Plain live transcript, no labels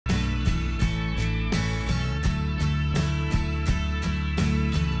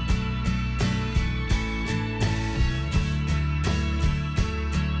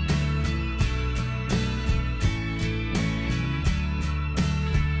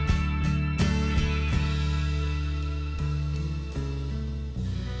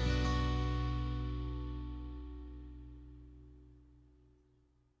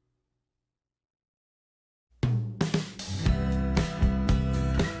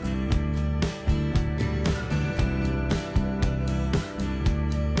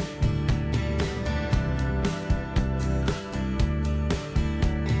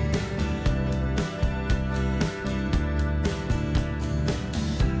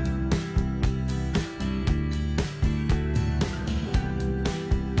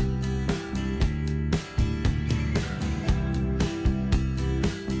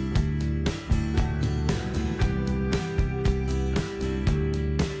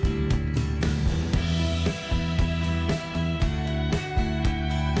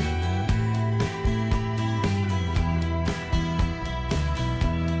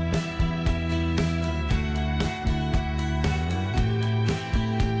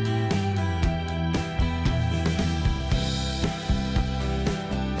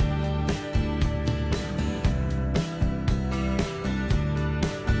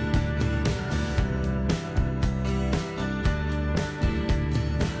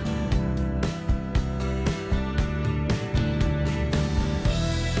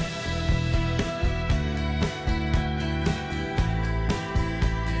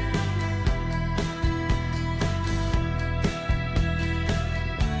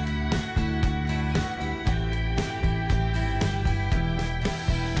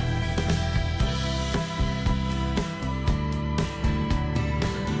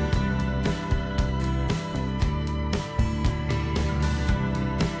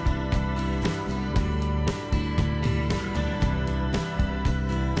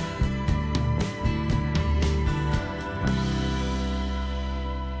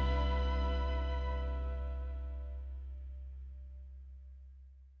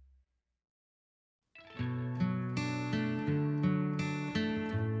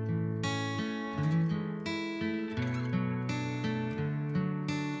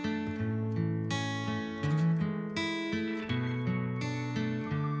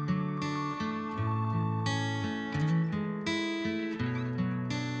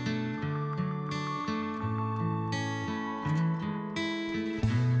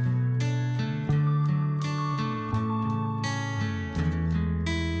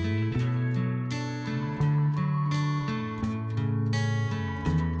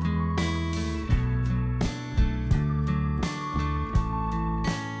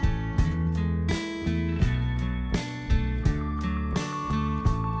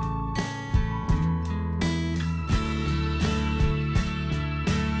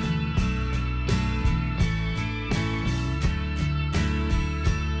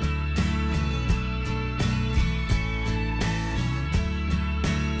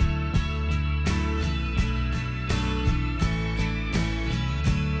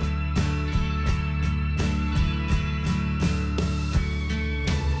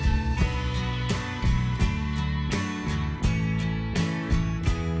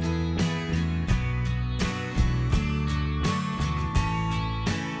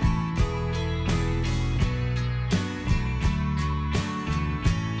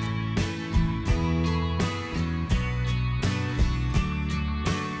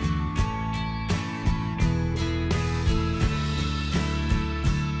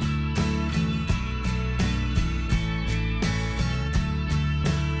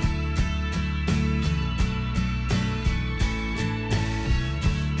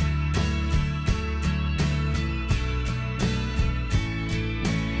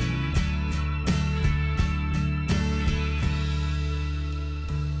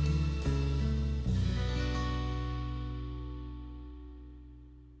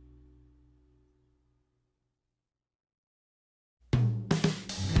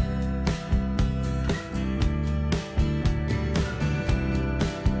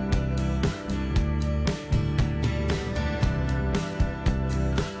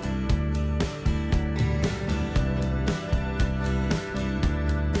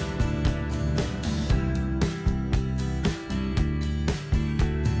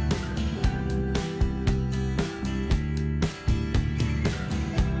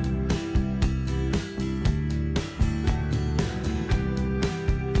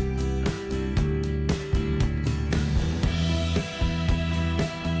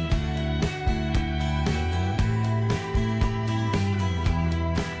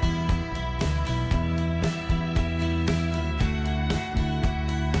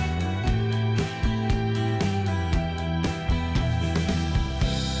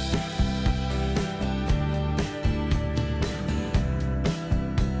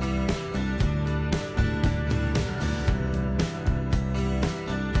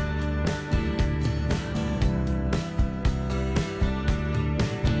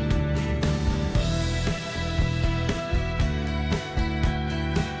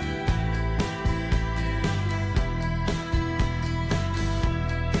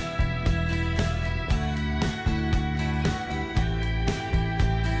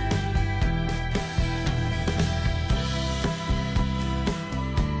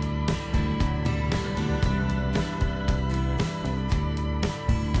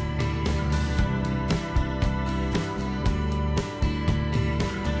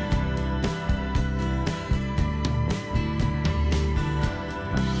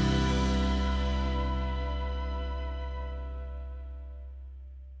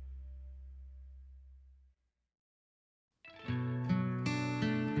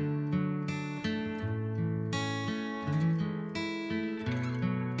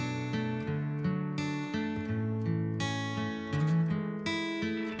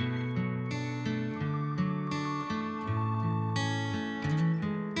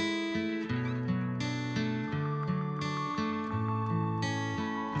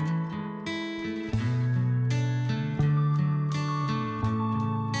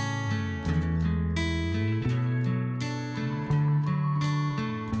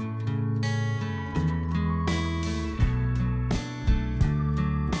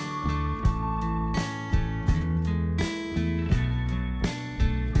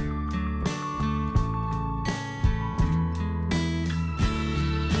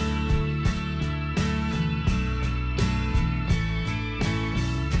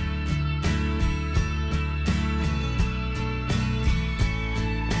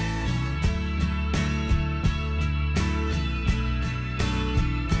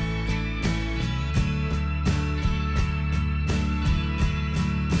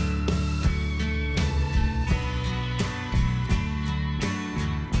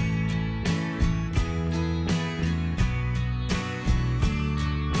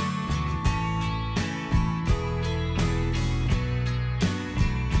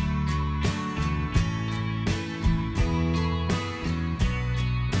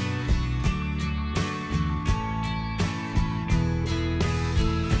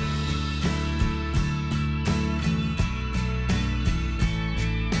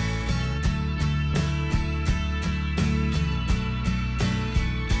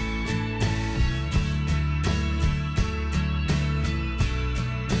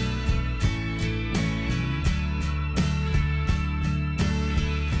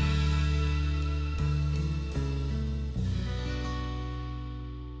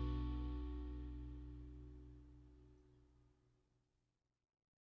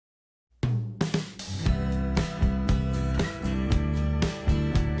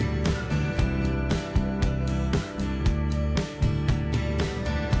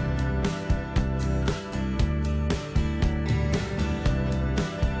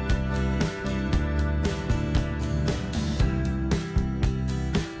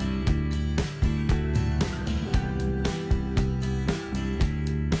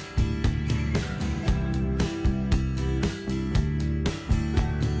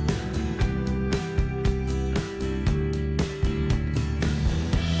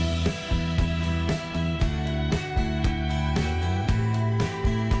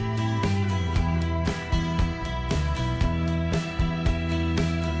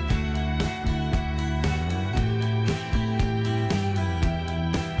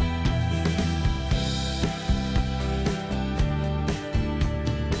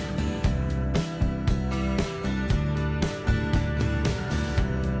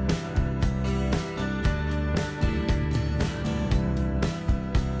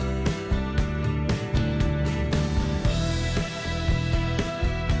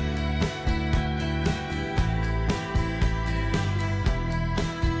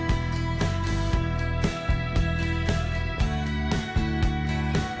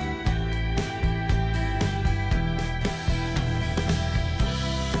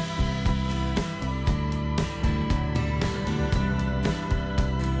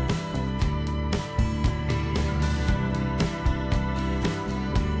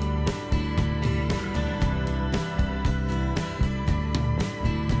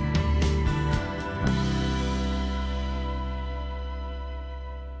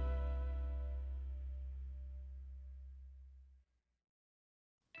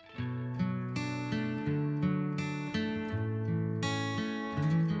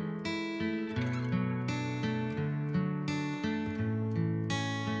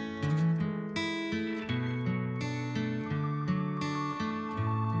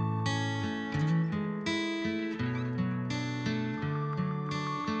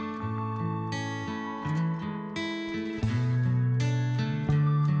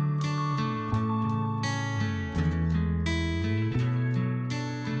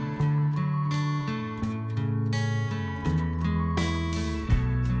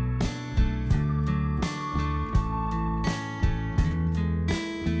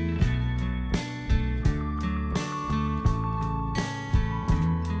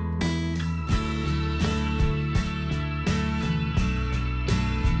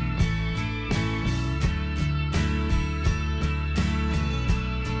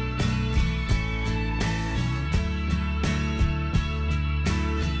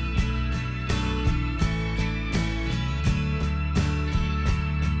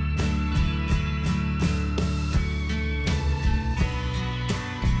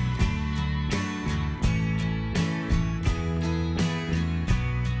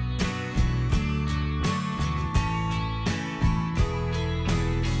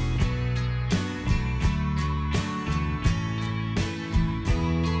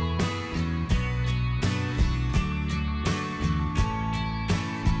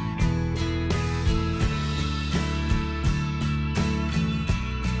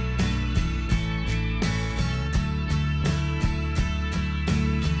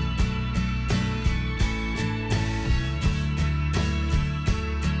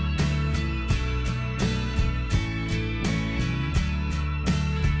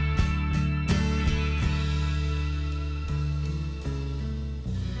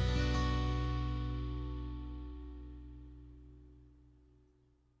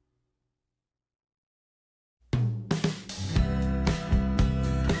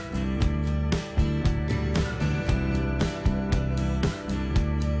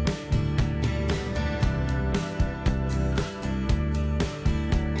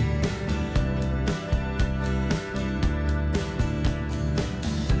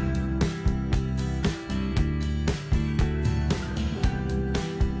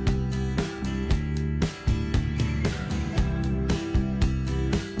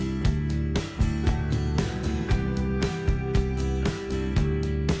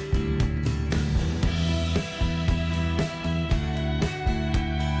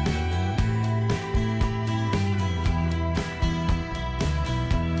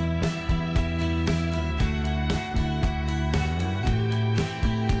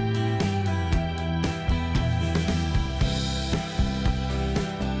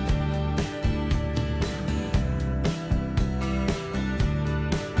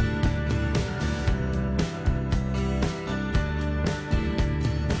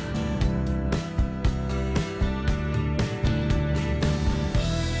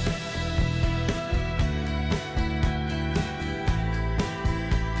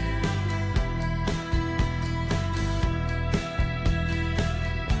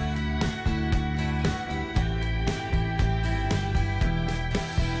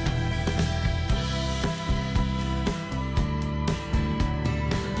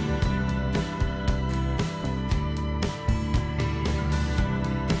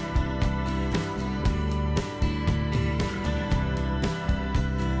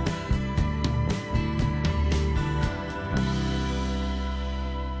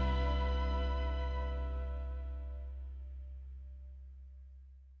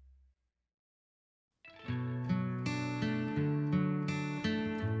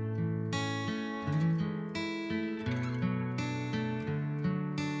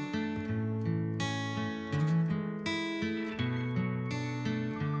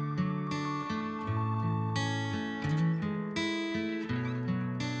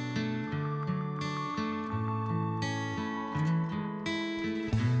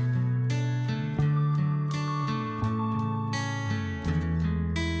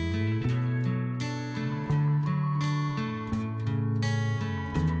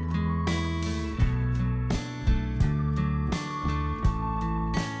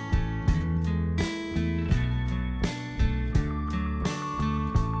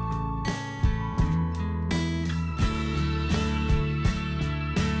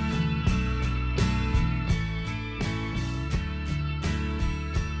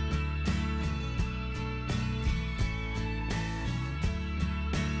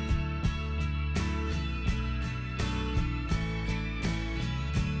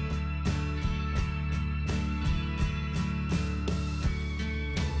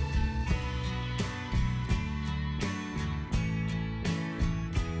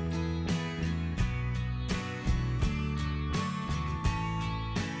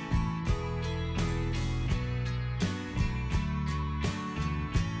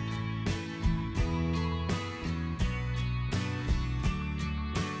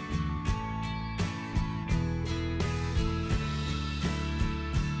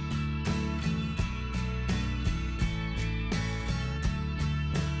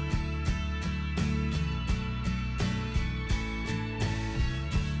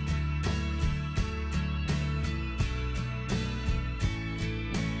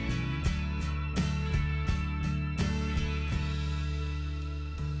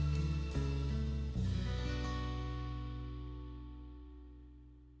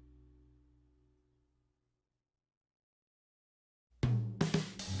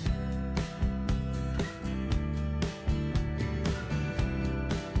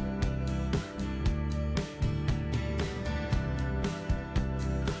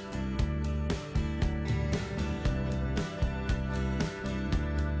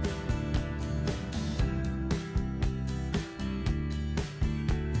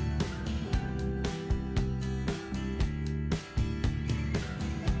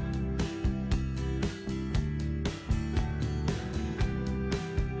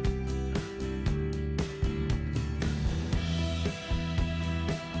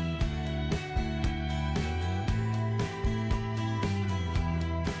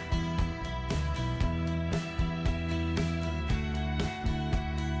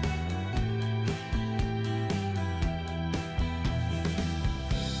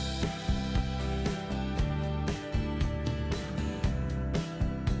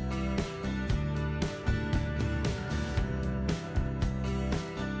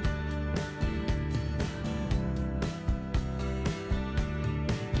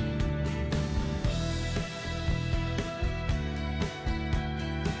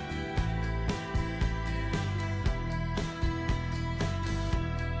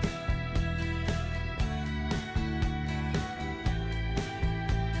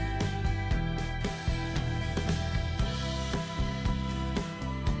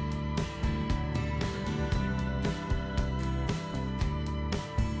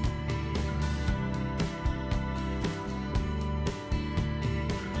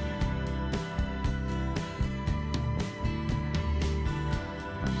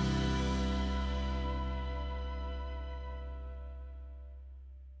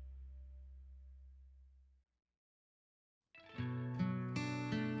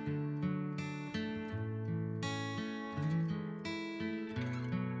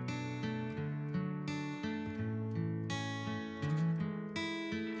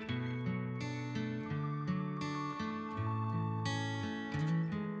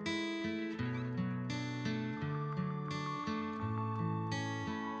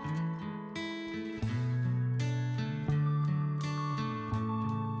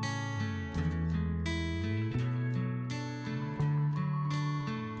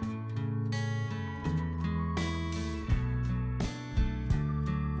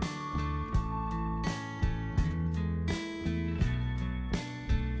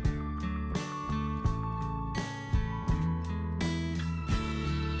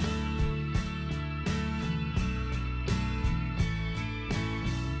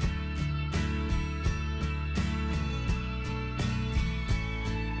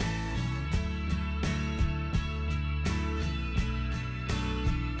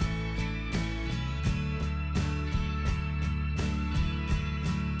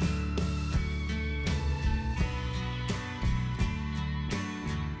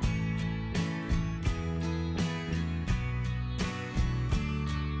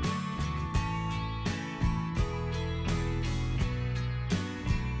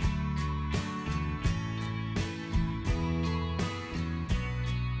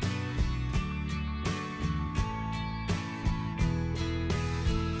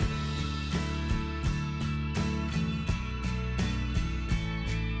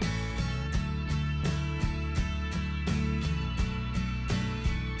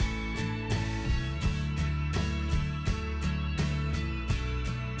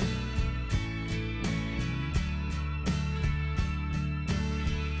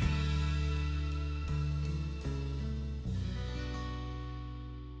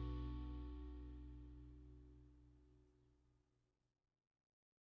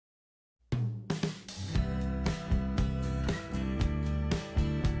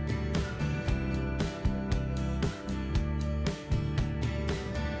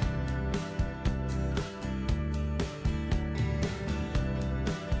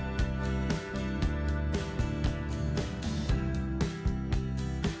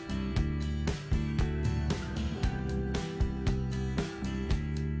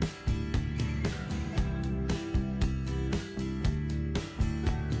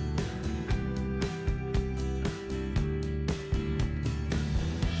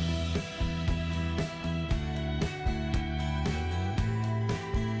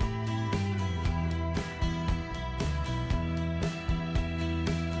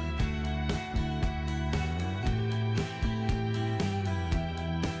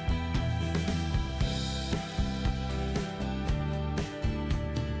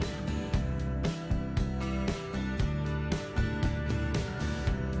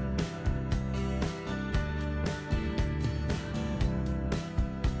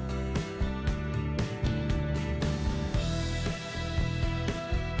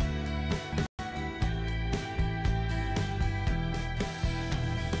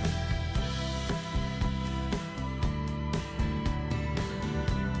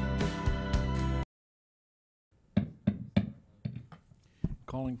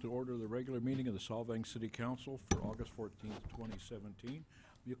Calling to order the regular meeting of the Solvang City Council for August 14th, 2017.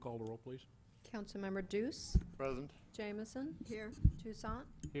 Will you call the roll, please? Councilmember Deuce. Present. Jameson. Here. Toussaint.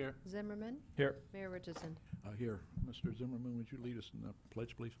 Here. Zimmerman. Here. Mayor Richardson. Here. Mr. Zimmerman, would you lead us in the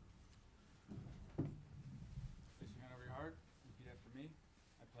pledge, please? Place your hand over your heart. Repeat after me.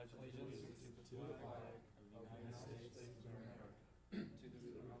 I pledge allegiance to the flag of the United States of America, to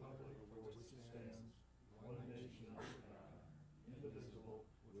the republic for which it stands, one nation under God, indivisible,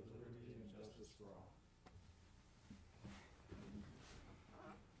 with liberty and justice for all.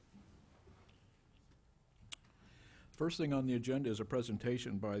 First thing on the agenda is a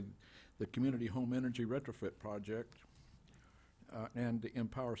presentation by the Community Home Energy Retrofit Project and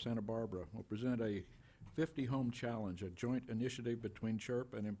Empower Santa Barbara. We'll present a 50 Home Challenge, a joint initiative between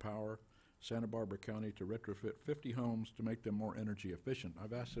CHIRP and Empower Santa Barbara County to retrofit 50 homes to make them more energy efficient.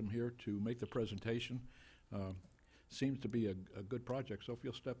 I've asked them here to make the presentation. Seems to be a good project, so if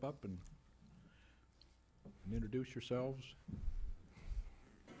you'll step up and introduce yourselves.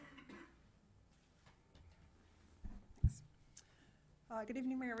 Good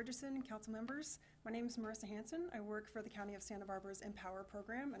evening, Mayor Richardson and council members. My name is Marissa Hansen. I work for the County of Santa Barbara's Empower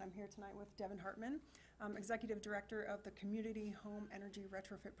program, and I'm here tonight with Devin Hartman, Executive Director of the Community Home Energy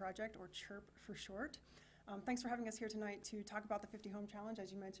Retrofit Project, or CHIRP for short. Thanks for having us here tonight to talk about the 50 Home Challenge.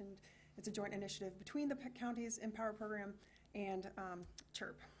 As you mentioned, it's a joint initiative between the county's Empower program and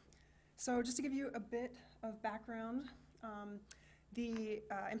CHIRP. So just to give you a bit of background, the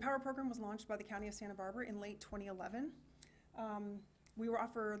Empower program was launched by the County of Santa Barbara in late 2011.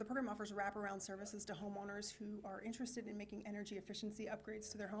 The program offers wraparound services to homeowners who are interested in making energy efficiency upgrades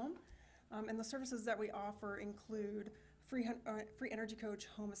to their home. And the services that we offer include free Energy Coach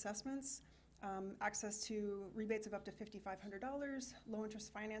home assessments, access to rebates of up to $5,500, low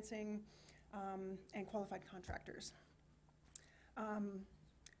interest financing, and qualified contractors.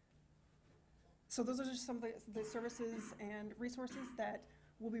 So those are just some of the services and resources that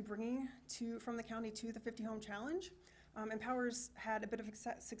we'll be bringing from the county to the 50 Home Challenge. Empower's had a bit of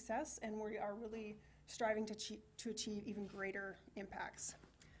success, and we are really striving to achieve even greater impacts.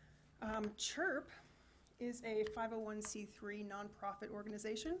 CHIRP is a 501c3 nonprofit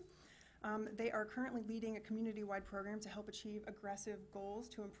organization. They are currently leading a community-wide program to help achieve aggressive goals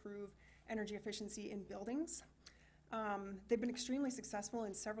to improve energy efficiency in buildings. They've been extremely successful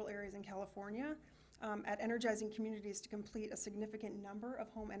in several areas in California at energizing communities to complete a significant number of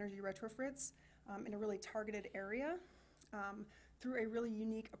home energy retrofits in a really targeted area. Through a really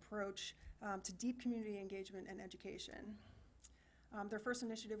unique approach to deep community engagement and education. Their first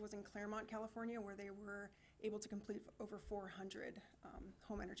initiative was in Claremont, California, where they were able to complete over 400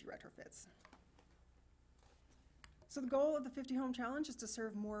 home energy retrofits. So the goal of the 50 Home Challenge is to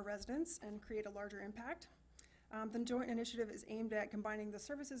serve more residents and create a larger impact. The joint initiative is aimed at combining the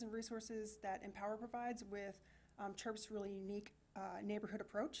services and resources that Empower provides with CHIRP's really unique neighborhood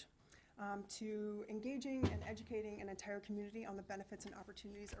approach. To engaging and educating an entire community on the benefits and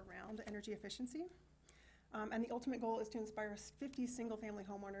opportunities around energy efficiency. And the ultimate goal is to inspire 50 single-family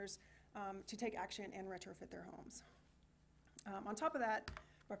homeowners to take action and retrofit their homes. On top of that,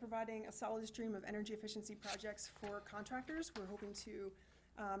 by providing a solid stream of energy efficiency projects for contractors, we're hoping to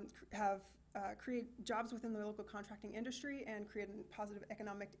create jobs within the local contracting industry and create a positive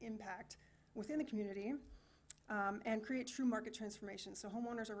economic impact within the community. And create true market transformation. So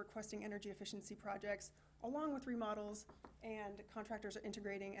homeowners are requesting energy efficiency projects along with remodels, and contractors are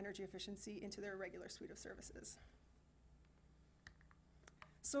integrating energy efficiency into their regular suite of services.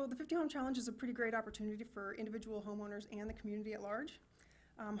 So the 50 Home Challenge is a pretty great opportunity for individual homeowners and the community at large.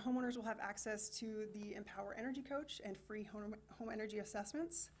 Homeowners will have access to the Empower Energy Coach and free home energy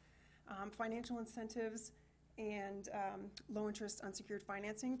assessments, financial incentives, and low interest unsecured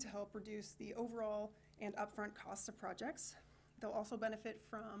financing to help reduce the overall and upfront costs of projects. They'll also benefit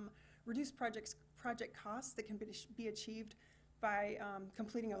from reduced project costs that can be achieved by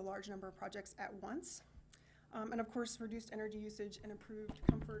completing a large number of projects at once. And of course, reduced energy usage and improved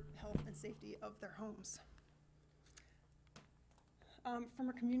comfort, health, and safety of their homes. From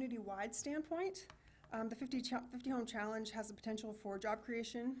a community-wide standpoint, the 50 Home Challenge has the potential for job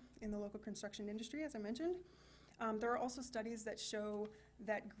creation in the local construction industry, as I mentioned. There are also studies that show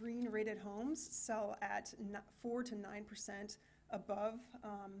that green-rated homes sell at 4 to 9% above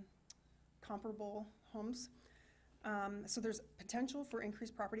comparable homes. So there's potential for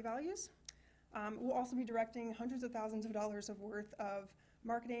increased property values. We'll also be directing hundreds of thousands of dollars of worth of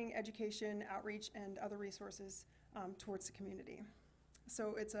marketing, education, outreach, and other resources towards the community.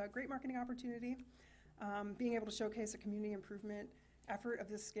 So it's a great marketing opportunity. Being able to showcase a community improvement effort of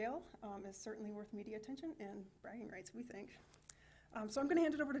this scale is certainly worth media attention and bragging rights, we think. So I'm going to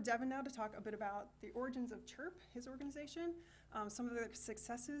hand it over to Devin now to talk a bit about the origins of CHIRP, his organization, some of the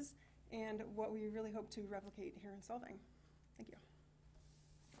successes, and what we really hope to replicate here in Solvang. Thank you.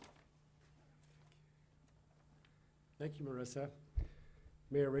 Thank you, Marissa.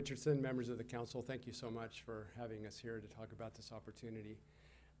 Mayor Richardson, members of the council, thank you so much for having us here to talk about this opportunity.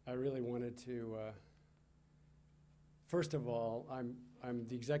 I really wanted to, first of all, I'm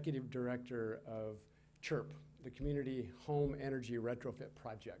the executive director of CHIRP, the Community Home Energy Retrofit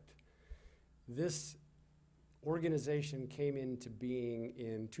Project. This organization came into being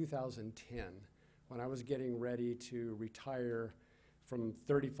in 2010 when I was getting ready to retire from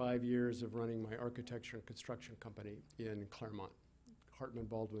 35 years of running my architecture and construction company in Claremont, Hartman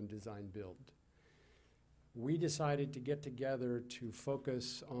Baldwin Design Build. We decided to get together to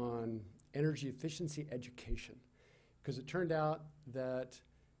focus on energy efficiency education, because it turned out that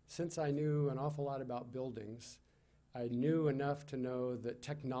since I knew an awful lot about buildings, I knew enough to know that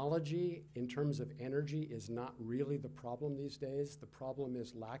technology in terms of energy is not really the problem these days. The problem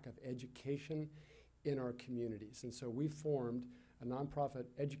is lack of education in our communities. And so we formed a nonprofit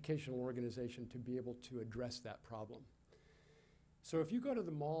educational organization to be able to address that problem. So if you go to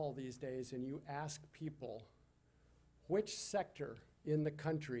the mall these days and you ask people which sector in the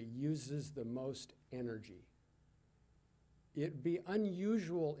country uses the most energy, it'd be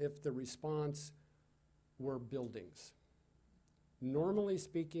unusual if the response were buildings. Normally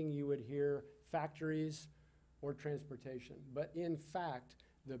speaking, you would hear factories or transportation, but in fact,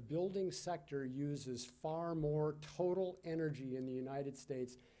 the building sector uses far more total energy in the United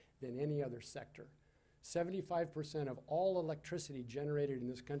States than any other sector. 75% of all electricity generated in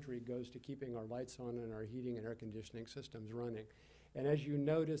this country goes to keeping our lights on and our heating and air conditioning systems running. And as you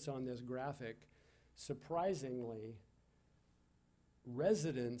notice on this graphic, surprisingly,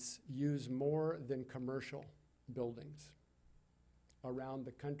 residents use more than commercial buildings around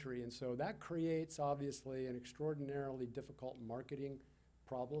the country. And so that creates, obviously, an extraordinarily difficult marketing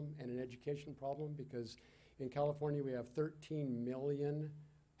problem and an education problem, because in California we have 13 million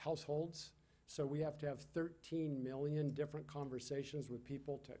households. So we have to have 13 million different conversations with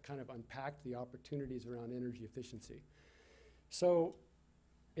people to kind of unpack the opportunities around energy efficiency. So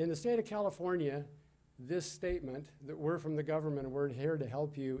in the state of California, this statement that we're from the government and we're here to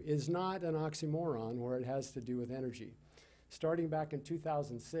help you is not an oxymoron where it has to do with energy. Starting back in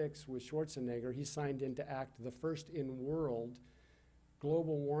 2006 with Schwarzenegger, he signed into act the first in world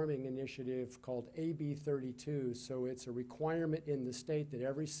global warming initiative called AB 32. So it's a requirement in the state that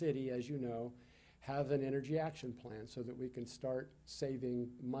every city, as you know, have an energy action plan so that we can start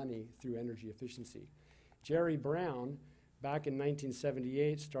saving money through energy efficiency. Jerry Brown, back in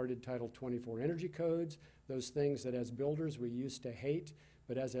 1978, started Title 24 energy codes, those things that as builders we used to hate.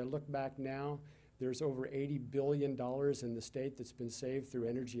 But as I look back now, there's over $80 billion in the state that's been saved through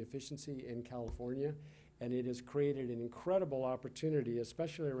energy efficiency in California. And it has created an incredible opportunity,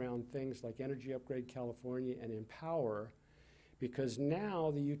 especially around things like Energy Upgrade California and Empower, because now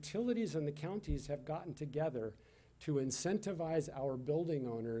the utilities and the counties have gotten together to incentivize our building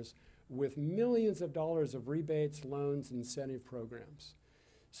owners with millions of dollars of rebates, loans, incentive programs.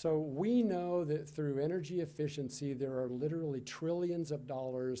 So we know that through energy efficiency, there are literally trillions of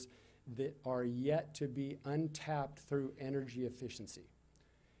dollars that are yet to be untapped through energy efficiency.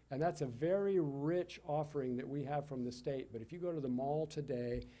 And that's a very rich offering that we have from the state. But if you go to the mall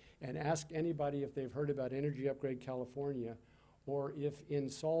today and ask anybody if they've heard about Energy Upgrade California, or if in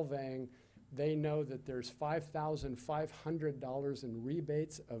Solvang they know that there's $5,500 in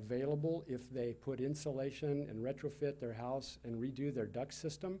rebates available if they put insulation and retrofit their house and redo their duct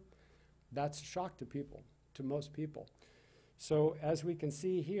system, that's a shock to people, to most people. So as we can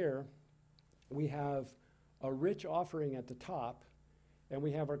see here, we have a rich offering at the top, and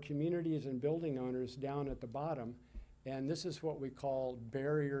we have our communities and building owners down at the bottom. And this is what we call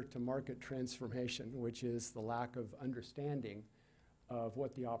barrier to market transformation, which is the lack of understanding of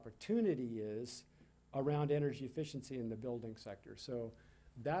what the opportunity is around energy efficiency in the building sector. So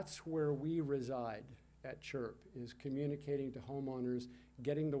that's where we reside at CHIRP, is communicating to homeowners,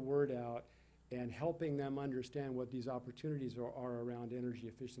 getting the word out, and helping them understand what these opportunities are around energy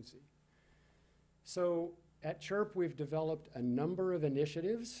efficiency. So at CHIRP, we've developed a number of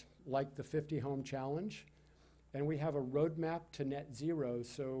initiatives, like the 50 Home Challenge, and we have a roadmap to net zero.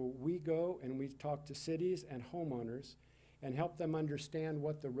 So we go and we talk to cities and homeowners and help them understand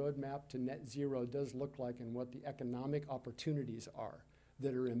what the roadmap to net zero does look like and what the economic opportunities are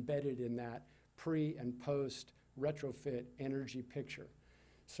that are embedded in that pre and post retrofit energy picture.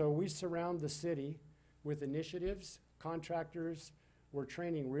 So we surround the city with initiatives, contractors. We're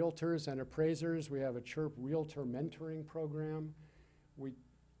training realtors and appraisers. We have a CHIRP realtor mentoring program. We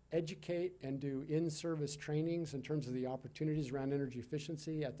educate and do in-service trainings in terms of the opportunities around energy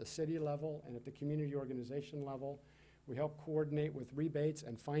efficiency at the city level and at the community organization level. We help coordinate with rebates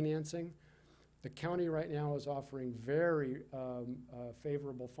and financing. The county right now is offering very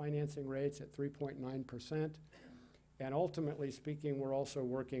favorable financing rates at 3.9%. And ultimately speaking, we're also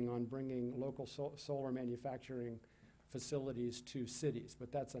working on bringing local solar manufacturing facilities to cities,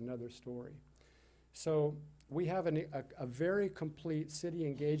 but that's another story. So we have a very complete city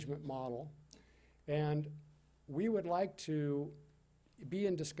engagement model, and we would like to be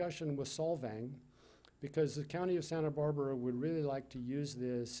in discussion with Solvang, because the County of Santa Barbara would really like to use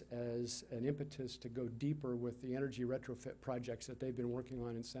this as an impetus to go deeper with the energy retrofit projects that they've been working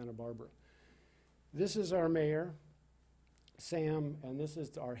on in Santa Barbara. This is our mayor, Sam, and this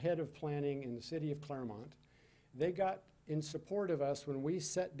is our head of planning in the city of Claremont. They got in support of us when we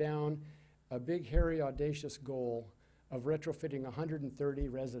set down a big, hairy, audacious goal of retrofitting 130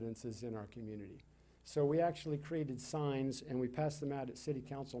 residences in our community. So we actually created signs and we passed them out at city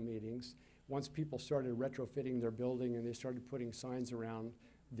council meetings once people started retrofitting their building and they started putting signs around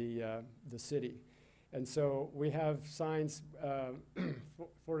the city. And so we have signs,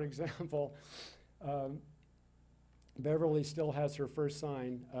 for example, Beverly still has her first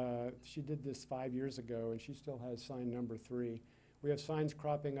sign. She did this 5 years ago and she still has sign number 3. We have signs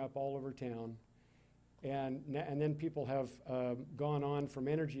cropping up all over town. And then people have gone on from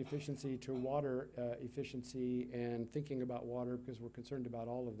energy efficiency to water efficiency and thinking about water because we're concerned about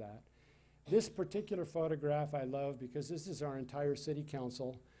all of that. This particular photograph I love because this is our entire city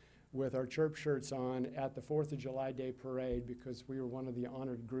council with our chirp shirts on at the 4th of July Day Parade because we were one of the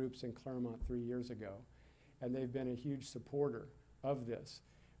honored groups in Claremont 3 years ago. And they've been a huge supporter of this.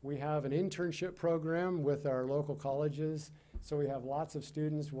 We have an internship program with our local colleges, so we have lots of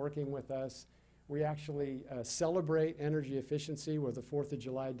students working with us. We actually celebrate energy efficiency with the 4th of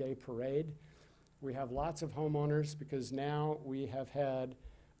July Day Parade. We have lots of homeowners because now we have had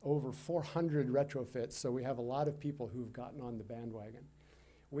over 400 retrofits, so we have a lot of people who've gotten on the bandwagon.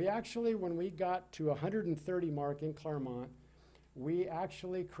 We actually, when we got to 130 mark in Claremont, we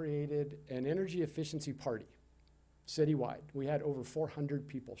actually created an energy efficiency party citywide. We had over 400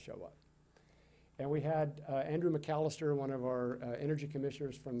 people show up. And we had Andrew McAllister, one of our energy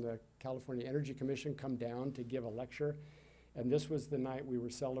commissioners from the California Energy Commission, come down to give a lecture. And this was the night we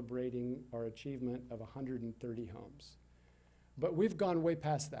were celebrating our achievement of 130 homes. But we've gone way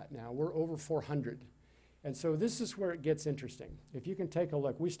past that now. We're over 400. And so this is where it gets interesting. If you can take a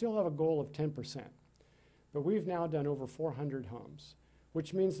look, we still have a goal of 10%. But we've now done over 400 homes,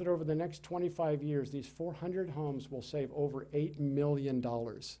 which means that over the next 25 years, these 400 homes will save over $8 million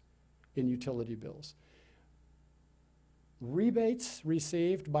in utility bills. Rebates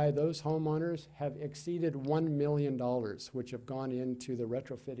received by those homeowners have exceeded $1 million, which have gone into the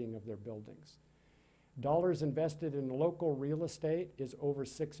retrofitting of their buildings. Dollars invested in local real estate is over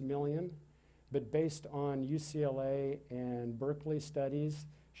 $6 million, but based on UCLA and Berkeley studies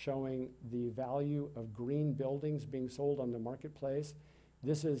showing the value of green buildings being sold on the marketplace,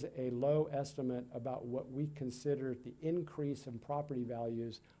 this is a low estimate about what we consider the increase in property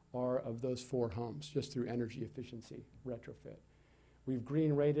values are of those 4 homes, just through energy efficiency retrofit. We've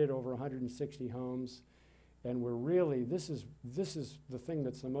green rated over 160 homes, and we're really, this is the thing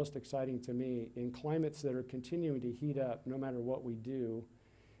that's the most exciting to me. In climates that are continuing to heat up, no matter what we do,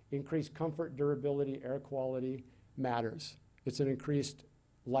 increased comfort, durability, air quality matters. It's an increased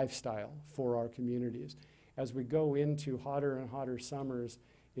lifestyle for our communities. As we go into hotter and hotter summers,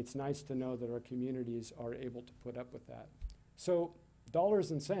 it's nice to know that our communities are able to put up with that. So,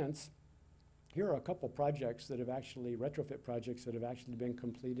 dollars and cents, here are a couple projects that have actually, retrofit projects that have actually been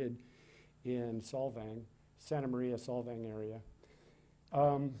completed in Solvang, Santa Maria, Solvang area.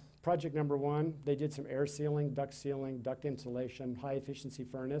 Project number 1, they did some air sealing, duct insulation, high efficiency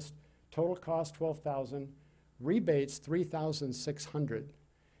furnace. Total cost $12,000, rebates $3,600.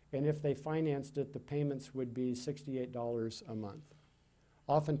 And if they financed it, the payments would be $68 a month,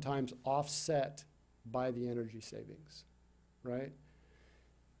 oftentimes offset by the energy savings, right?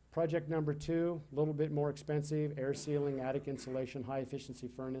 Project number 2, a little bit more expensive, air sealing, attic insulation, high efficiency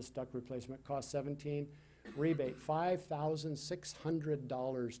furnace, duct replacement, cost $17,000. Rebate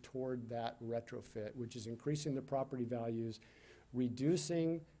 $5,600 toward that retrofit, which is increasing the property values,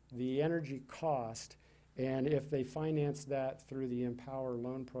 reducing the energy cost, and if they finance that through the Empower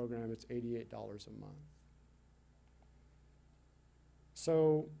loan program, it's $88 a month.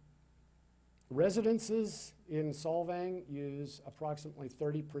 So residences in Solvang use approximately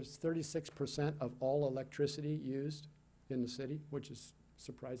 36% of all electricity used in the city, which is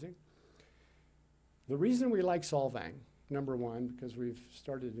surprising. The reason we like Solvang number one, because we've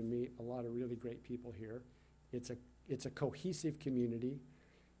started to meet a lot of really great people here. It's a cohesive community.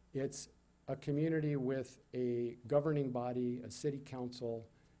 It's a community with a governing body, a city council,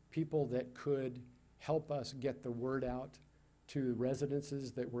 people that could help us get the word out to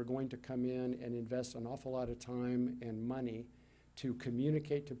residences that we're going to come in and invest an awful lot of time and money to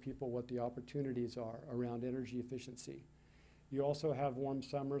communicate to people what the opportunities are around energy efficiency. You also have warm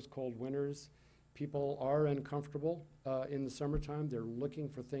summers, cold winters. People are uncomfortable in the summertime. They're looking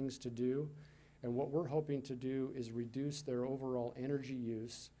for things to do. And what we're hoping to do is reduce their overall energy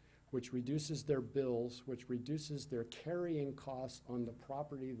use, which reduces their bills, which reduces their carrying costs on the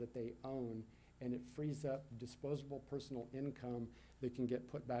property that they own, and it frees up disposable personal income that can get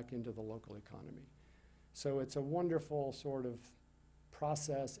put back into the local economy. So it's a wonderful sort of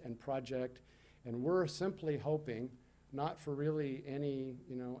process and project, and we're simply hoping, not for really any,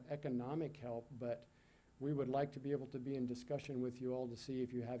 economic help, but we would like to be able to be in discussion with you all to see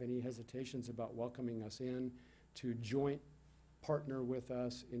if you have any hesitations about welcoming us in to joint partner with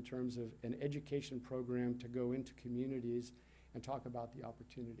us in terms of an education program to go into communities and talk about the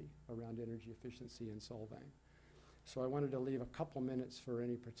opportunity around energy efficiency in Solvang. So I wanted to leave a couple minutes for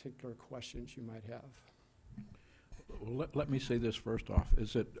any particular questions you might have. Well, let me say this first off,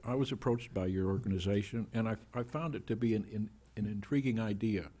 is that I was approached by your organization, and I found it to be an intriguing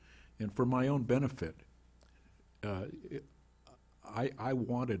idea. And for my own benefit, I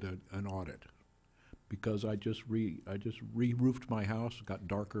wanted an audit, because I just re-roofed my house, got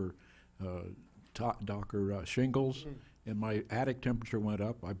darker shingles, and my attic temperature went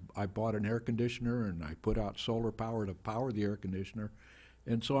up. I bought an air conditioner, and I put out solar power to power the air conditioner,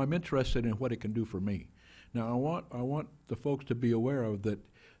 and so I'm interested in what it can do for me. Now I want the folks to be aware of that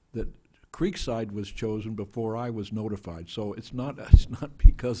Creekside was chosen before I was notified, so it's not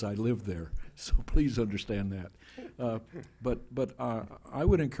because I live there. So please understand that. But I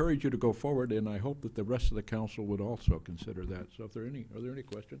would encourage you to go forward, and I hope that the rest of the council would also consider that. So are there any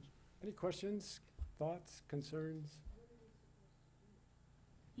questions? Any questions, thoughts, concerns?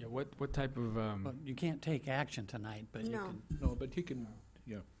 Yeah, what type of, Well, you can't take action tonight, but you No. can. No, but he can.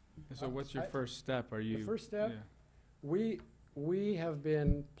 Yeah. so what's your first step? Are you? The first step? Yeah. We have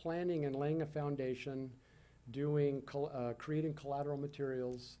been planning and laying a foundation, creating collateral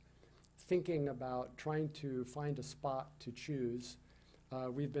materials, thinking about trying to find a spot to choose.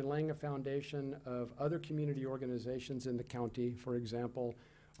 We've been laying a foundation of other community organizations in the county. For example,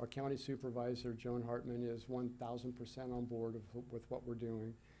 our county supervisor, Joan Hartman, is 1,000% on board with what we're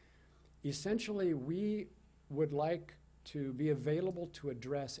doing. Essentially, we would like to be available to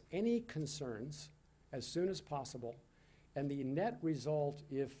address any concerns as soon as possible. And the net result,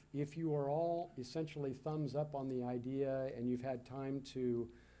 if you are all essentially thumbs up on the idea and you've had time to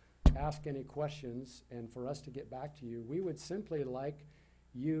ask any questions and for us to get back to you, we would simply like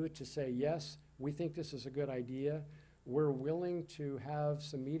you to say, yes, we think this is a good idea. We're willing to have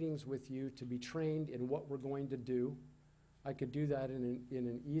some meetings with you to be trained in what we're going to do. I could do that in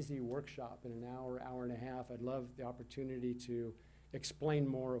an easy workshop in an hour, hour and a half. I'd love the opportunity to explain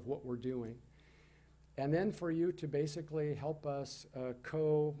more of what we're doing. And then for you to basically help us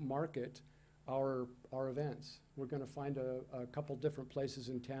co-market our events. We're going to find a couple different places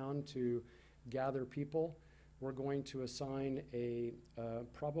in town to gather people. We're going to assign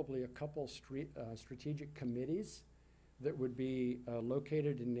probably a couple strategic committees that would be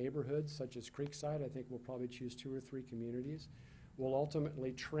located in neighborhoods such as Creekside. I think we'll probably choose 2 or 3 communities. We'll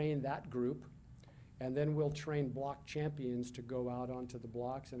ultimately train that group, and then we'll train block champions to go out onto the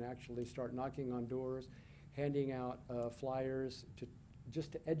blocks and actually start knocking on doors, handing out flyers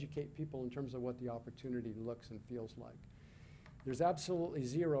just to educate people in terms of what the opportunity looks and feels like. There's absolutely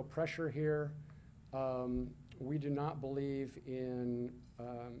zero pressure here. We do not believe in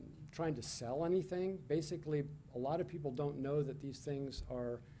trying to sell anything. Basically, a lot of people don't know that these things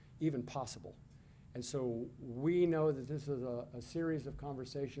are even possible. And so we know that this is a series of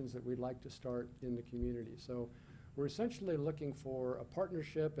conversations that we'd like to start in the community. So we're essentially looking for a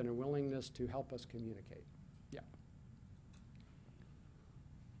partnership and a willingness to help us communicate. Yeah.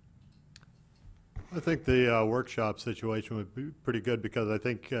 I think the workshop situation would be pretty good, because I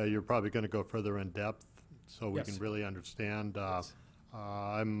think you're probably going to go further in depth so we Yes. can really understand. Yes.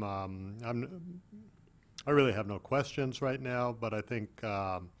 I really have no questions right now, but I think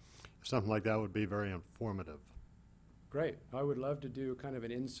something like that would be very informative. Great. I would love to do kind of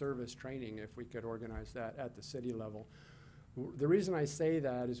an in-service training if we could organize that at the city level. The reason I say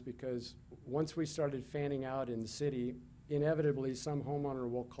that is because once we started fanning out in the city, inevitably some homeowner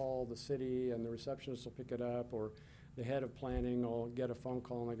will call the city and the receptionist will pick it up, or the head of planning will get a phone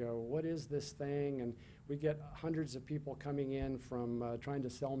call and they go, what is this thing? And we get hundreds of people coming in from trying to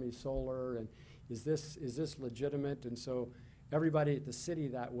sell me solar, and is this legitimate? And so everybody at the city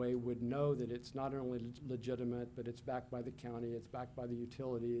that way would know that it's not only legitimate, but it's backed by the county, it's backed by the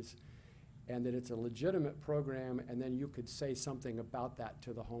utilities, and that it's a legitimate program, and then you could say something about that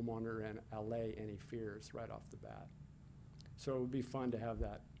to the homeowner and allay any fears right off the bat. So it would be fun to have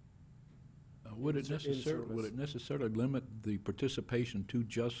that. Would it service. necessarily limit the participation to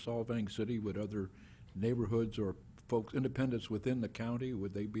just Solvang City? Would other neighborhoods or folks, independents within the county,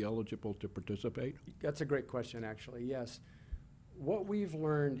 would they be eligible to participate? That's a great question, actually, yes. What we've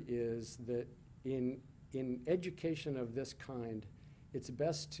learned is that in education of this kind, it's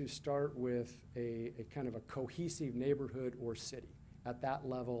best to start with a kind of a cohesive neighborhood or city at that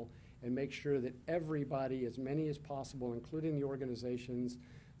level, and make sure that everybody, as many as possible, including the organizations,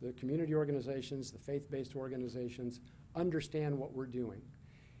 the community organizations, the faith-based organizations, understand what we're doing.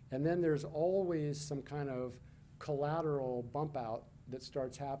 And then there's always some kind of collateral bump out that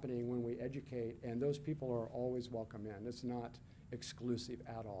starts happening when we educate, and those people are always welcome in. It's not exclusive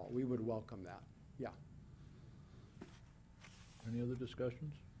at all. We would welcome that, yeah. Any other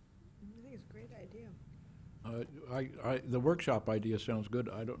discussions? I think it's a great idea. The workshop idea sounds good.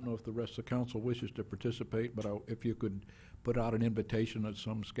 I don't know if the rest of the council wishes to participate, but if you could put out an invitation at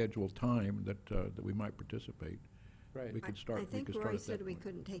some scheduled time that we might participate. Right. We could start. I think we could Roy start at said that we point.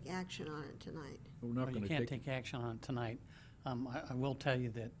 couldn't take action on it tonight. We're not Well, going you to can't take action on it tonight. I will tell you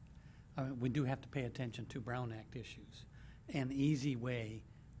that we do have to pay attention to Brown Act issues. An easy way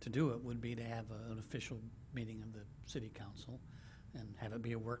to do it would be to have an official meeting of the city council and have it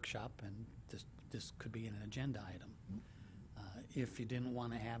be a workshop, and this could be an agenda item. If you didn't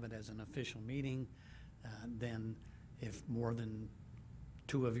want to have it as an official meeting, then if more than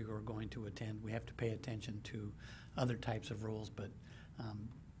 2 of you are going to attend, we have to pay attention to other types of rules, but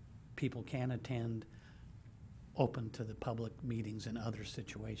people can attend open to the public meetings in other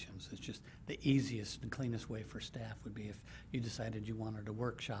situations. It's just the easiest and cleanest way for staff would be if you decided you wanted a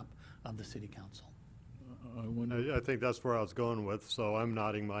workshop of the city council. I think that's where I was going with, so I'm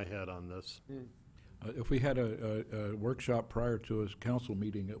nodding my head on this. If we had a workshop prior to a council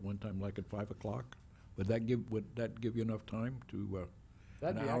meeting at one time, like at 5 o'clock, would that give you enough time to?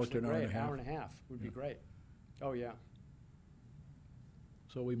 That'd An be hour to actually an hour and a great, half? hour and a half would be Yeah. great. Oh, yeah.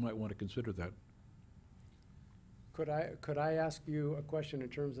 So we might want to consider that. Could I ask you a question in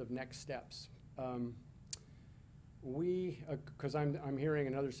terms of next steps? Because I'm hearing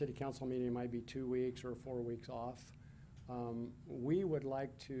another city council meeting might be 2 weeks or 4 weeks off. We would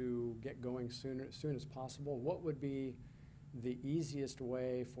like to get going as soon as possible. What would be the easiest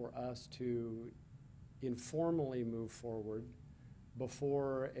way for us to informally move forward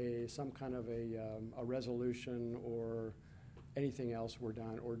before some kind of a resolution or anything else we're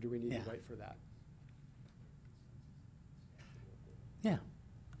done, or do we need Yeah. to wait for that? Yeah.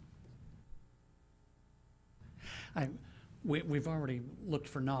 We've already looked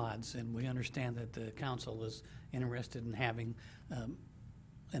for nods, and we understand that the council is interested in having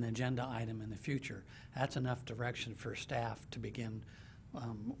an agenda item in the future. That's enough direction for staff to begin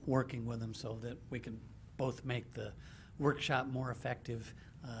working with them so that we can both make the workshop more effective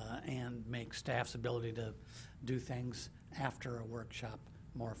and make staff's ability to do things after a workshop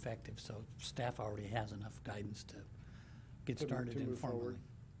more effective. So staff already has enough guidance to get To started move informally. forward.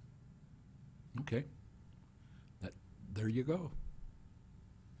 Okay. There you go.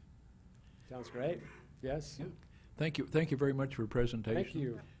 Sounds great. Yes? Yeah. Thank you very much for your presentation. Thank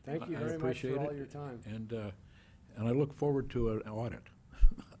you. Thank you I very much appreciate for all it. your time. And I look forward to an audit.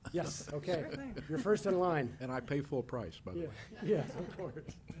 Yes, okay. Sure thing. You're first in line. And I pay full price, by the Yeah. way. Yes, of course.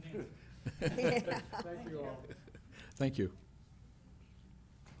 Thank you all. Thank you.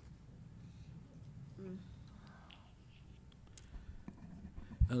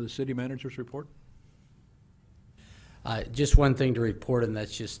 The city manager's report? Just one thing to report, and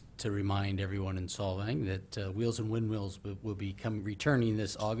that's just to remind everyone in Solvang that Wheels and Windmills will be returning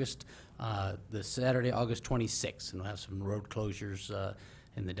this August, the Saturday, August 26th, and we'll have some road closures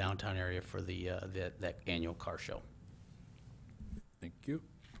in the downtown area for that annual car show. Thank you.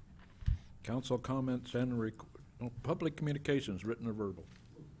 Council comments and public communications, written or verbal.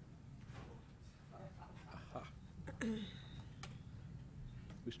 Aha.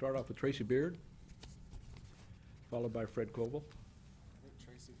 We start off with Tracy Beard, followed by Fred Koval.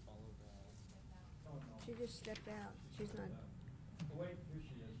 She just stepped out. She's not.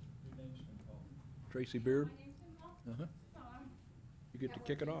 Tracy Beard. Uh-huh. You get to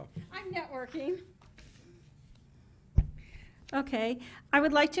kick it off. I'm networking. Okay, I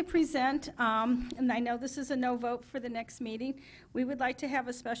would like to present, and I know this is a no vote for the next meeting, we would like to have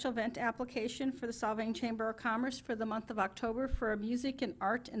a special event application for the Solvang Chamber of Commerce for the month of October for music and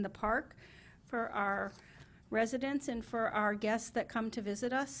art in the park for our residents and for our guests that come to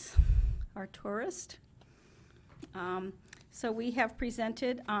visit us, our tourists. So we have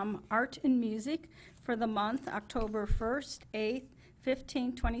presented art and music for the month, October 1st, 8th,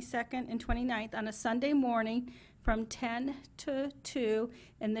 15th, 22nd, and 29th on a Sunday morning from 10 to 2,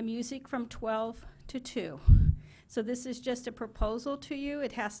 and the music from 12 to 2. So this is just a proposal to you.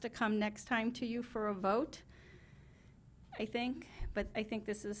 It has to come next time to you for a vote, I think. But I think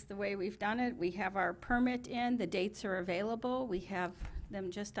this is the way we've done it. We have our permit in, the dates are available. We have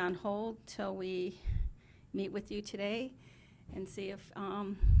them just on hold till we meet with you today and see if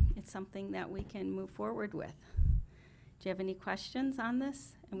it's something that we can move forward with. Do you have any questions on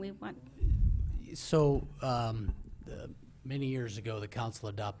this? And we want. So, many years ago, the council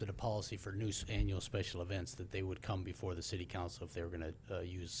adopted a policy for new annual special events that they would come before the city council if they were going to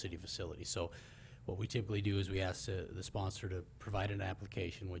use city facilities. So what we typically do is we ask the sponsor to provide an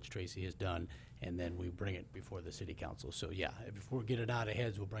application, which Tracy has done, and then we bring it before the city council. So yeah, if we get it out of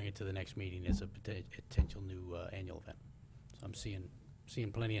heads, we'll bring it to the next meeting as a potential new annual event. So I'm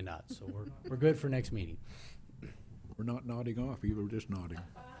seeing plenty of nods, so we're good for next meeting. We're not nodding off, you were just nodding.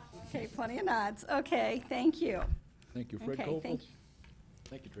 Okay, plenty of nods. Okay, thank you. Thank you. Fred Okay, Koppel? thank you.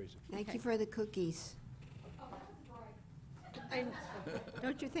 Thank you, Tracy. Thank you for the cookies.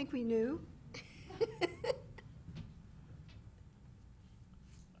 Don't you think we knew?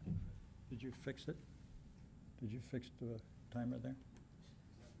 Did you fix it? Did you fix the timer there?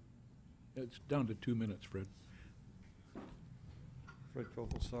 It's down to 2 minutes, Fred. Fred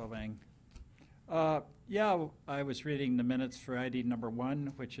Koppel, Solvang. Yeah, I was reading the minutes for ID number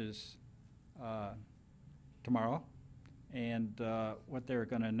 1, which is tomorrow. And what they're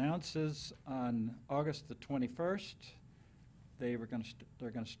going to announce is on August the 21st, they're going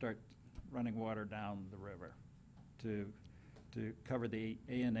to start running water down the river to cover the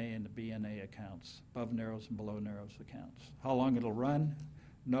ANA and the BNA accounts, above Narrows and below Narrows accounts. How long it'll run?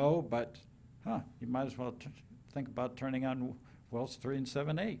 No, but you might as well think about turning on wells 3 and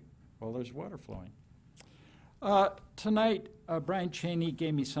 7, 8 while there's water flowing. Tonight, Brian Cheney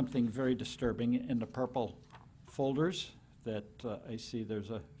gave me something very disturbing in the purple folders that I see there's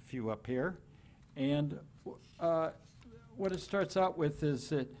a few up here. And what it starts out with is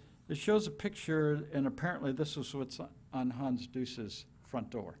that it shows a picture, and apparently this is what's on Hans Deuce's front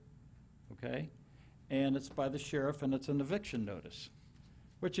door, okay? And it's by the sheriff, and it's an eviction notice,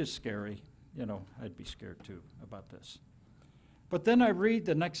 which is scary. You know, I'd be scared too about this. But then I read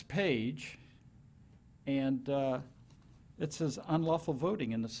the next page, and it says unlawful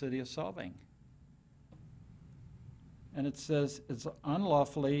voting in the city of Solvang. And it says it's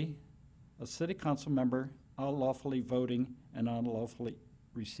unlawfully, a city council member unlawfully voting and unlawfully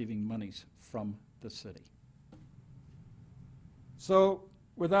receiving monies from the city. So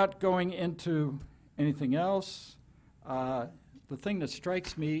without going into anything else, the thing that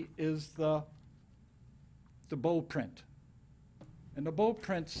strikes me is the bold print. And the bold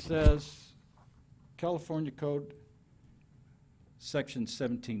print says California Code Section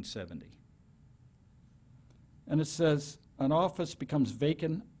 1770. And it says an office becomes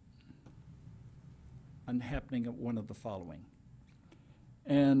vacant on happening of one of the following.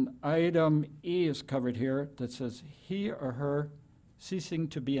 And item E is covered here that says he or her ceasing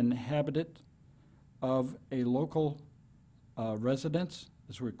to be inhabitant of a local residence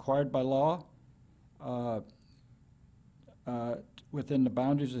is required by law within the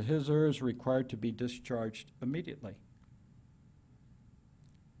boundaries of his or her is required to be discharged immediately.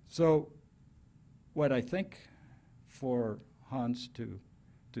 So what I think for Hans to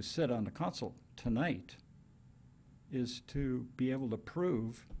sit on the council tonight is to be able to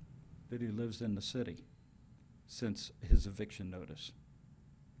prove that he lives in the city since his eviction notice.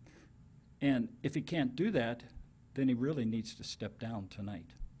 And if he can't do that, then he really needs to step down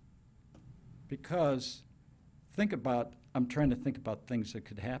tonight. Because I'm trying to think about things that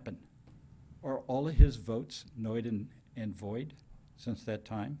could happen. Are all of his votes null and void since that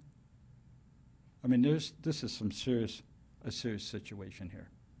time? I mean, this is a serious situation here.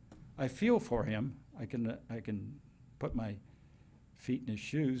 I feel for him. I can put my feet in his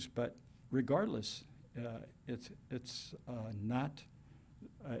shoes, but regardless, it's not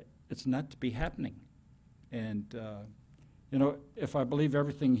to be happening. And you know, if I believe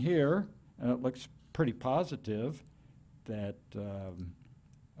everything here, and it looks pretty positive, that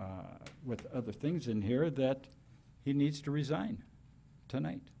with other things in here, that he needs to resign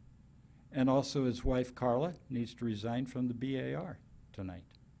tonight. And also his wife Carla needs to resign from the BAR tonight.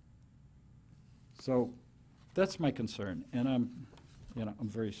 So that's my concern, and I'm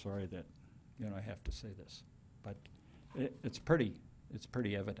very sorry that, I have to say this. But it's pretty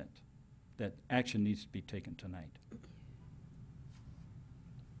evident that action needs to be taken tonight.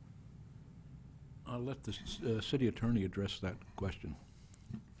 I'll let the city attorney address that question.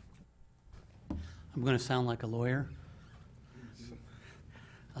 I'm going to sound like a lawyer.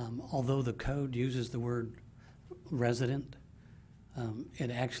 Although the code uses the word resident,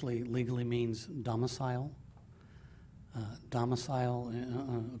 it actually legally means domicile. Domicile,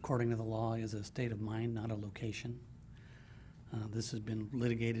 according to the law, is a state of mind, not a location. This has been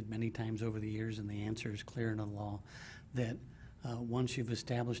litigated many times over the years, and the answer is clear in the law that once you've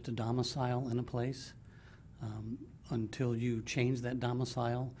established a domicile in a place, until you change that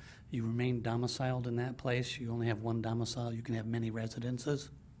domicile, you remain domiciled in that place. You only have one domicile. You can have many residences.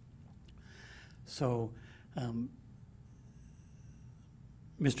 So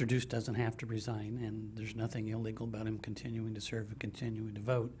Mr. Deuce doesn't have to resign, and there's nothing illegal about him continuing to serve and continuing to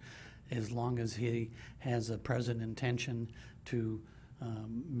vote, as long as he has a present intention to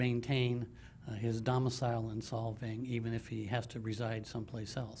maintain his domicile in Solvang, even if he has to reside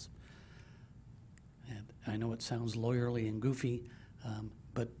someplace else. And I know it sounds lawyerly and goofy,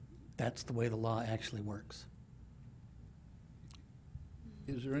 but that's the way the law actually works.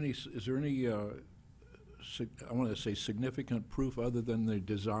 Is there any I want to say significant proof other than the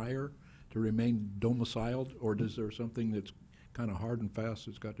desire to remain domiciled, or is there something that's kind of hard and fast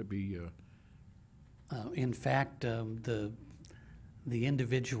that's got to be? In fact, the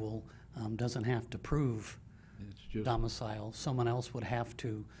individual doesn't have to prove It's just domicile. Someone else would have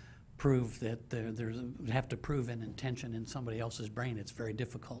to prove that would have to prove an intention in somebody else's brain. It's very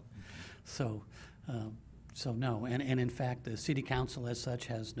difficult. So no, and in fact, the city council as such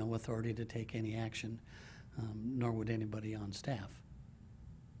has no authority to take any action, nor would anybody on staff.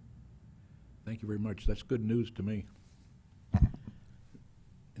 Thank you very much. That's good news to me.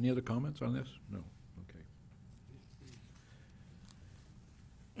 Any other comments on this? No. Okay.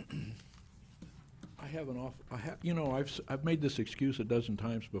 I have I've made this excuse a dozen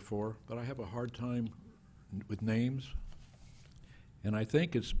times before, but I have a hard time with names, and I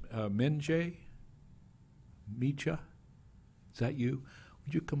think it's Minjay. Micha, is that you?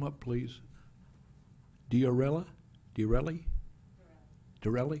 Would you come up, please? Diarelli? Dorelli?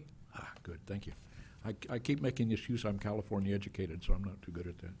 Ah, good, thank you. I keep making the excuse I'm California educated, so I'm not too good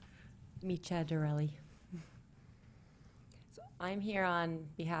at that. Micha Dorelli. So I'm here on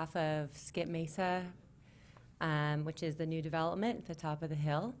behalf of Skip Mesa, which is the new development at the top of the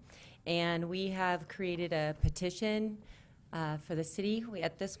hill. And we have created a petition for the city.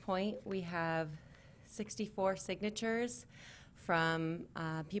 At this point, we have 64 signatures from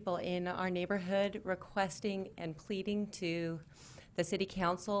people in our neighborhood requesting and pleading to the city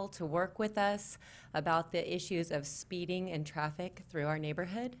council to work with us about the issues of speeding and traffic through our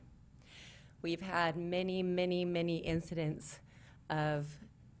neighborhood. We've had many, many, many incidents of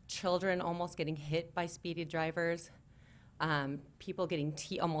children almost getting hit by speedy drivers, people getting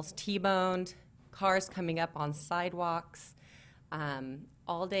almost T-boned, cars coming up on sidewalks.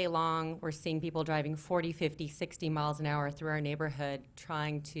 All day long, we're seeing people driving 40, 50, 60 miles an hour through our neighborhood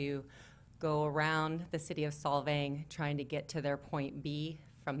trying to go around the city of Solvang, trying to get to their point B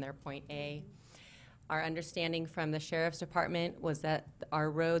from their point A. Our understanding from the Sheriff's Department was that our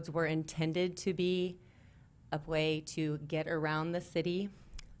roads were intended to be a way to get around the city.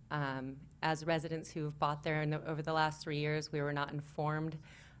 As residents who've bought there over the last 3 years, we were not informed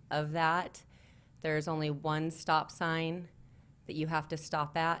of that. There's only one stop sign that you have to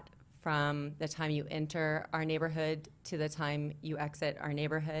stop at from the time you enter our neighborhood to the time you exit our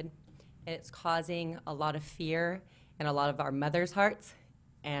neighborhood. And it's causing a lot of fear in a lot of our mothers' hearts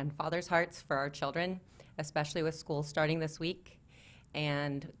and fathers' hearts for our children, especially with school starting this week.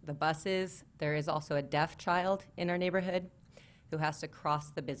 And the buses, there is also a deaf child in our neighborhood who has to cross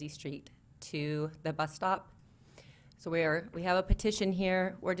the busy street to the bus stop. So we have a petition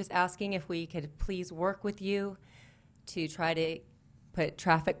here. We're just asking if we could please work with you to try to put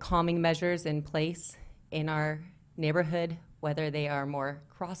traffic calming measures in place in our neighborhood, whether they are more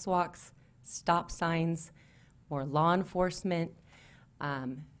crosswalks, stop signs, more law enforcement,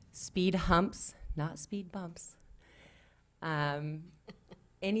 speed humps, not speed bumps,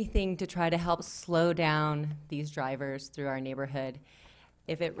 anything to try to help slow down these drivers through our neighborhood.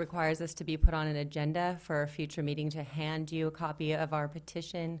 If it requires us to be put on an agenda for a future meeting to hand you a copy of our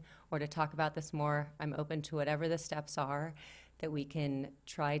petition or to talk about this more, I'm open to whatever the steps are that we can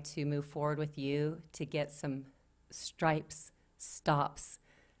try to move forward with you to get some stripes, stops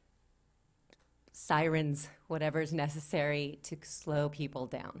sirens, whatever's necessary to slow people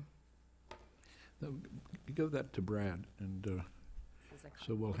down. Give that to Brad, and This is a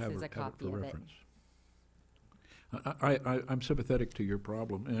so we'll this have is it a copy for of it. reference. I'm sympathetic to your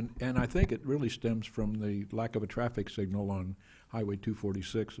problem, and I think it really stems from the lack of a traffic signal on Highway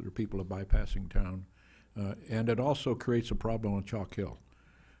 246 that are people are bypassing town. And it also creates a problem on Chalk Hill.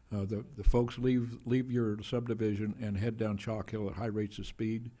 The folks leave your subdivision and head down Chalk Hill at high rates of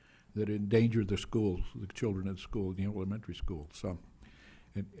speed that endanger the schools, the children at school, the elementary school. So,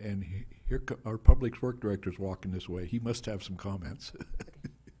 and here our public works director's walking this way. He must have some comments.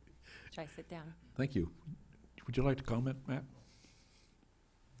 Should I sit down? Thank you. Would you like to comment, Matt?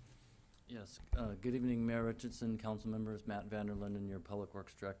 Yes. Good evening, Mayor Richardson, council members, Matt Vanderlinden, your Public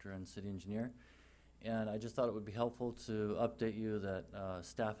Works Director and City Engineer. And I just thought it would be helpful to update you that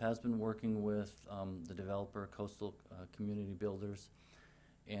staff has been working with the developer, Coastal Community Builders,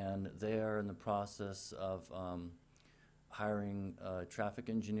 and they are in the process of hiring a traffic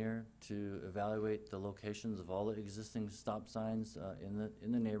engineer to evaluate the locations of all the existing stop signs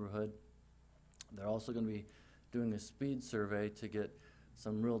in the neighborhood. They're also going to be doing a speed survey to get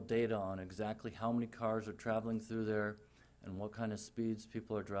some real data on exactly how many cars are traveling through there and what kind of speeds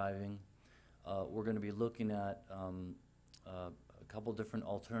people are driving. We're going to be looking at a couple different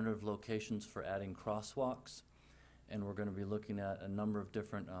alternative locations for adding crosswalks, and we're going to be looking at a number of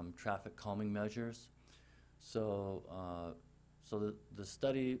different traffic calming measures. So, the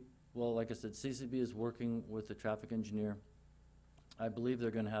study, well, like I said, CCB is working with the traffic engineer. I believe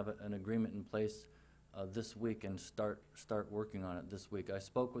they're going to have an agreement in place this week and start working on it this week. I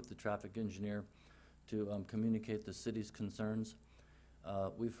spoke with the traffic engineer to communicate the city's concerns.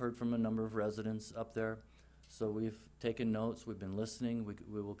 We've heard from a number of residents up there, so we've taken notes, we've been listening,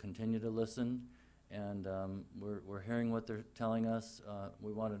 we will continue to listen, and we're hearing what they're telling us.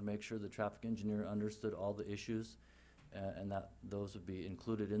 We wanted to make sure the traffic engineer understood all the issues and that those would be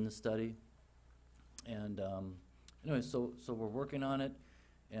included in the study. And anyway, so we're working on it,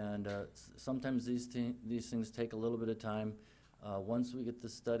 and sometimes these things take a little bit of time. Once we get the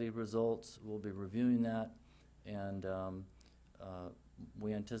study results, we'll be reviewing that, and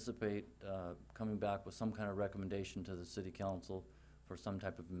we anticipate coming back with some kind of recommendation to the city council for some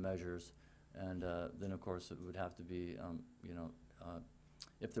type of measures. And then, of course, it would have to be,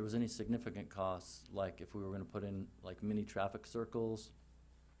 if there was any significant costs, like if we were going to put in like mini traffic circles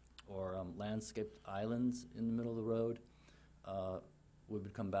or landscaped islands in the middle of the road, we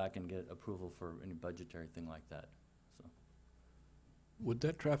would come back and get approval for any budgetary thing like that. So, Would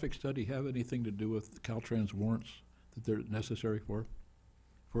that traffic study have anything to do with Caltrans warrants that they're necessary for?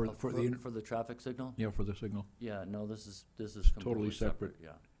 For the traffic signal? Yeah, for the signal. Yeah, no, this is Totally completely separate. Yeah.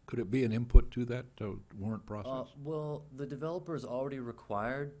 Could it be an input to that warrant process? Well, the developer is already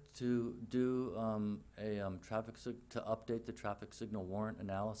required to do to update the traffic signal warrant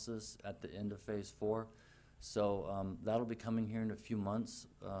analysis at the end of phase 4. So that'll be coming here in a few months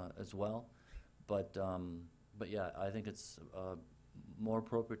as well. But yeah, I think it's more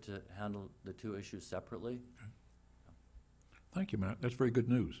appropriate to handle the two issues separately. Okay. Thank you, Matt. That's very good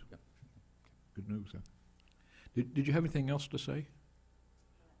news. Yep. Good news. Did you have anything else to say?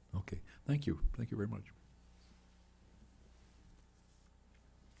 Okay. Thank you. Thank you very much.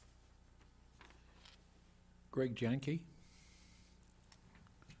 Greg Janke,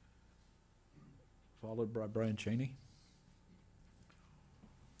 followed by Brian Cheney.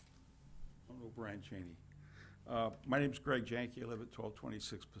 Hello, Brian Cheney. My name's Greg Janke. I live at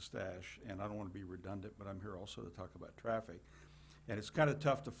 1226 Pistache, and I don't want to be redundant, but I'm here also to talk about traffic. And it's kind of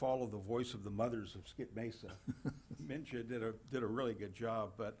tough to follow the voice of the mothers of Skip Mesa. Minja did a really good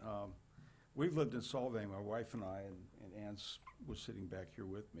job, but we've lived in Solvang, my wife and I, and Ann was sitting back here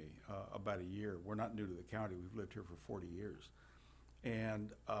with me, about a year. We're not new to the county. We've lived here for 40 years.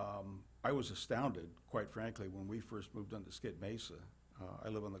 And I was astounded, quite frankly, when we first moved on to Skip Mesa. I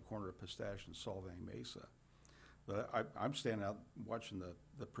live on the corner of Pistache and Solvang Mesa. But I'm standing out watching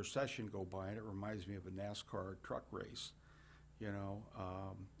the procession go by, and it reminds me of a NASCAR truck race. You know,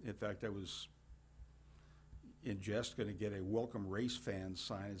 in fact, I was in jest going to get a welcome race fan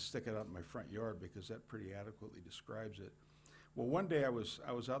sign and stick it out in my front yard because that pretty adequately describes it. Well, one day I was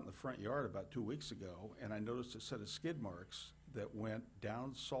out in the front yard about 2 weeks ago, and I noticed a set of skid marks that went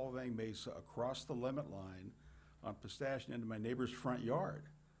down Solvang Mesa across the limit line on Pistache and into my neighbor's front yard.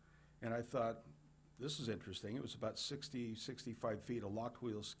 And I thought, this is interesting. It was about 60, 65 feet of locked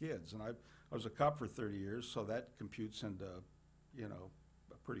wheel skids. And I was a cop for 30 years, so that computes into, you know,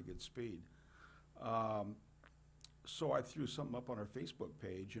 a pretty good speed. So I threw something up on our Facebook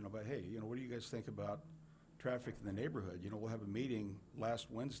page, you know, about, hey, you know, what do you guys think about traffic in the neighborhood. You know, we'll have a meeting last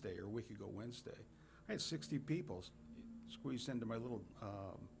Wednesday or a week ago Wednesday. I had 60 people squeezed into my little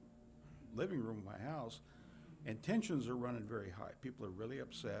living room of my house, and tensions are running very high. People are really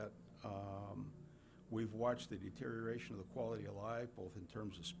upset. We've watched the deterioration of the quality of life, both in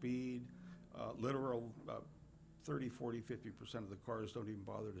terms of speed, literal 30, 40, 50% of the cars don't even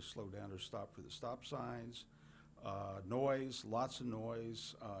bother to slow down or stop for the stop signs. Noise, lots of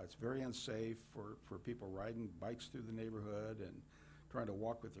noise. It's very unsafe for people riding bikes through the neighborhood and trying to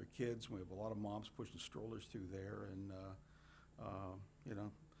walk with their kids. We have a lot of moms pushing strollers through there, and you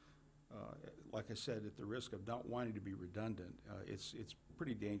know, like I said, at the risk of not wanting to be redundant, it's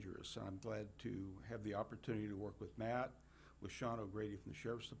pretty dangerous. And I'm glad to have the opportunity to work with Matt, with Sean O'Grady from the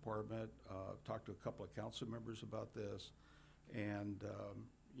Sheriff's Department, talked to a couple of council members about this, and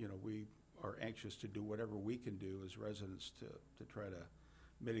you know, we are anxious to do whatever we can do as residents to try to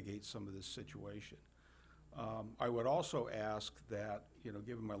mitigate some of this situation. I would also ask that, you know,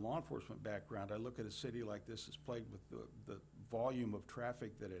 given my law enforcement background, I look at a city like this as plagued with the volume of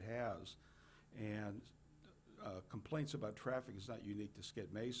traffic that it has, and complaints about traffic is not unique to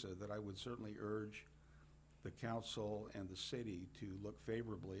Skid Mesa, that I would certainly urge the council and the city to look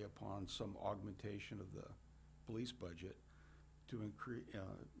favorably upon some augmentation of the police budget to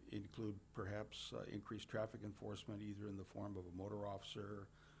include perhaps increased traffic enforcement, either in the form of a motor officer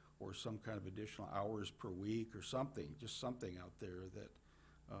or some kind of additional hours per week or something, just something out there that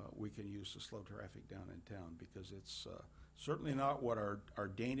we can use to slow traffic down in town, because it's certainly not what our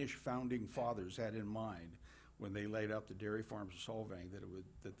Danish founding fathers had in mind when they laid out the dairy farms of Solvang, that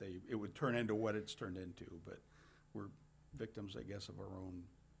it would turn into what it's turned into. But we're victims, I guess, of our own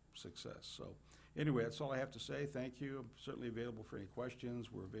success. So anyway, that's all I have to say. Thank you. I'm certainly available for any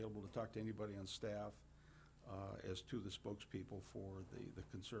questions. We're available to talk to anybody on staff as to the spokespeople for the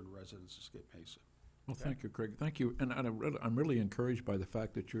concerned residents of Skid Mesa. Well, thank you, Craig. Thank you. And I'm really encouraged by the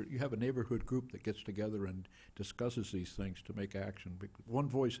fact that you have a neighborhood group that gets together and discusses these things to make action. One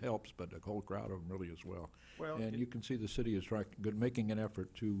voice helps, but a whole crowd of them really as well. And you can see the city is making an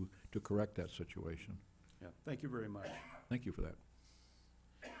effort to correct that situation. Yeah, thank you very much. Thank you for that.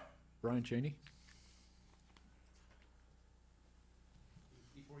 Brian Cheney?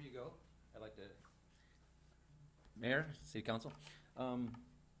 Before you go, I'd like to, Mayor, City Council,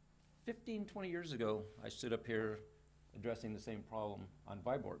 15, 20 years ago, I stood up here addressing the same problem on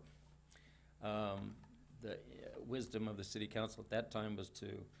Viborg. The wisdom of the City Council at that time was to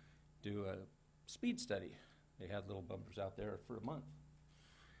do a speed study. They had little bumpers out there for a month.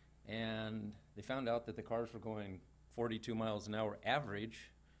 And they found out that the cars were going 42 miles an hour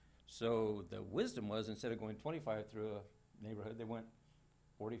average. So the wisdom was, instead of going 25 through a neighborhood, they went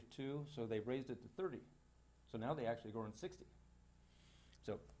 42, so they raised it to 30. So now they actually go on 60.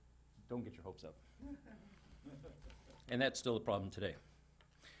 So don't get your hopes up. And that's still a problem today.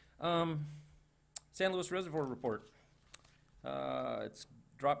 San Luis Reservoir report. It's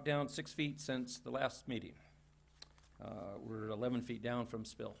dropped down 6 feet since the last meeting. We're 11 feet down from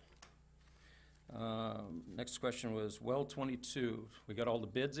spill. Next question was well 22. We got all the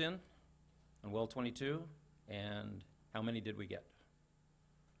bids in on well 22, and how many did we get?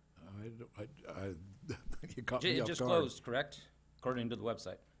 You caught me It off just guard. closed, correct? According to the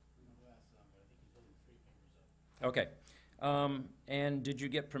website. Okay. And did you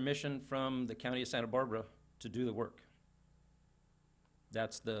get permission from the County of Santa Barbara to do the work?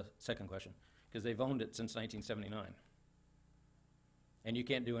 That's the second question, because they've owned it since 1979. And you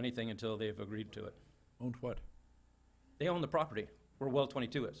can't do anything until they've agreed to it. Owned what? They own the property where well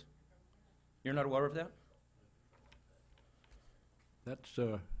 22 is. You're not aware of that? That's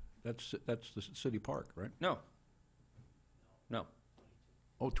the city park, right? No. No.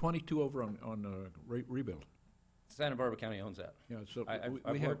 Oh, 22 over on rebuild. Santa Barbara County owns that. Yeah, so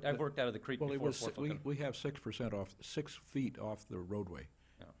I've worked out of the creek well, before. it was, we have 6% off, 6 feet off the roadway.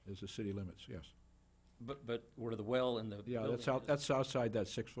 Yeah. Is the city limits, yes. But where the well and the Yeah, building that's outside that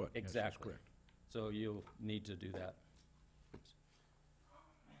 6 foot. Yes, that's Exactly. correct. So you'll need to do that. Oops.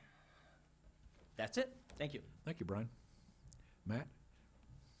 That's it. Thank you. Thank you, Brian. Matt?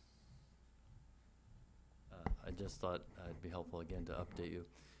 I just thought it'd be helpful again to update you.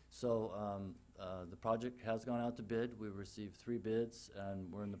 So the project has gone out to bid. We received 3 bids,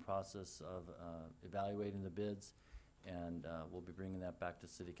 and we're in the process of evaluating the bids, and we'll be bringing that back to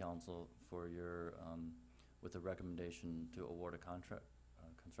City Council for your, with a recommendation to award a contract,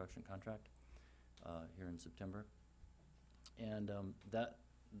 construction contract here in September. And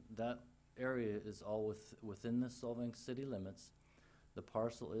that area is all within the Solvang city limits. The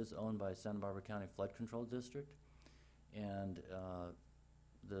parcel is owned by Santa Barbara County Flood Control District, and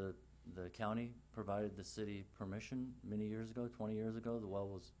the The county provided the city permission many years ago, 20 years ago. The well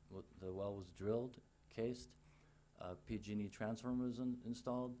was drilled, cased, PG&E transformer was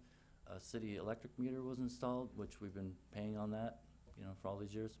installed, a city electric meter was installed, which we've been paying on that, you know, for all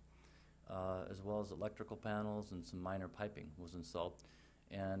these years, as well as electrical panels and some minor piping was installed,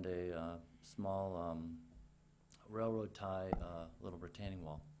 and a small railroad tie little retaining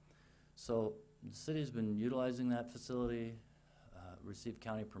wall. So the city's been utilizing that facility, received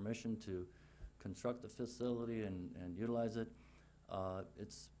county permission to construct the facility and utilize it.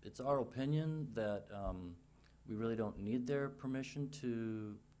 It's our opinion that we really don't need their permission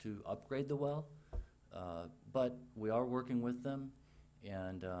to upgrade the well, but we are working with them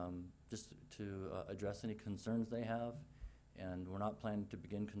and just to address any concerns they have, and we're not planning to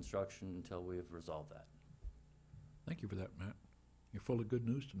begin construction until we have resolved that. Thank you for that, Matt. You're full of good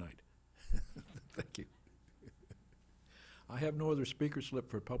news tonight. Thank you. I have no other speaker slip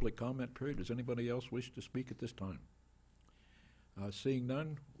for public comment period. Does anybody else wish to speak at this time? Seeing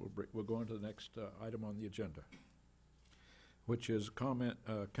none, we'll go on to the next item on the agenda, which is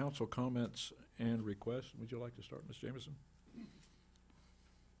council comments and requests. Would you like to start, Ms. Jameson?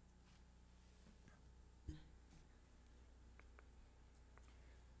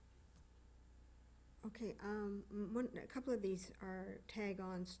 Okay, a couple of these are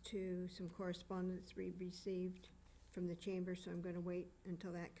tag-ons to some correspondence we received from the chamber, so I'm going to wait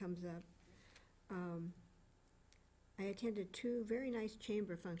until that comes up. I attended two very nice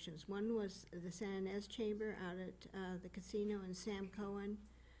chamber functions. One was the San Ynez Chamber out at the casino, and Sam Cohen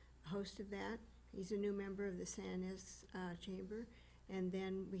hosted that. He's a new member of the San Ynez Chamber. And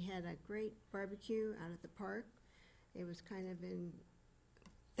then we had a great barbecue out at the park. It was kind of in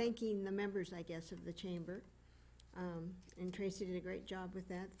thanking the members, I guess, of the chamber. And Tracy did a great job with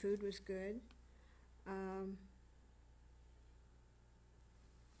that. Food was good.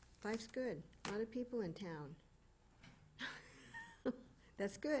 Life's good. A lot of people in town.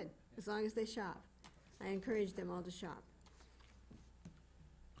 That's good, as long as they shop. I encourage them all to shop.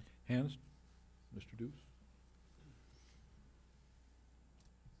 Hans? Mr. Deuce?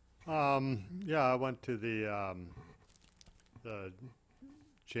 Yeah, I went to the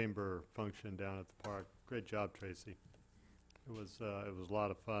chamber function down at the park. Great job, Tracy. It was a lot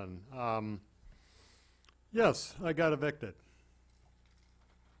of fun. Yes, I got evicted.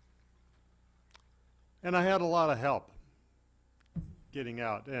 And I had a lot of help getting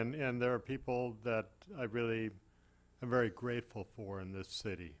out, and there are people that I really am very grateful for in this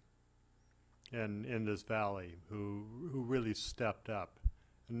city and in this valley who really stepped up.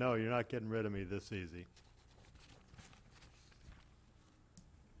 And no, you're not getting rid of me this easy.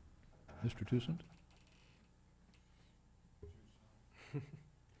 Mr. Toussaint?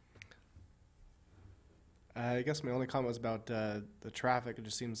 I guess my only comment was about the traffic. It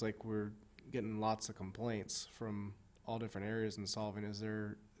just seems like we're getting lots of complaints from all different areas in Solvang. Is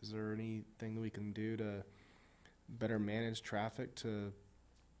there anything that we can do to better manage traffic to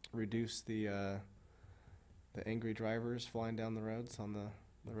reduce the angry drivers flying down the roads on the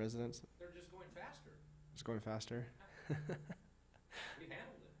residents? They're just going faster. Just going faster. We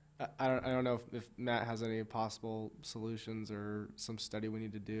handled it. I don't know if Matt has any possible solutions or some study we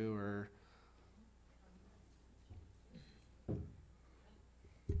need to do, or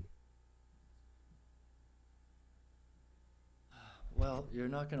Well, you're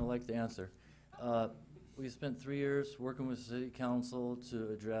not going to like the answer. We spent 3 years working with City Council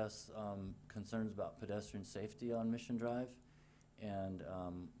to address concerns about pedestrian safety on Mission Drive, and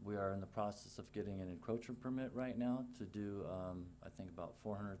we are in the process of getting an encroachment permit right now to do, I think, about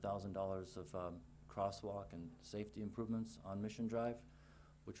 $400,000 of crosswalk and safety improvements on Mission Drive,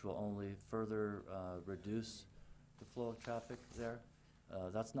 which will only further reduce the flow of traffic there.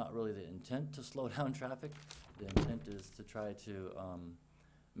 That's not really the intent to slow down traffic. The intent is to try to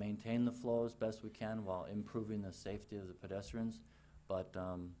maintain the flow as best we can while improving the safety of the pedestrians. But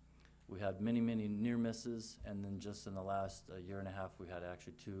we had many, many near misses, and then just in the last year and a half, we had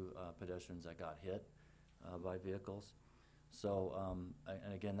actually 2 pedestrians that got hit by vehicles. So,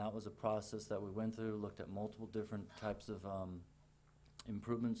 and again, that was a process that we went through, looked at multiple different types of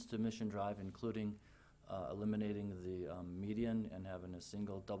improvements to Mission Drive, including eliminating the median and having a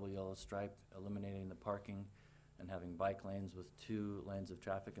single double yellow stripe, eliminating the parking, and having bike lanes with 2 lanes of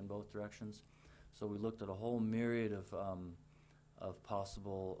traffic in both directions. So we looked at a whole myriad of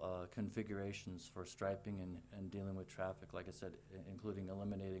possible configurations for striping and dealing with traffic, like I said, including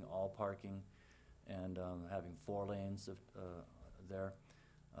eliminating all parking and having 4 lanes there.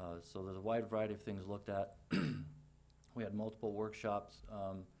 So there's a wide variety of things looked at. We had multiple workshops.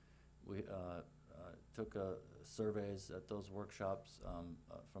 We took surveys at those workshops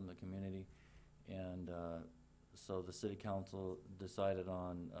from the community, and so the city council decided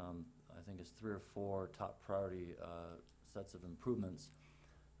on, I think it's 3 or 4 top priority sets of improvements.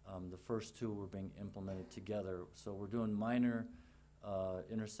 The first 2 were being implemented together. So we're doing minor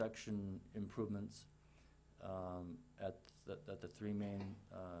intersection improvements at the 3 main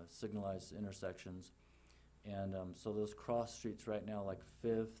signalized intersections. And so those cross streets right now, like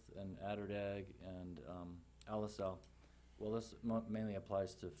 5th and Atterdag and Alisal, well, this mainly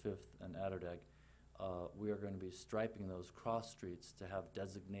applies to 5th and Atterdag. We are going to be striping those cross streets to have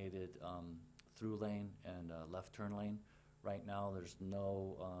designated through lane and left turn lane. Right now, there's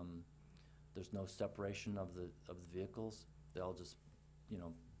no separation of the vehicles. They all just,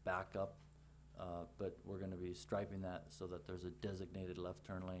 back up. But we're going to be striping that so that there's a designated left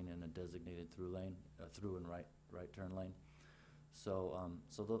turn lane and a designated through lane, through and right turn lane. So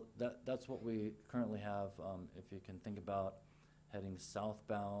that's what we currently have. If you can think about heading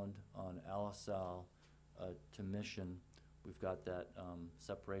southbound on Alisal to Mission, we've got that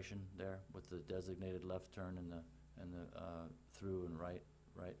separation there with the designated left turn and the through and right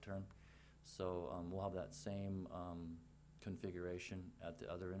turn. So we'll have that same configuration at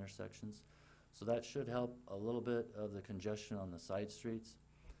the other intersections. So that should help a little bit of the congestion on the side streets,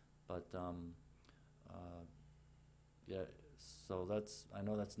 but yeah. So I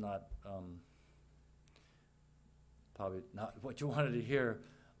know that's not probably not what you wanted to hear,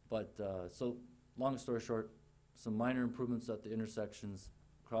 but so long story short, some minor improvements at the intersections,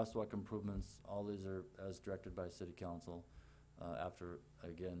 crosswalk improvements. All these are as directed by City Council after,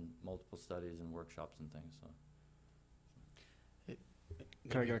 again, multiple studies and workshops and things. So.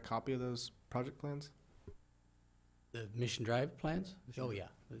 Can I get a copy of those project plans? The Mission Drive plans? Oh, yeah.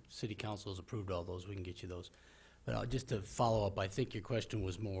 The City Council has approved all those. We can get you those. But just to follow up, I think your question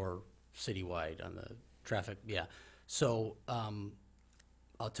was more citywide on the traffic. Yeah. So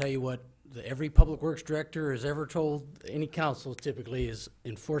I'll tell you what every public works director has ever told any council typically is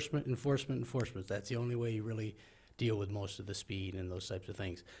enforcement, enforcement, enforcement. That's the only way you really deal with most of the speed and those types of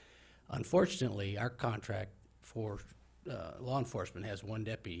things. Unfortunately, our contract for law enforcement has 1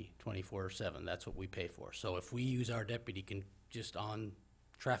 deputy 24/7. That's what we pay for. So if we use our deputy just on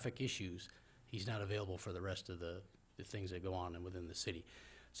traffic issues, he's not available for the rest of the things that go on within the city.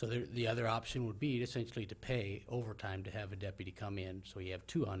 So the other option would be essentially to pay overtime to have a deputy come in, so you have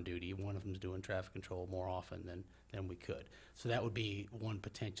 2 on duty. One of them's doing traffic control more often than we could. So that would be one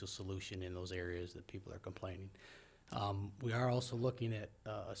potential solution in those areas that people are complaining. We are also looking at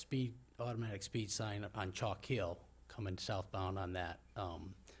a automatic speed sign on Chalk Hill, coming southbound on that,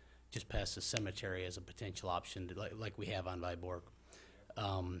 just past the cemetery as a potential option, like we have on Viborg.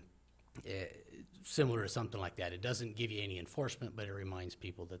 Similar to something like that. It doesn't give you any enforcement, but it reminds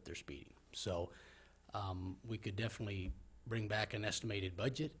people that they're speeding. So we could definitely bring back an estimated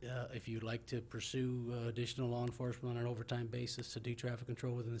budget if you'd like to pursue additional law enforcement on an overtime basis to do traffic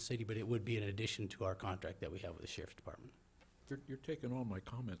control within the city, but it would be in addition to our contract that we have with the Sheriff's Department. You're taking all my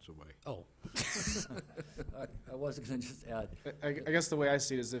comments away. Oh. I was going to just add. I guess the way I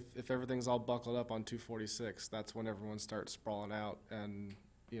see it is if everything's all buckled up on 246, that's when everyone starts sprawling out and,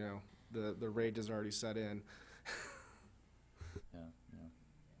 the rage is already set in. Yeah.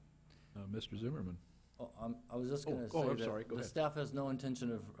 Mr. Zimmerman. Oh, I was just going to say I'm that sorry. Go the ahead. staff has no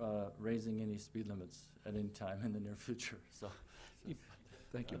intention of raising any speed limits at any time in the near future. So,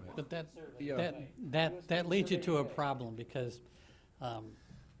 Thank you, Matt. But Yeah. that leads you to a problem because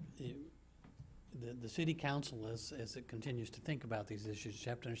the city council, as it continues to think about these issues, you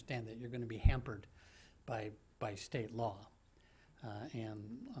have to understand that you're going to be hampered by state law.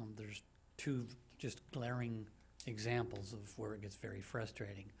 And there's 2 just glaring examples of where it gets very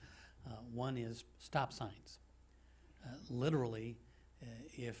frustrating. One is stop signs. Literally,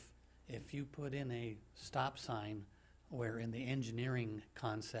 if you put in a stop sign where in the engineering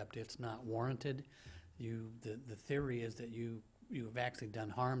concept it's not warranted, the theory is that you've actually done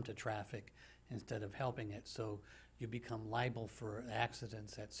harm to traffic instead of helping it, so you become liable for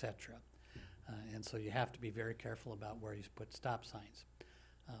accidents, etc. And so you have to be very careful about where you put stop signs.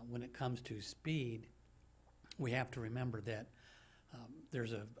 When it comes to speed, we have to remember that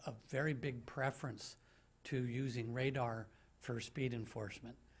there's a very big preference to using radar for speed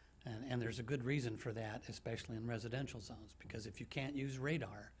enforcement. And there's a good reason for that, especially in residential zones, because if you can't use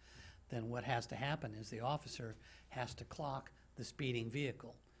radar, then what has to happen is the officer has to clock the speeding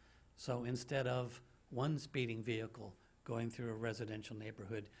vehicle. So instead of 1 speeding vehicle going through a residential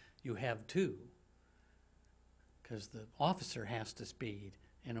neighborhood, you have 2, because the officer has to speed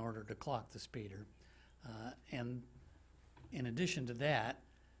in order to clock the speeder. And in addition to that,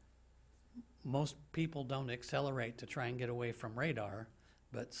 most people don't accelerate to try and get away from radar,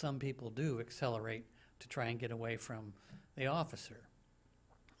 but some people do accelerate to try and get away from the officer.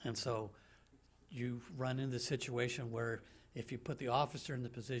 And so you run into the situation where if you put the officer in the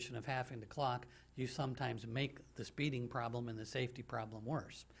position of having to clock, you sometimes make the speeding problem and the safety problem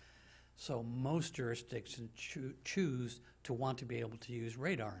worse. So most jurisdictions choose to want to be able to use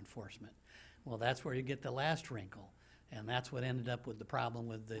radar enforcement. Well, that's where you get the last wrinkle, and that's what ended up with the problem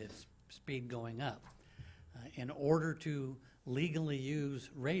with the speed going up. In order to legally use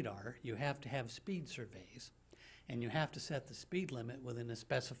radar, you have to have speed surveys, and you have to set the speed limit within a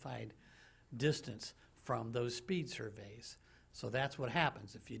specified distance from those speed surveys. So that's what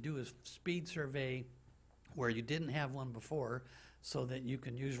happens. If you do a speed survey where you didn't have one before so that you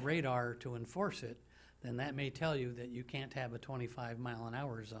can use radar to enforce it, then that may tell you that you can't have a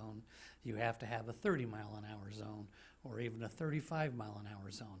 25-mile-an-hour zone. You have to have a 30-mile-an-hour zone or even a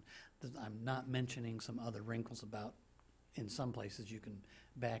 35-mile-an-hour zone. I'm not mentioning some other wrinkles about in some places you can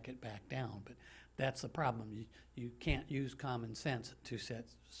back it back down, but that's the problem. You can't use common sense to set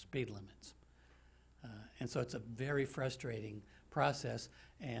speed limits. And so it's a very frustrating process,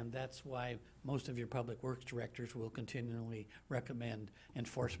 and that's why most of your public works directors will continually recommend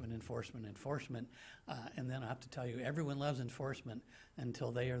enforcement, enforcement, enforcement. And then I have to tell you, everyone loves enforcement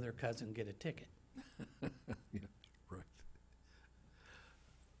until they or their cousin get a ticket. Yeah, right.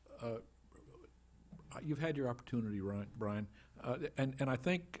 You've had your opportunity, Brian. And I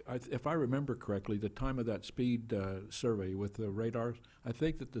think, if I remember correctly, the time of that speed survey with the radars, I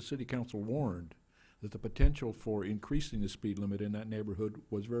think that the city council warned that the potential for increasing the speed limit in that neighborhood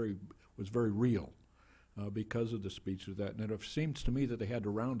was very real because of the speeds of that. And it seems to me that they had to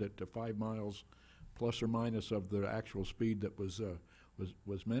round it to 5 miles plus or minus of the actual speed that was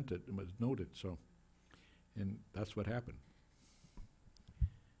meant it and was noted. So, and that's what happened.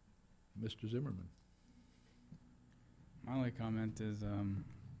 Mr. Zimmerman. My only comment is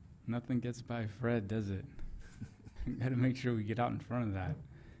nothing gets by Fred, does it? Got to make sure we get out in front of that.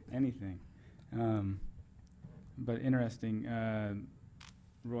 Anything. But interesting,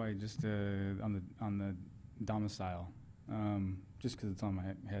 Roy, just on the domicile, just because it's on my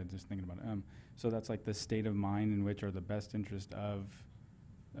head, just thinking about it. So that's like the state of mind in which are the best interest of,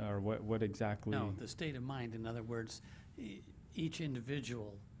 or what exactly? No, the state of mind, in other words, each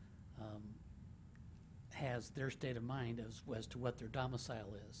individual has their state of mind as to what their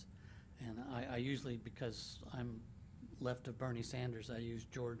domicile is. And I usually, because I'm left of Bernie Sanders, I use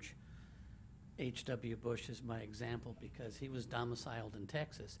George H.W. Bush as my example because he was domiciled in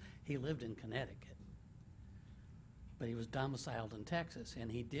Texas. He lived in Connecticut, but he was domiciled in Texas,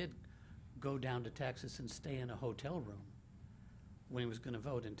 and he did go down to Texas and stay in a hotel room when he was going to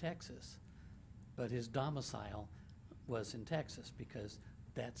vote in Texas. But his domicile was in Texas because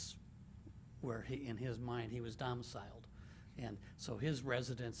that's where in his mind, he was domiciled. And so his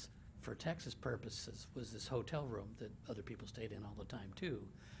residence for Texas purposes was this hotel room that other people stayed in all the time too.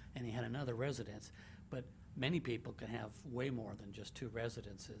 And he had another residence, but many people can have way more than just 2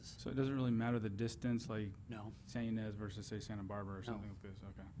 residences. So it doesn't really matter the distance, like No. San Ynez versus say Santa Barbara or No. something like this.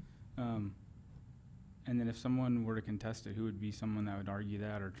 Okay. And then if someone were to contest it, who would be someone that would argue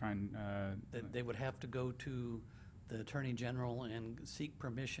that or try and? They would have to go to the Attorney General and seek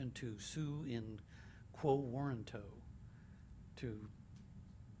permission to sue in quo warranto to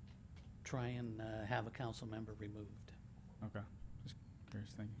try and have a council member removed. Okay. Just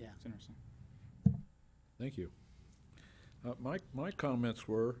curious. Thank you. Yeah. It's interesting. Thank you. My comments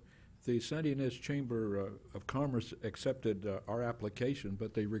were, the Santa Ynez Chamber of Commerce accepted our application,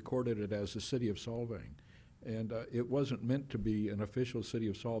 but they recorded it as the City of Solvang. And it wasn't meant to be an official City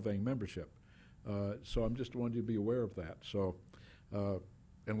of Solvang membership. So I'm just wanting you to be aware of that. So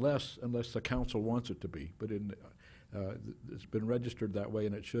unless the council wants it to be, but it's been registered that way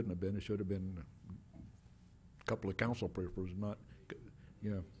and it shouldn't have been. It should have been a couple of council papers, not,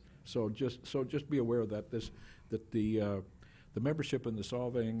 you know. So just be aware of that. That the membership in the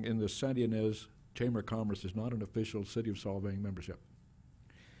Solvang, in the Santa Ynez Chamber of Commerce is not an official City of Solvang membership.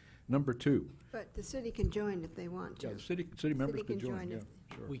 Number 2. But the city can join if they want to. Yeah, the city members could join, yeah,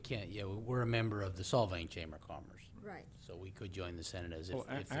 sure. We can't, yeah, we're a member of the Solvang Chamber of Commerce. Right. So we could join the Senate as if Well,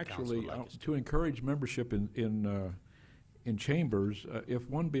 the council actually, would like us to. to encourage membership in chambers, if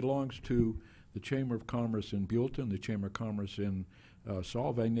one belongs to the Chamber of Commerce in Buellton, the Chamber of Commerce in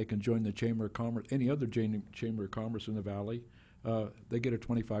Solvang, they can join the Chamber of Commerce, any other Chamber of Commerce in the Valley. They get a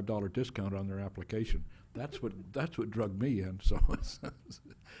 $25 discount on their application. That's what drugged me in. So,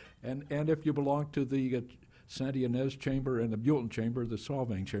 and if you belong to the Santa Ynez Chamber and the Buellton Chamber, the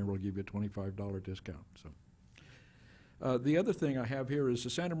Solvang Chamber will give you a $25 discount. So, The other thing I have here is the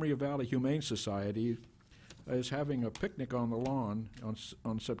Santa Maria Valley Humane Society is having a picnic on the lawn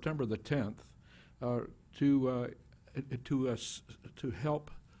on September the 10th to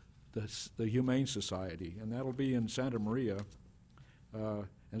help the Humane Society, and that'll be in Santa Maria. And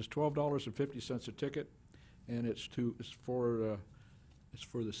it's $12.50 a ticket, and it's for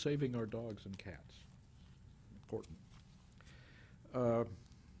the Saving Our Dogs and Cats. Important.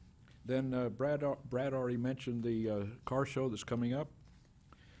 Then Brad already mentioned the car show that's coming up.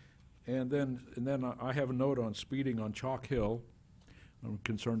 And then I have a note on speeding on Chalk Hill I'm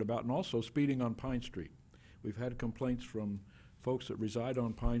concerned about, and also speeding on Pine Street. We've had complaints from folks that reside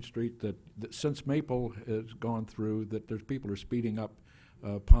on Pine Street that since Maple has gone through, that there's people are speeding up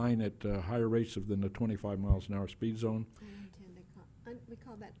Pine at higher rates than the 25 miles an hour speed zone. We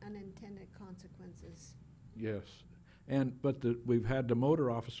call that unintended consequences. Yes, but we've had the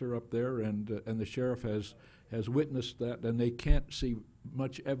motor officer up there, and the sheriff has witnessed that, and they can't see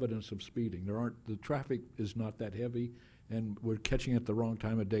much evidence of speeding. The traffic is not that heavy, and we're catching it the wrong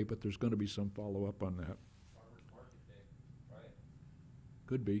time of day, but there's going to be some follow-up on that. Farmers Market Day, right?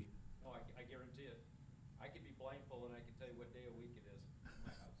 Could be. No, I guarantee it. I could be blindfolded and I can tell you what day of week it is in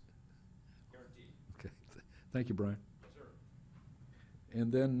my house. Guaranteed. Okay, thank you, Brian. Yes, sir.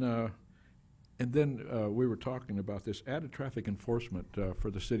 And then we were talking about this added traffic enforcement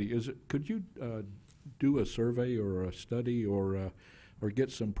for the city. Could you do a survey or a study or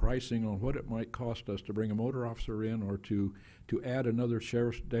get some pricing on what it might cost us to bring a motor officer in, or to add another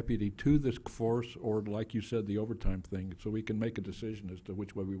sheriff's deputy to this force, or like you said, the overtime thing, so we can make a decision as to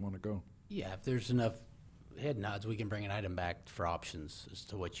which way we want to go? Yeah, if there's enough head nods, we can bring an item back for options as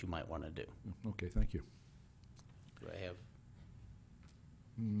to what you might want to do. Okay, thank you. Do I have?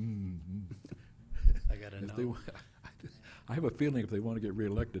 I got to know. I have a feeling if they want to get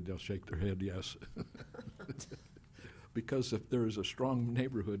reelected, they'll shake their head yes. Because if there is a strong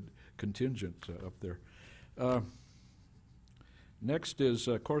neighborhood contingent up there. Next is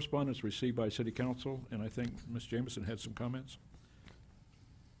correspondence received by City Council, and I think Ms. Jameson had some comments.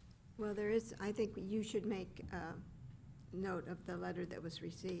 Well, I think you should make note of the letter that was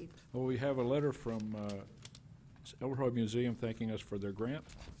received. Well, we have a letter from Elroy Museum thanking us for their grant,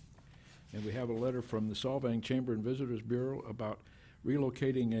 and we have a letter from the Solvang Chamber and Visitors Bureau about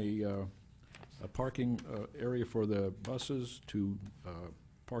relocating a parking area for the buses to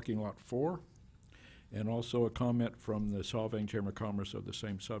parking lot 4, and also a comment from the Solvang Chamber of Commerce of the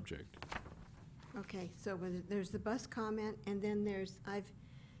same subject. Okay, so there's the bus comment, and then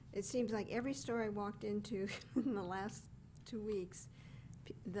it seems like every store I walked into in the last 2 weeks,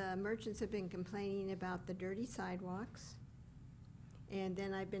 the merchants have been complaining about the dirty sidewalks. And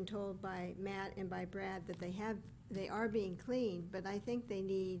then I've been told by Matt and by Brad that they are being cleaned, but I think they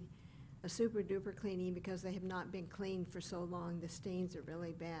need a super duper cleaning because they have not been cleaned for so long. The stains are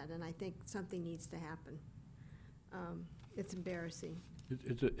really bad, and I think something needs to happen. It's embarrassing.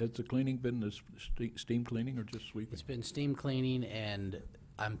 Has the cleaning been this steam cleaning or just sweeping? It's been steam cleaning, and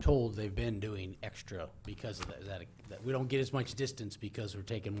I'm told they've been doing extra because of that we don't get as much distance because we're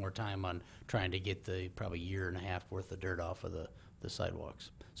taking more time on trying to get the probably year and a half worth of dirt off of the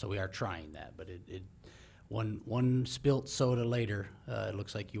sidewalks. So we are trying that, but one spilt soda later, it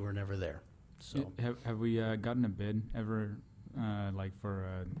looks like you were never there. So Have we gotten a bid ever, like for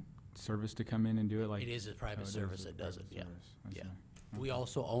a service to come in and do it? Like it is a private service that does it. Yeah, yeah. Okay. We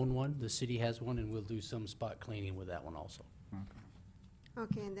also own one. The city has one, and we'll do some spot cleaning with that one also.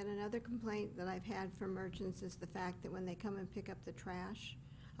 Okay, and then another complaint that I've had from merchants is the fact that when they come and pick up the trash,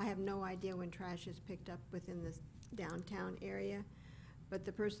 I have no idea when trash is picked up within this downtown area, but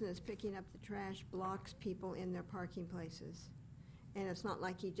the person that's picking up the trash blocks people in their parking places. And it's not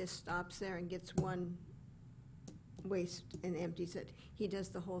like he just stops there and gets one waste and empties it. He does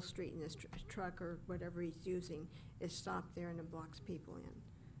the whole street in his truck or whatever he's using is stopped there and it blocks people in.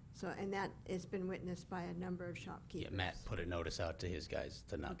 So, and that has been witnessed by a number of shopkeepers. Yeah, Matt put a notice out to his guys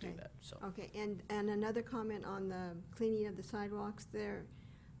to not do that, so. Okay, and another comment on the cleaning of the sidewalks. There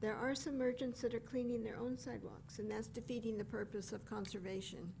are some merchants that are cleaning their own sidewalks, and that's defeating the purpose of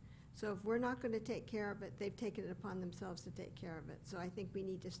conservation. So if we're not going to take care of it, they've taken it upon themselves to take care of it. So I think we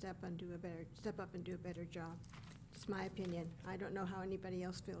need to step up and do a better job. Just my opinion. I don't know how anybody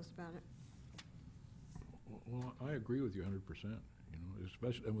else feels about it. Well, I agree with you 100%. You know,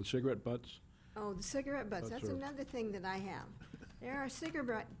 especially and with cigarette butts. Oh, the cigarette butts. That's another thing that I have. There are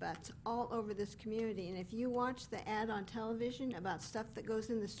cigarette butts all over this community, and if you watch the ad on television about stuff that goes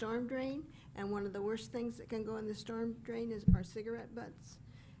in the storm drain, and one of the worst things that can go in the storm drain are cigarette butts.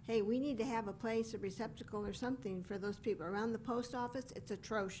 Hey, we need to have a place, a receptacle or something for those people. Around the post office, it's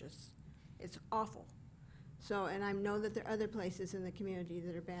atrocious. It's awful. So, and I know that there are other places in the community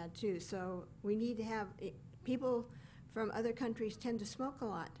that are bad too. So we need to have, people from other countries tend to smoke a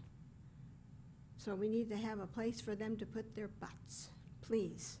lot. So we need to have a place for them to put their butts,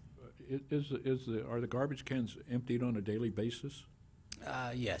 please. Are the garbage cans emptied on a daily basis?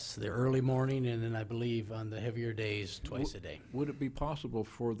 Yes, the early morning, and then I believe on the heavier days, twice a day. Would it be possible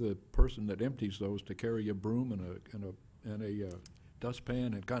for the person that empties those to carry a broom and a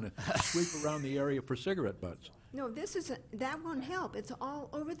dustpan and kind of sweep around the area for cigarette butts? No, that won't help. It's all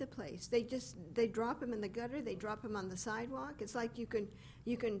over the place. They drop them in the gutter, they drop them on the sidewalk. It's like you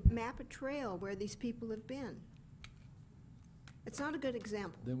can map a trail where these people have been. It's not a good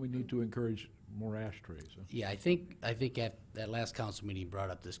example. Then we need to encourage more ashtrays. Huh? Yeah, I think at that last council meeting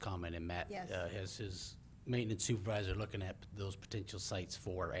brought up this comment, and Matt Yes. has his maintenance supervisor looking at those potential sites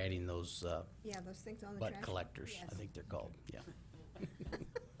for adding those Yeah, those things on the butt trash. collectors, Yes. I think they're called, yeah.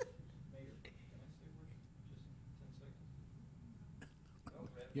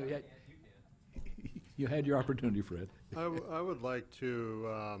 You had your opportunity, Fred. I would like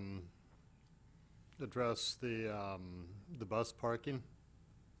to address the bus parking,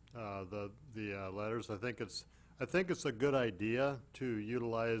 the letters. I think it's a good idea to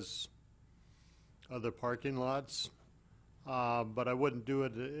utilize other parking lots, but I wouldn't do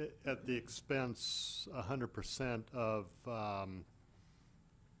it at the expense 100% of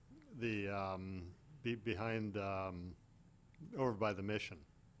behind over by the Mission.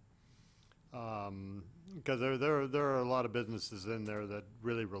 Because there are a lot of businesses in there that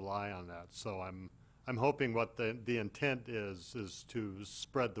really rely on that. So I'm hoping what the intent is to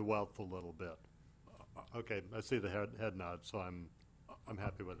spread the wealth a little bit. Okay, I see the head nod, so I'm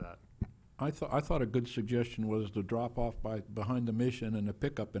happy with that. I thought a good suggestion was to drop off behind the Mission and a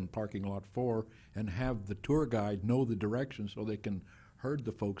pickup in parking lot 4 and have the tour guide know the direction so they can herd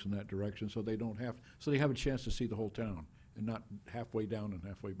the folks in that direction so they have a chance to see the whole town and not halfway down and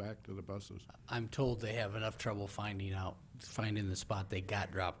halfway back to the buses. I'm told they have enough trouble finding the spot they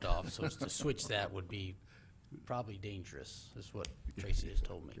got dropped off, so to switch that would be probably dangerous, is what Tracy has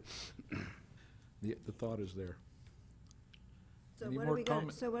told me. The thought is there. So Any what more are we gonna,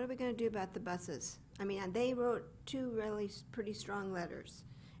 comment- so what are we gonna do about the buses? I mean, they wrote 2 really pretty strong letters,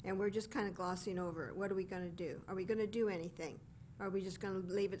 and we're just kind of glossing over it. What are we gonna do? Are we gonna do anything? Are we just gonna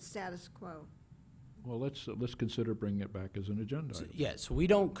leave it status quo? Well, let's consider bringing it back as an agenda item. Yes, we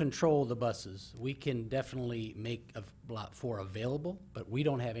don't control the buses. We can definitely make lot 4 available, but we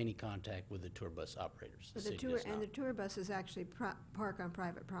don't have any contact with the tour bus operators. But The the city tour, does and not. the tour buses actually park on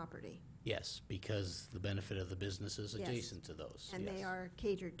private property. Yes, because the benefit of the businesses Yes. adjacent to those. And they yes. are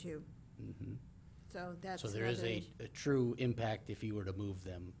catered to, Mhm. so that's So another there is issue. a true impact if you were to move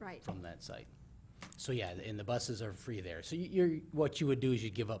them Right. from that site. So yeah, and the buses are free there. So what you would do is you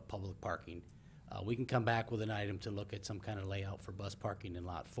give up public parking. We can come back with an item to look at some kind of layout for bus parking in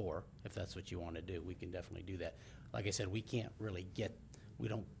lot 4, if that's what you want to do. We can definitely do that. Like I said, we can't really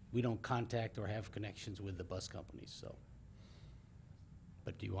we don't contact or have connections with the bus companies, so.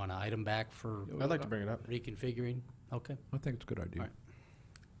 But do you want an item back for I'd like to bring it up. reconfiguring? Okay. I think it's a good idea. All right.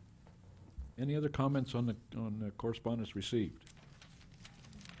 Any other comments on the correspondence received?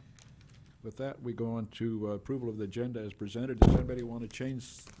 With that, we go on to approval of the agenda as presented. Does anybody want to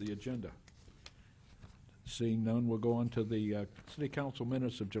change the agenda? Seeing none, we'll go on to the city council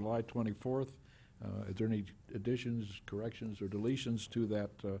minutes of July 24th. Is there any additions, corrections, or deletions to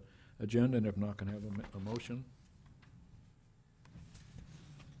that agenda? And if not, can I have a motion?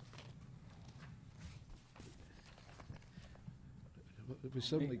 We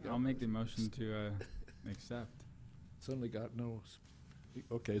suddenly I'll make the motion to accept. Suddenly got no,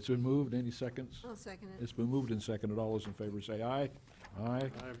 okay, it's been moved. Any seconds? I'll second it. It's been moved and seconded. All those in favor say aye. Aye.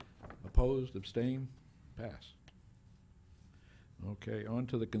 Opposed, abstain, pass. Okay, on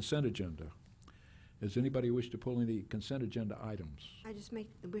to the consent agenda. Does anybody wish to pull any consent agenda items? I just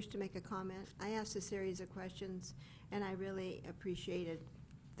wish to make a comment. I asked a series of questions, and I really appreciated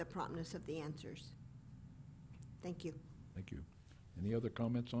the promptness of the answers. Thank you. Thank you. Any other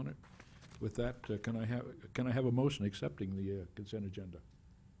comments on it? With that, can I have a motion accepting the consent agenda?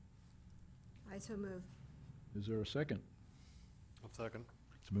 I so move. Is there a second? I'll second.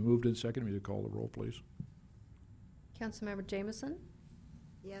 It's been moved and seconded. Will you call the roll, please? Councilmember Jameson,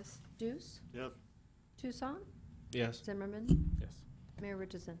 Yes. Deuce, Yes. Tucson, Yes. Zimmerman, Yes. Mayor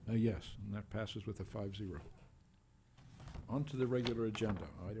Richardson. Yes, and that passes with a 5-0. On to the regular agenda,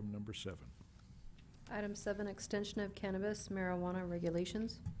 item number 7. Item 7, extension of cannabis marijuana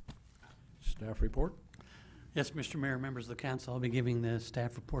regulations. Staff report? Yes, Mr. Mayor, members of the council, I'll be giving the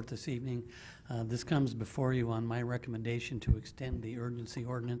staff report this evening. This comes before you on my recommendation to extend the urgency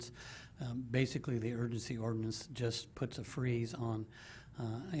ordinance. Basically, the urgency ordinance just puts a freeze on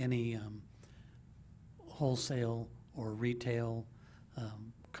any wholesale or retail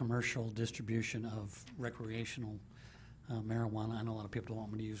commercial distribution of recreational marijuana. I know a lot of people don't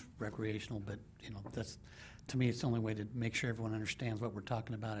want me to use recreational, but that's, to me, it's the only way to make sure everyone understands what we're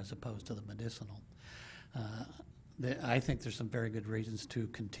talking about as opposed to the medicinal. I think there's some very good reasons to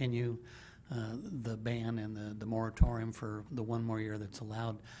continue the ban and the moratorium for the one more year that's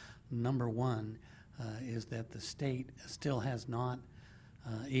allowed. Number one is that the state still has not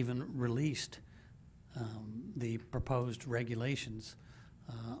even released the proposed regulations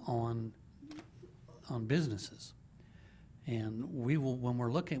on businesses. And we will,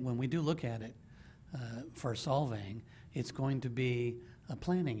 when we do look at it for Solvang, it's going to be a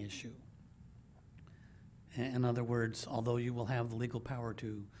planning issue. In other words, although you will have the legal power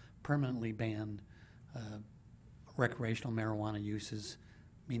to permanently ban recreational marijuana uses,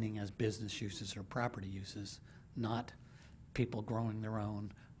 meaning as business uses or property uses, not people growing their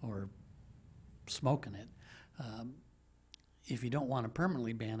own or smoking it. If you don't want to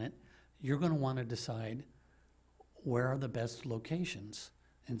permanently ban it, you're going to want to decide where are the best locations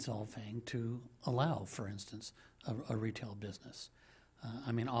in Solvang to allow, for instance, a retail business.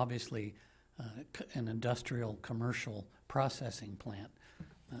 I mean, obviously, an industrial commercial processing plant,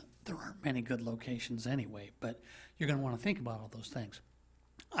 there aren't many good locations anyway, but you're going to want to think about all those things.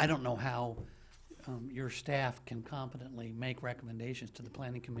 I don't know how your staff can competently make recommendations to the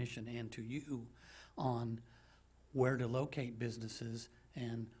Planning Commission and to you on where to locate businesses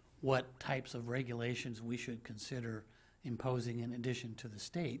and what types of regulations we should consider imposing in addition to the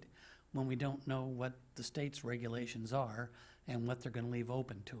state when we don't know what the state's regulations are and what they're going to leave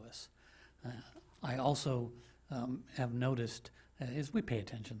open to us. I also have noticed, as we pay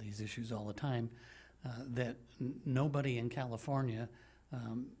attention to these issues all the time, that nobody in California,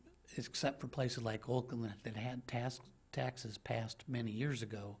 except for places like Oakland that had taxes passed many years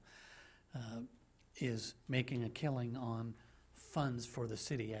ago, is making a killing on funds for the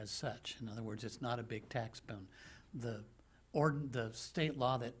city as such. In other words, it's not a big tax boon. The state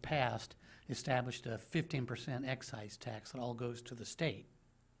law that passed established a 15% excise tax that all goes to the state.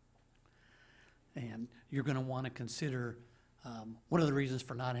 And you're going to want to consider, one of the reasons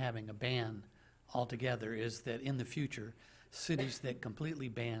for not having a ban altogether is that in the future, cities that completely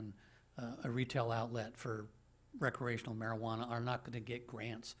ban a retail outlet for recreational marijuana are not going to get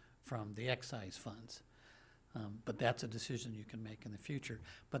grants from the excise funds. But that's a decision you can make in the future.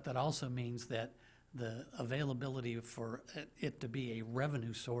 But that also means that the availability for it to be a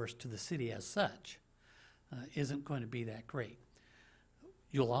revenue source to the city as such isn't going to be that great.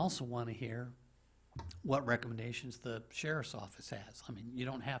 You'll also want to hear what recommendations the sheriff's office has. I mean, you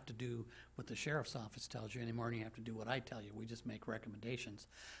don't have to do what the sheriff's office tells you anymore, and you have to do what I tell you. We just make recommendations.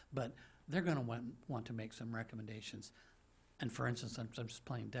 But they're going to want to make some recommendations. And for instance, I'm just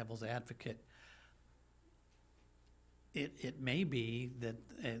playing devil's advocate. It may be that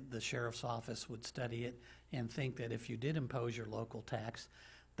the sheriff's office would study it and think that if you did impose your local tax,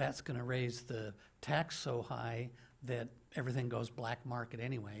 that's going to raise the tax so high that everything goes black market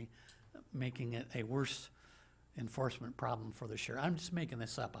anyway, making it a worse enforcement problem for the sheriff. I'm just making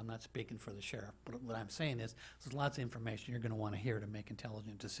this up. I'm not speaking for the sheriff. But what I'm saying is there's lots of information you're going to want to hear to make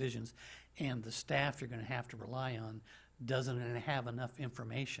intelligent decisions. And the staff you're going to have to rely on doesn't have enough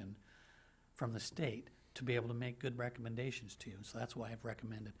information from the state to be able to make good recommendations to you. So that's why I've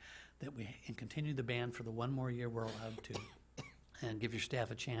recommended that we continue the ban for the one more year we're allowed to and give your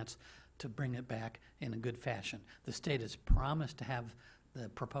staff a chance to bring it back in a good fashion. The state has promised to have the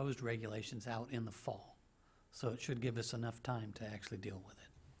proposed regulations out in the fall. So it should give us enough time to actually deal with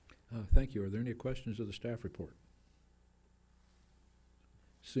it. Thank you. Are there any questions of the staff report?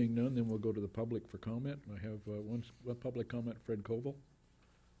 Seeing none, then we'll go to the public for comment. I have one public comment, Fred Koval.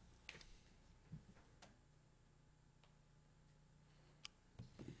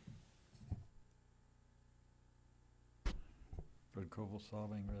 Fred Koval,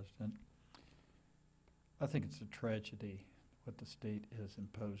 Solvang resident. I think it's a tragedy what the state has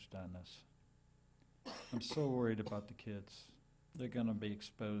imposed on us. I'm so worried about the kids. They're going to be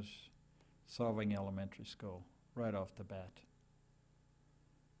exposed Solvang Elementary School right off the bat.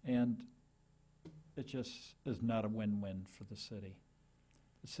 And it just is not a win-win for the city.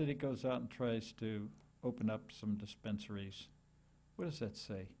 The city goes out and tries to open up some dispensaries. What does that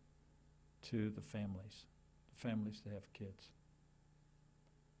say to the families that have kids?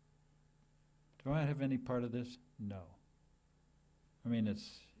 Do I have any part of this? No. I mean,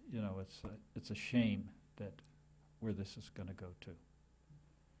 it's a shame that, where this is gonna go to.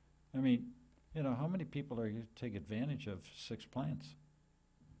 I mean, you know, how many people are going to take advantage of 6 plants?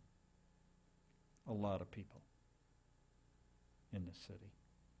 A lot of people in this city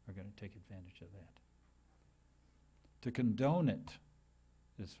are going to take advantage of that. To condone it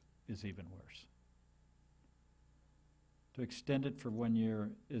is even worse. To extend it for 1 year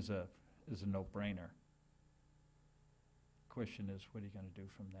is a no-brainer. Question is, what are you going to do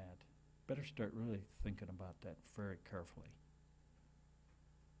from that? Better start really thinking about that very carefully.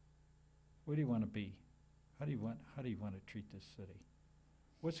 Where do you want to be? How do you want to treat this city?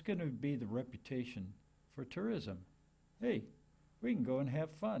 What's going to be the reputation for tourism? Hey, we can go and have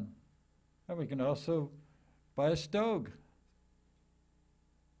fun. And we can also buy a stove.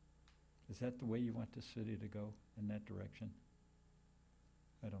 Is that the way you want the city to go, in that direction?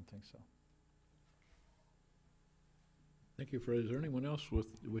 I don't think so. Thank you, Fred. Is there anyone else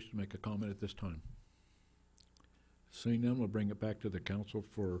wish to make a comment at this time? Seeing none, we'll bring it back to the council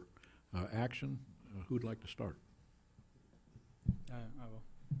for action. Who'd like to start? I will.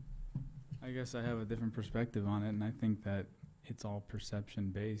 I guess I have a different perspective on it, and I think that it's all perception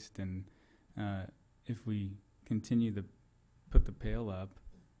based. And if we continue to put the pail up,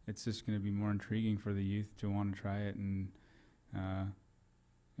 it's just going to be more intriguing for the youth to want to try it, and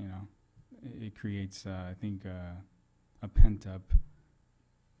you know, it creates, I think, a pent up,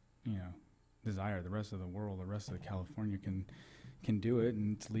 you know, desire. The rest of the world, the rest of California can do it,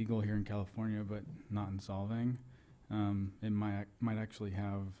 and it's legal here in California, but not in Solvang. It might actually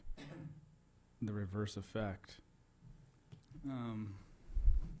have the reverse effect. I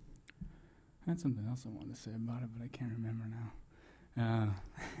had something else I wanted to say about it, but I can't remember now.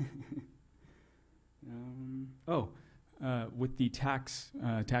 With the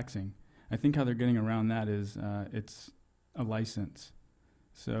taxing, I think how they're getting around that is it's a license.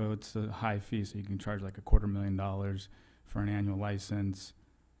 So it's a high fee, so you can charge like $250,000 for an annual license,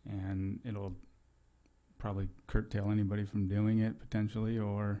 and it'll probably curtail anybody from doing it potentially,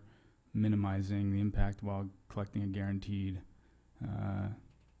 or minimizing the impact while collecting a guaranteed,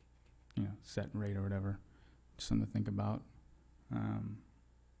 set rate or whatever. Just something to think about.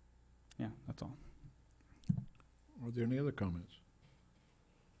 Yeah, that's all. Are there any other comments?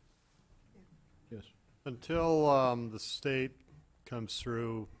 Yes. Until the state comes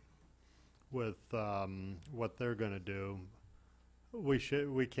through with what they're going to do, we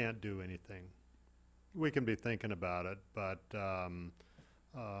can't do anything. We can be thinking about it, but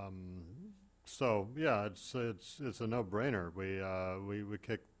so yeah, it's a no-brainer. We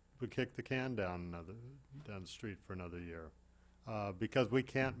kick the can down the street for another year because we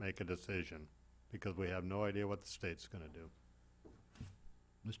can't make a decision because we have no idea what the state's going to do.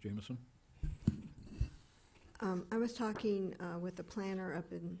 Ms. Jameson? I was talking with the planner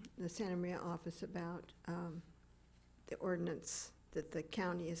up in the Santa Maria office about the ordinance that the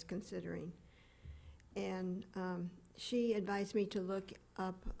county is considering. And she advised me to look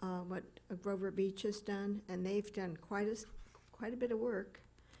up what Grover Beach has done, and they've done quite a bit of work,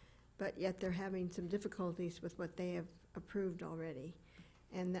 but yet they're having some difficulties with what they have approved already.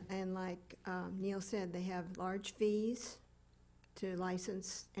 And like Neil said, they have large fees to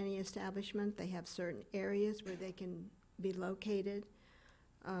license any establishment. They have certain areas where they can be located.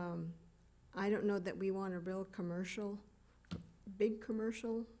 I don't know that we want a real big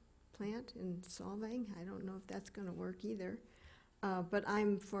commercial plant in Solvang. I don't know if that's going to work either. But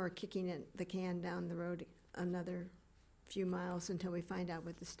I'm for kicking the can down the road another few miles until we find out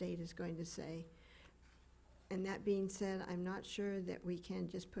what the state is going to say. And that being said, I'm not sure that we can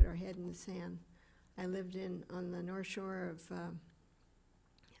just put our head in the sand. I lived on the North Shore of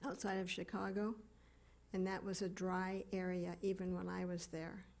outside of Chicago, and that was a dry area even when I was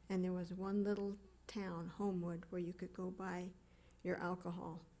there. And there was one little town, Homewood, where you could go buy your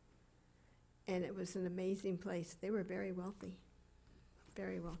alcohol. And it was an amazing place. They were very wealthy,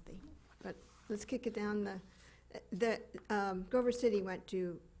 very wealthy. But let's kick it down. Grover City went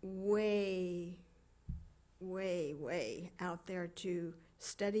to way out there to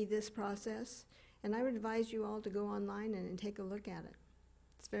study this process. And I would advise you all to go online and take a look at it.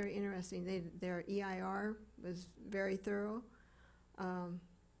 It's very interesting. Their EIR was very thorough.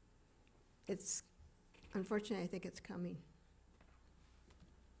 Unfortunately, I think it's coming.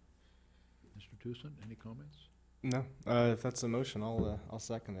 Mr. Tucson, any comments? No. If that's a motion, I'll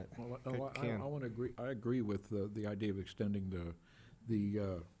second it. Well, I want to agree. I agree with the idea of extending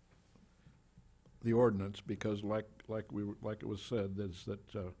the ordinance because, like it was said,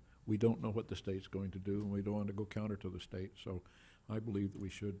 that we don't know what the state's going to do, and we don't want to go counter to the state. So, I believe that we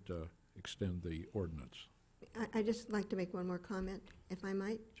should extend the ordinance. I'd just like to make one more comment, if I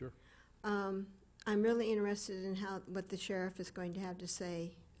might. Sure. I'm really interested in what the sheriff is going to have to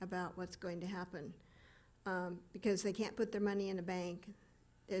say about what's going to happen, because they can't put their money in a bank.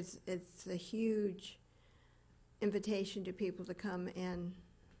 It's a huge invitation to people to come and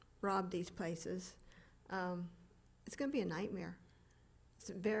rob these places. It's going to be a nightmare.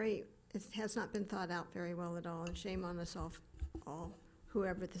 It has not been thought out very well at all, and shame on us all,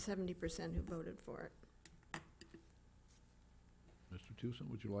 whoever the 70% who voted for it. Mr. Tucson,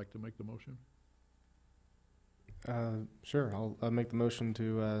 would you like to make the motion? Sure, I'll make the motion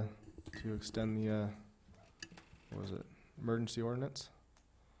to extend the, what was it, emergency ordinance?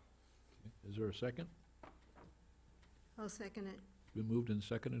 Is there a second? I'll second it. Been moved and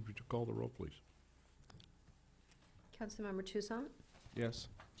seconded. Would you call the roll, please? Councilmember Toussaint, Yes.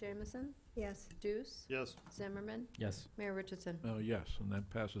 Jamison, Yes. Deuce, Yes. Zimmerman, Yes. Mayor Richardson. Yes, and that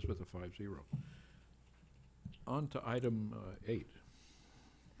passes with a 5-0. On to item 8.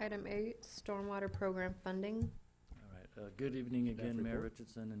 Item 8, stormwater program funding. All right, good evening again, Mayor report.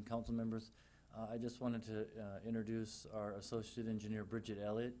 Richardson and council members. I just wanted to introduce our Associate Engineer, Bridget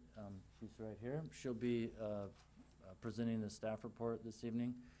Elliott. She's right here. She'll be presenting the staff report this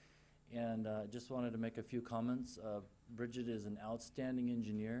evening. And just wanted to make a few comments. Bridget is an outstanding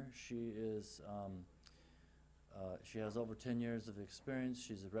engineer. She has over 10 years of experience.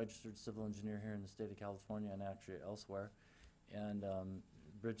 She's a registered civil engineer here in the state of California and actually elsewhere. And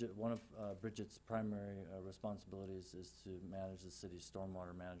one of Bridget's primary responsibilities is to manage the city's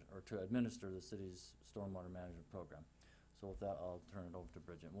stormwater or to administer the city's stormwater management program. So with that, I'll turn it over to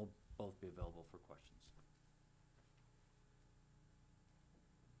Bridget. We'll both be available for questions.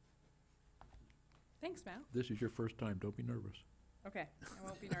 Thanks, Matt. This is your first time. Don't be nervous. Okay, I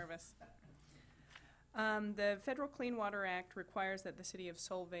won't be nervous. The Federal Clean Water Act requires that the city of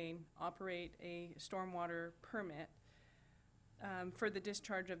Solvang operate a stormwater permit for the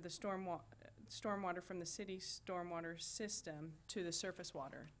discharge of the stormwater from the city's stormwater system to the surface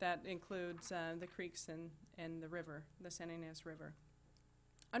water. That includes the creeks and the river, the San Ynez River.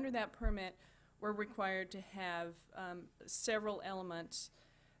 Under that permit, we're required to have several elements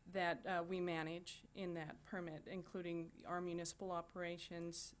that we manage in that permit, including our municipal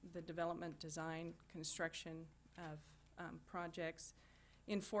operations, the development, design, construction of projects,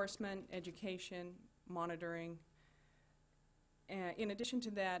 enforcement, education, monitoring. In addition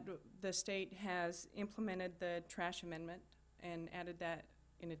to that, the state has implemented the trash amendment and added that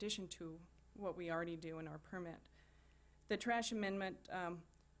in addition to what we already do in our permit. The trash amendment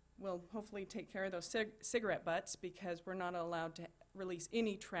will hopefully take care of those cigarette butts, because we're not allowed to release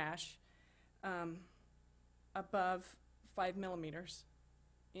any trash above 5 millimeters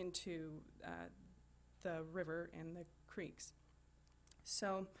into the river and the creeks.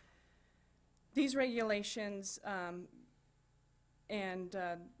 So these regulations, and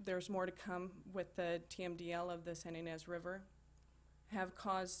there's more to come with the TMDL of the San Ynez River, have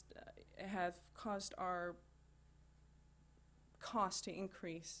caused our cost to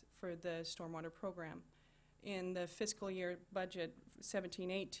increase for the stormwater program. In the fiscal year budget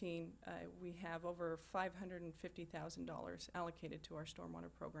 17-18, we have over $550,000 allocated to our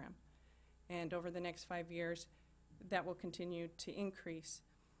stormwater program. And over the next 5 years, that will continue to increase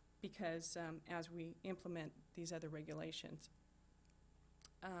because as we implement these other regulations.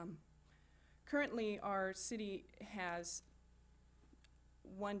 Currently, our city has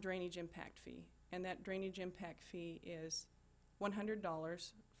one drainage impact fee, and that drainage impact fee is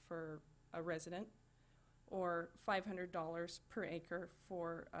 $100 for a resident, or $500 per acre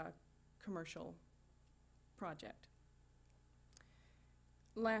for a commercial project.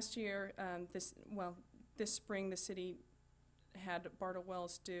 Last year, this spring, the city had Bartle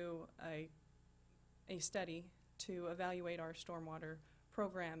Wells do a study to evaluate our stormwater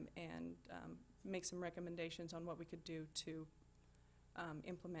program and make some recommendations on what we could do to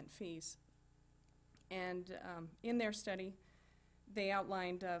implement fees. And in their study, they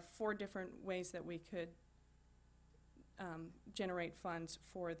outlined 4 different ways that we could generate funds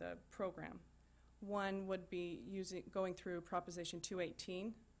for the program. One would be going through Proposition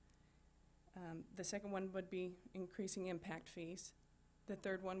 218. The second one would be increasing impact fees. The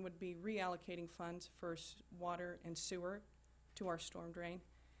third one would be reallocating funds for water and sewer to our storm drain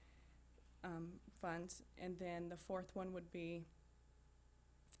funds. And then the fourth one would be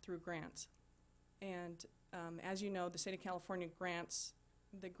through grants. And as you know, the state of California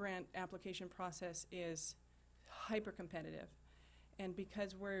the grant application process is hyper competitive. And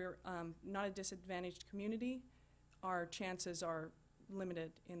because we're not a disadvantaged community, our chances are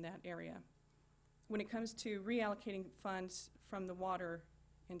limited in that area. When it comes to reallocating funds from the water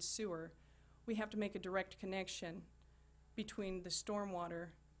and sewer, we have to make a direct connection between the stormwater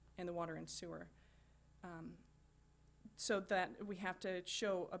and the water and sewer. so that we have to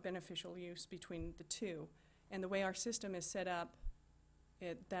show a beneficial use between the two. And the way our system is set up,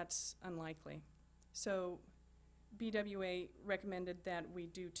 that's unlikely. So BWA recommended that we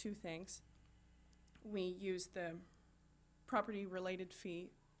do two things. We use the property-related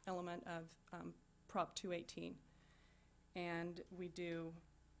fee element of Prop 218, and we do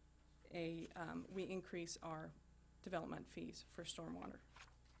we increase our development fees for stormwater.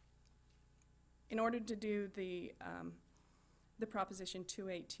 In order to do the Proposition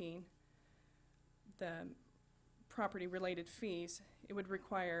 218, the property-related fees, it would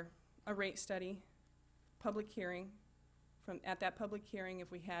require a rate study, public hearing. At that public hearing,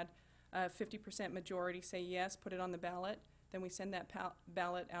 if we had a 50% majority say yes, put it on the ballot, then we send that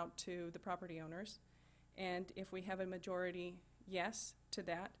ballot out to the property owners. And if we have a majority yes to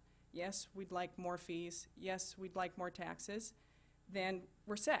that, yes, we'd like more fees, yes, we'd like more taxes, then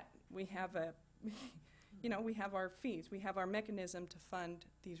we're set. We have we have our fees. We have our mechanism to fund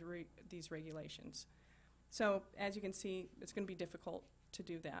these regulations. So as you can see, it's going to be difficult to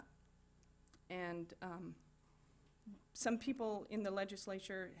do that. And some people in the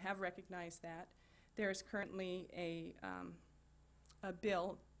legislature have recognized that. There is currently a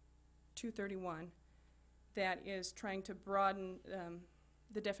bill, 231, that is trying to broaden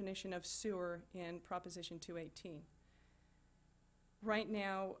the definition of sewer in Proposition 218. Right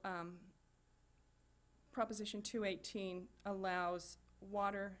now, Proposition 218 allows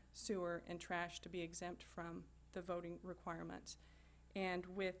water, sewer, and trash to be exempt from the voting requirements. And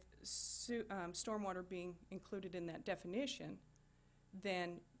with stormwater being included in that definition,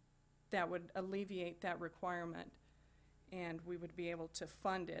 then that would alleviate that requirement, and we would be able to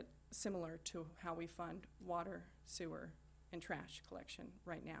fund it similar to how we fund water, sewer, and trash collection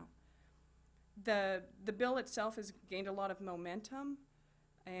right now. The bill itself has gained a lot of momentum,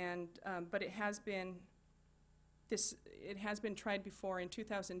 and but it has been tried before. In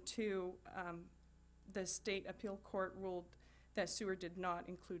 2002, the state appeal court ruled that sewer did not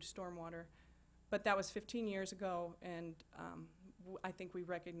include stormwater, but that was 15 years ago, and I think we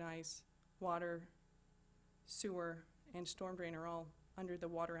recognize water, sewer, and storm drain are all under the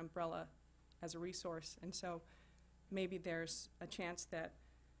water umbrella as a resource, and so maybe there's a chance that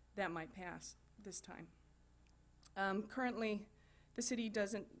that might pass this time. Currently, the city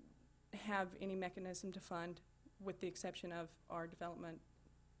doesn't have any mechanism to fund, with the exception of our development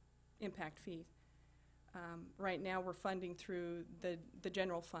impact fee. Right now, we're funding through the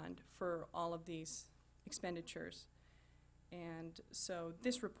general fund for all of these expenditures. And so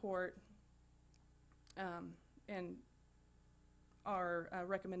this report and our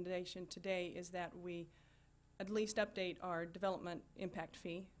recommendation today is that we at least update our development impact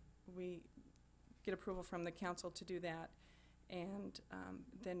fee. We get approval from the council to do that, and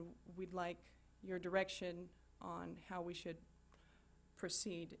then we'd like your direction on how we should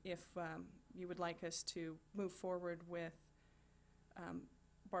proceed. If you would like us to move forward with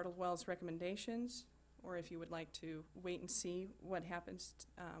Bartle Wells' recommendations, or if you would like to wait and see what happens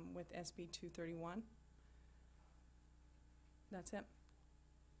with SB 231. That's it.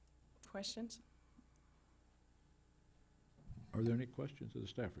 Questions? Are there any questions of the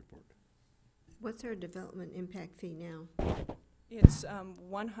staff report? What's our development impact fee now? It's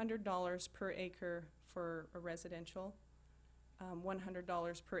 $100 per acre for a residential,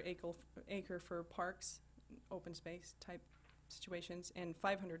 $100 per acre for parks, open space type situations, and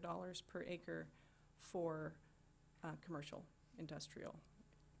 $500 per acre for commercial, industrial,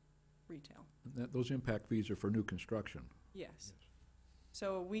 retail. Those impact fees are for new construction. Yes.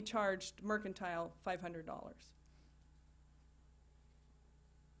 So we charged mercantile $500.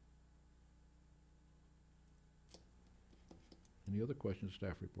 Any other questions,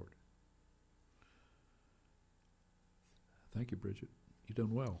 staff report? Thank you, Bridget. You've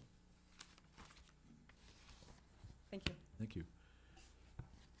done well. Thank you. Thank you.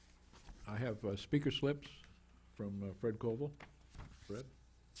 I have speaker slips from Fred Colville. Fred,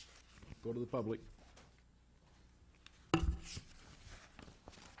 go to the public.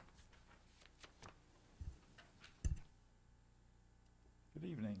 Good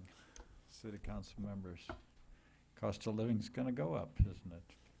evening, City Council members. Cost of living's going to go up, isn't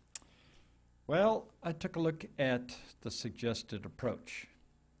it? Well, I took a look at the suggested approach,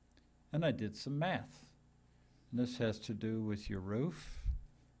 and I did some math. And this has to do with your roof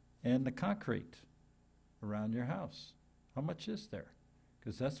and the concrete around your house. How much is there?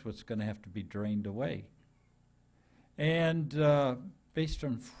 Because that's what's going to have to be drained away. And based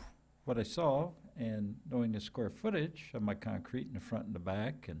on what I saw and knowing the square footage of my concrete in the front and the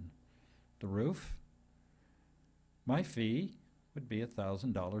back and the roof, my fee would be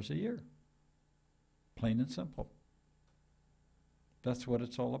 $1,000 a year, Plain and simple. That's what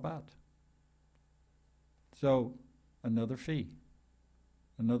it's all about. So, another fee,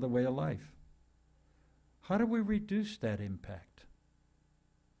 another way of life. How do we reduce that impact?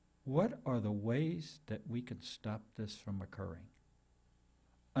 What are the ways that we can stop this from occurring?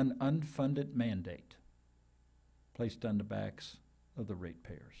 An unfunded mandate placed on the backs of the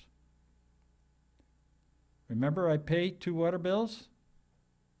ratepayers. Remember, I pay 2 water bills?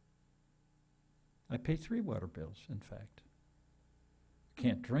 I pay 3 water bills, in fact.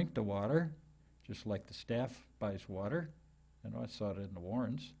 Can't drink the water, just like the staff buys water. I saw it in the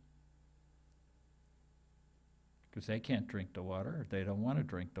Warrens. Because they can't drink the water, or they don't want to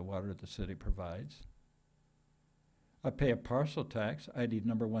drink the water the city provides. I pay a parcel tax, ID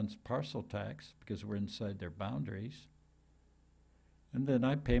number 1's parcel tax, because we're inside their boundaries. And then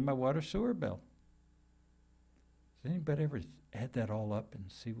I pay my water sewer bill. Has anybody ever add that all up and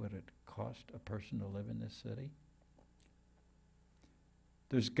see what it costs a person to live in this city?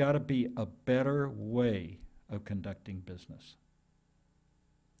 There's got to be a better way of conducting business.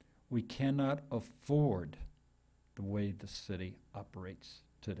 We cannot afford the way the city operates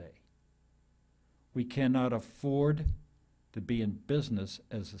today. We cannot afford to be in business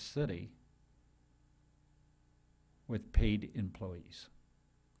as a city with paid employees.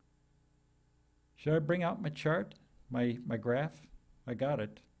 Should I bring out my chart, my graph? I got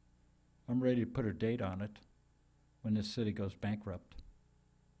it. I'm ready to put a date on it when this city goes bankrupt.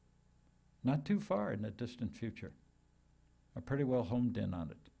 Not too far in the distant future. I'm pretty well homed in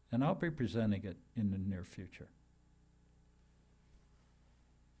on it, and I'll be presenting it in the near future.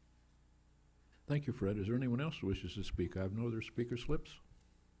 Thank you, Fred. Is there anyone else who wishes to speak? I have no other speaker slips.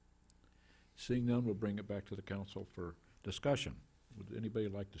 Seeing none, we'll bring it back to the council for discussion. Would anybody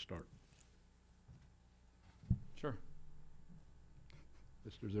like to start? Sure.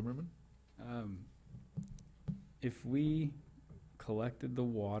 Mr. Zimmerman? If we collected the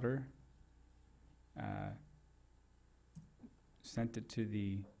water, sent it to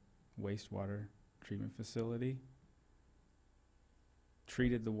the wastewater treatment facility,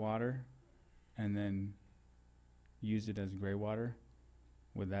 treated the water, and then used it as gray water,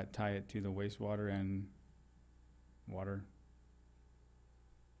 would that tie it to the wastewater and water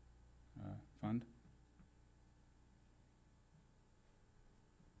fund?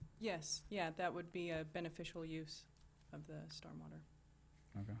 Yes, yeah, that would be a beneficial use of the stormwater.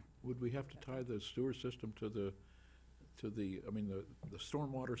 Okay. Would we have to tie the sewer system to the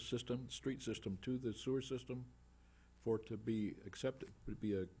stormwater system, street system to the sewer system for it to be accepted? Would it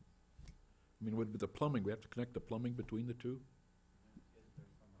be would it be the plumbing, we have to connect the plumbing between the two?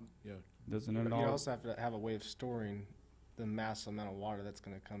 Yeah. Doesn't But it you all? also have to have a way of storing the massive amount of water that's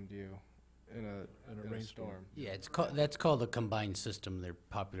going to come to you in a rainstorm. Yeah, that's called a combined system. They're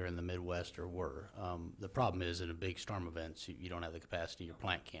popular in the Midwest, or were. The problem is, in a big storm event, you don't have the capacity. Your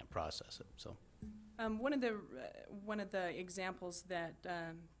plant can't process it. So, One of the examples that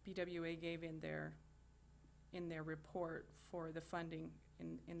BWA gave in their report for the funding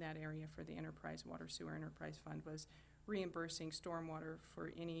in that area for the Water Sewer Enterprise Fund was reimbursing stormwater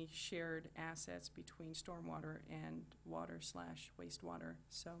for any shared assets between stormwater and water/wastewater.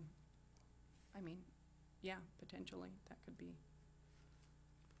 So, yeah, potentially that could be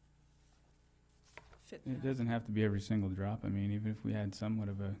fit. It doesn't have to be every single drop. Even if we had somewhat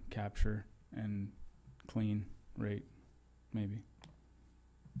of a capture and clean rate, maybe.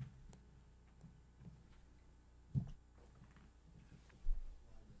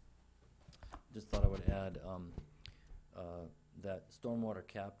 Just thought I would add that stormwater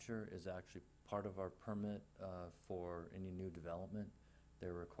capture is actually part of our permit for any new development.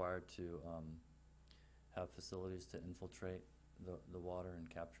 They're required to have facilities to infiltrate the water and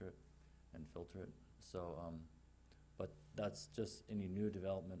capture it and filter it. So, but that's just any new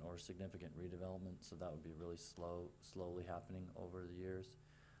development or significant redevelopment, so that would be really slowly happening over the years.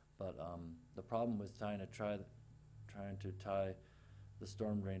 But the problem with trying to tie the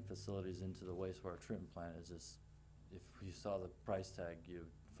storm drain facilities into the wastewater treatment plant is just, if you saw the price tag, you'd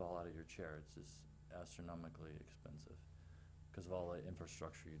fall out of your chair. It's just astronomically expensive because of all the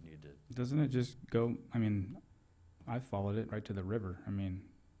infrastructure you need to. Doesn't it just go, I followed it right to the river.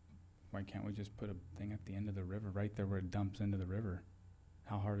 Why can't we just put a thing at the end of the river, right there where it dumps into the river?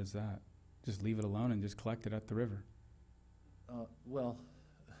 How hard is that? Just leave it alone and just collect it at the river. Well,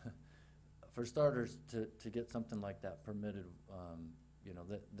 for starters, to get something like that permitted,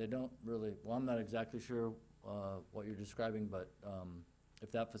 they don't really, well, I'm not exactly sure what you're describing, but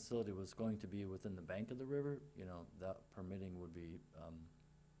if that facility was going to be within the bank of the river, that permitting would be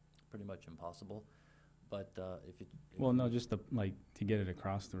pretty much impossible. But if Well, no, just to get it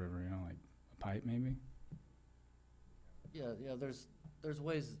across the river, like a pipe maybe? Yeah, there's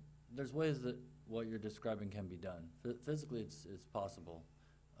ways that what you're describing can be done. Physically, it's possible.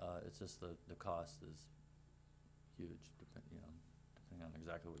 It's just the cost is huge, depending on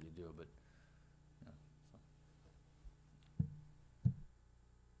exactly what you do, but, yeah, so.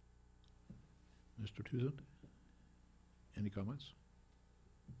 Mr. Tuzan? Any comments?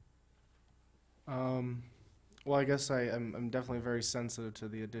 Well, I guess I'm definitely very sensitive to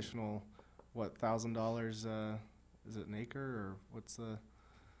the additional, what, $1,000, is it an acre, or what's the?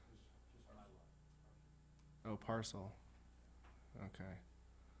 Oh, parcel. Okay.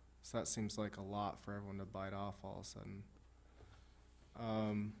 So that seems like a lot for everyone to bite off all of a sudden.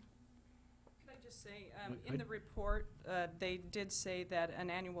 Can I just say, in the report, they did say that an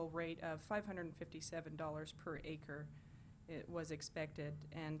annual rate of $557 per acre it was expected,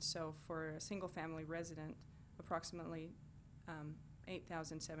 and so for a single-family resident, approximately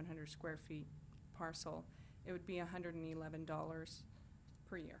 8,700 square feet parcel, it would be $111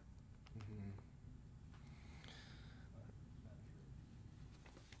 per year. Mm-hmm.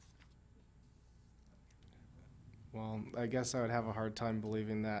 Well, I guess I would have a hard time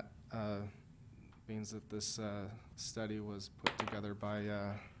believing that, being that this study was put together by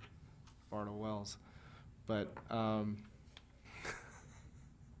Bartle Wells. But,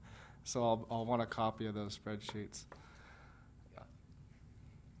 so I'll want a copy of those spreadsheets.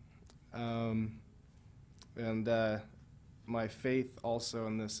 And my faith also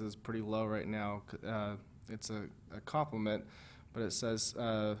in this is pretty low right now. It's a compliment, but it says,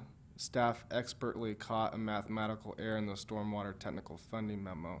 staff expertly caught a mathematical error in the stormwater technical funding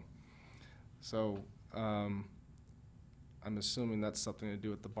memo. So I'm assuming that's something to do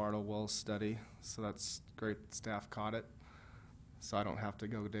with the Bartle Wells study. So that's great that staff caught it, so I don't have to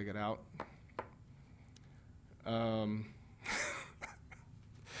go dig it out.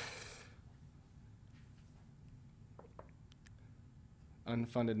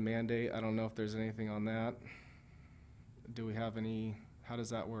 Unfunded mandate, I don't know if there's anything on that. Do we have any, how does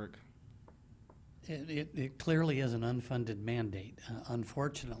that work? It clearly is an unfunded mandate.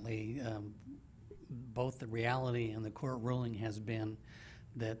 Unfortunately, both the reality and the court ruling has been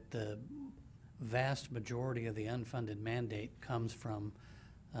that the vast majority of the unfunded mandate comes from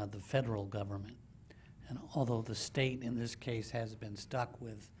the federal government. And although the state in this case has been stuck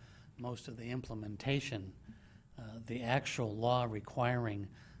with most of the implementation, the actual law requiring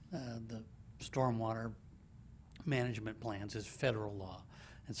the stormwater management plans is federal law.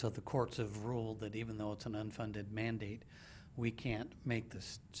 And so the courts have ruled that even though it's an unfunded mandate, we can't make the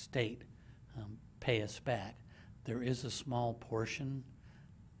state pay us back. There is a small portion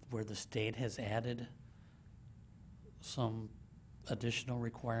where the state has added some additional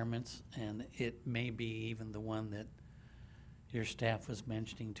requirements, and it may be even the one that your staff was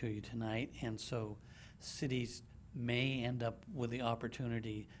mentioning to you tonight. And so cities may end up with the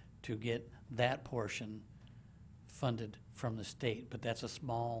opportunity to get that portion funded from the state, but that's a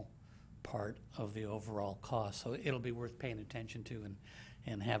small part of the overall cost. So it'll be worth paying attention to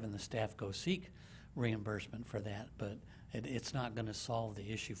and having the staff go seek reimbursement for that, but it's not going to solve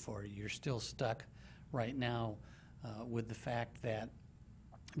the issue for you. You're still stuck right now with the fact that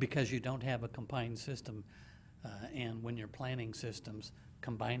because you don't have a combined system, and when you're planning systems,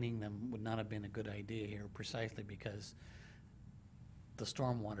 combining them would not have been a good idea here, precisely because the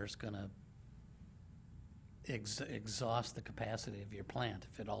stormwater is going to exhaust the capacity of your plant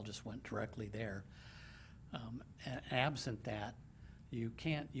if it all just went directly there. Absent that, you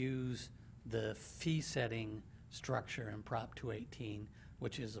can't use the fee-setting structure in Prop 218,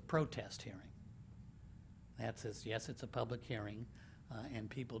 which is a protest hearing. That says, yes, it's a public hearing, and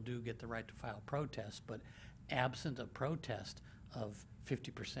people do get the right to file protests, but absent a protest of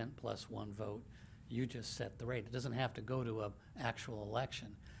 50% plus one vote, you just set the rate. It doesn't have to go to an actual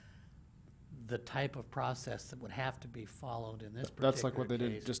election. The type of process that would have to be followed in this particular That's like what they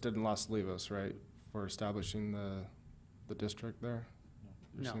case, just did in Las Olivos, right? For establishing the district there?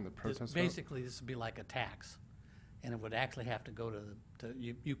 You're no, saying the protest vote? basically this would be like a tax, and it would actually have to go to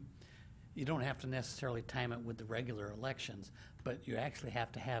you don't have to necessarily time it with the regular elections, but you actually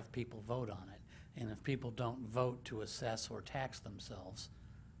have to have people vote on it. And if people don't vote to assess or tax themselves,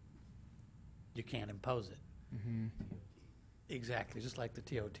 you can't impose it. Mm-hmm. Exactly, just like the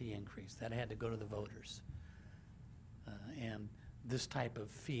TOT increase. That had to go to the voters. And this type of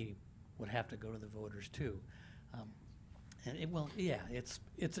fee would have to go to the voters too. And it will, yeah, it's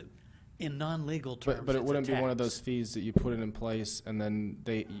in non-legal terms, But it it's a wouldn't be one of tax. those fees that you put it in place and then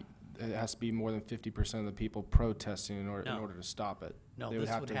it has to be more than 50% of the people protesting in order to stop it. No, They would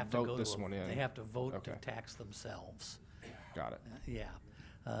this have would to have to vote go this to one in. they have to vote to Okay. tax themselves. Got it. Yeah.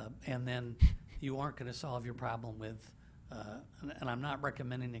 And then you aren't going to solve your problem with And I'm not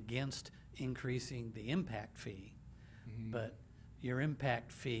recommending against increasing the impact fee, but your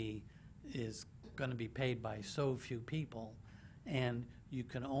impact fee is going to be paid by so few people, and you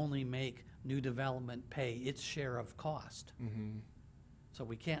can only make new development pay its share of cost. So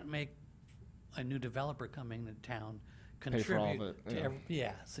we can't make a new developer coming to town Pay for all of contribute it, to yeah.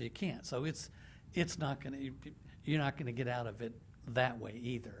 yeah, so you can't. So it's not going to, you're not going to get out of it that way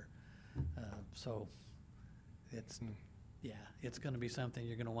either. So it's, yeah, it's going to be something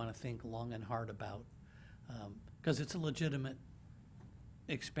you're going to want to think long and hard about, because it's a legitimate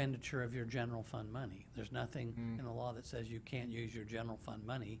expenditure of your general fund money. There's nothing in the law that says you can't use your general fund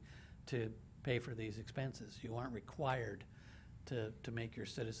money to pay for these expenses. You aren't required to make your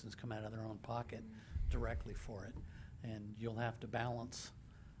citizens come out of their own pocket directly for it. And you'll have to balance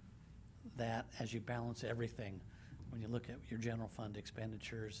that as you balance everything when you look at your general fund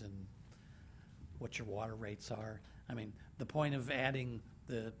expenditures and what your water rates are. I mean, the point of adding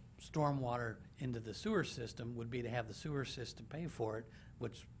the stormwater into the sewer system would be to have the sewer system pay for it,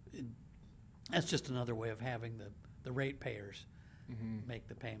 which that's just another way of having the ratepayers make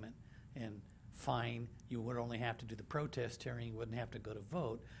the payment. And fine, you would only have to do the protest hearing, you wouldn't have to go to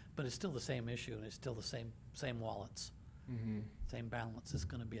vote, but it's still the same issue and it's still the same wallets, same balance. It's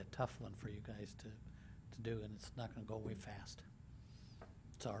going to be a tough one for you guys to do, and it's not going to go away fast.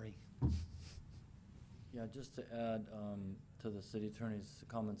 Sorry. Yeah, just to add to the city attorney's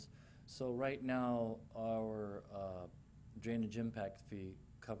comments. So right now, our drainage impact fee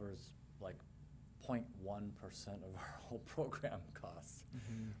covers like 0.1% of our whole program costs.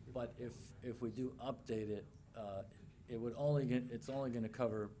 But if we do update it, it's only going to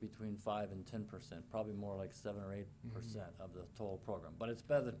cover between 5 and 10%, probably more like 7 or 8% of the total program. But it's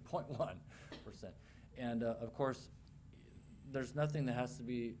better than 0.1%. And of course, there's nothing that has to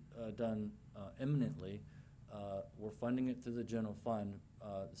be done imminently. We're funding it through the general fund.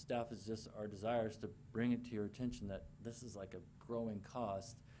 The staff is just, our desire is to bring it to your attention that this is like a growing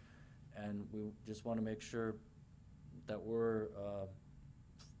cost, and we just want to make sure that we're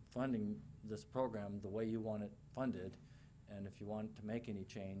funding this program the way you want it funded. And if you want to make any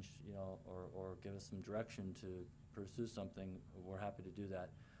change, you know, or give us some direction to pursue something, we're happy to do that.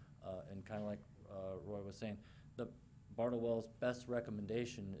 And kind of like Roy was saying, the Bartlewell's best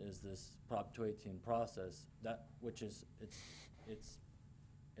recommendation is this Prop 218 process, which is it's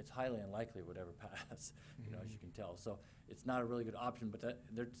highly unlikely it would ever pass, you know, as you can tell. So it's not a really good option, but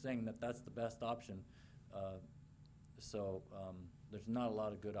they're saying that that's the best option. So there's not a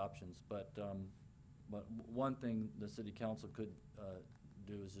lot of good options, but one thing the city council could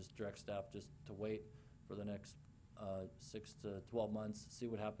do is just direct staff just to wait for the next 6 to 12 months, see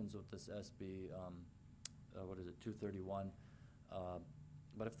what happens with this SB, what is it, 231.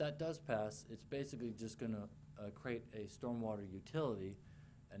 But if that does pass, it's basically just going to create a stormwater utility.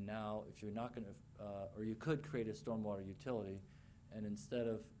 And now, if you're not going to, or you could create a stormwater utility, and instead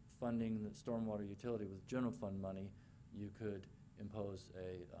of funding the stormwater utility with general fund money, you could impose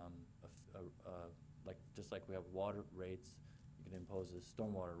like just like we have water rates, you can impose a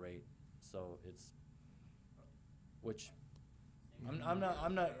stormwater rate. So it's, which I'm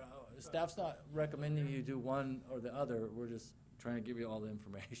not. Staff's not recommending you do one or the other. We're just trying to give you all the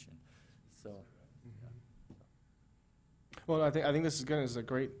information. So. Well, I think this is good. It's a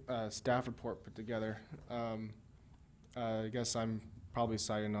great staff report put together. I guess I'm probably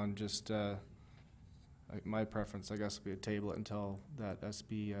siding on just like my preference. I guess would be to table it until that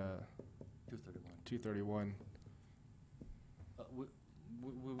SB 231. We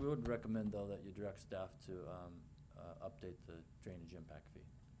would recommend though that you direct staff to update the drainage impact fee.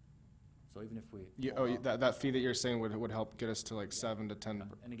 So even if we that fee that you're saying would help get us to like 7 to 10.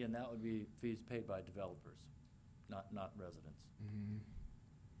 And again, that would be fees paid by developers, not residents.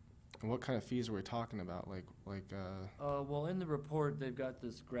 And what kind of fees are we talking about? Well, in the report, they've got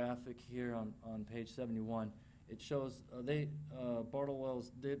this graphic here on page 71. It shows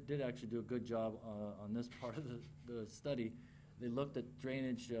Bartlewell's did actually do a good job on this part of the study. They looked at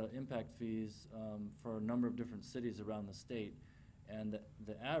drainage impact fees for a number of different cities around the state, and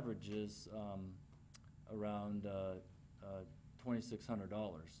the average is around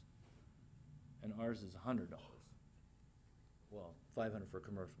 $2,600, and ours is $100. Well, $500 for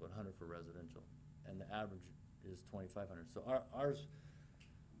commercial, but $100 for residential, and the average is $2,500. So ours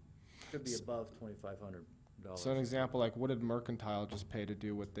could be above $2,500. So an example, like what did Mercantile just pay to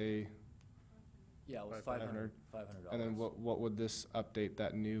do what they? Yeah, it was $500. And then what would this update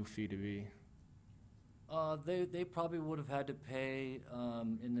that new fee to be? They probably would have had to pay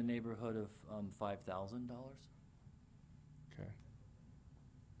in the neighborhood of $5,000. Okay.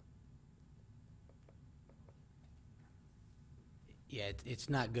 Yeah, it's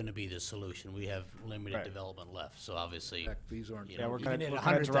not gonna be the solution. We have limited Right. development left, so obviously, Impact fees aren't. you Yeah, know, we're even kinda- at we're a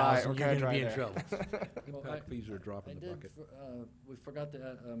kinda hundred dry- thousand, we're you're kinda gonna be in dry trouble. Impact fees are a drop in the bucket. We forgot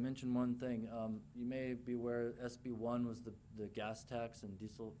to mention one thing. You may be aware SB 1 was the gas tax and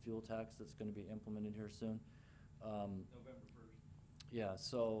diesel fuel tax that's going to be implemented here soon. November 1st. Yeah,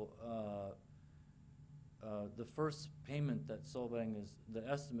 so the first payment that Solvang the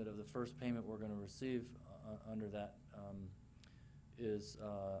estimate of the first payment we're going to receive under that is,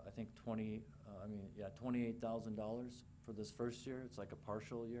 I think, $28,000 for this first year. It's like a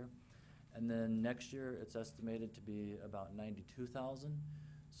partial year. And then next year, it's estimated to be about 92,000.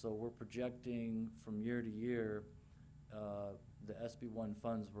 So we're projecting from year to year, the SB1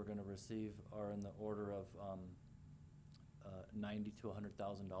 funds we're going to receive are in the order of $90,000 to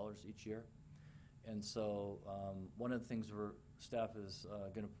 $100,000 each year. And so one of the things staff is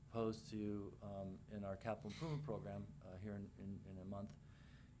going to propose to you in our capital improvement program here in a month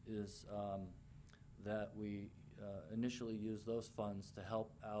is that we initially use those funds to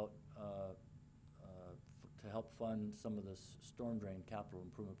help out to help fund some of the storm drain capital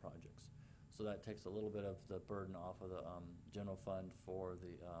improvement projects. So that takes a little bit of the burden off of the general fund for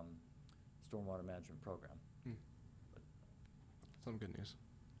the stormwater management program. Some good news.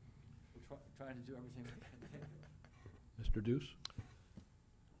 We're trying to do everything we can. Mr. Deuce?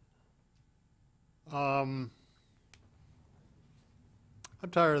 I'm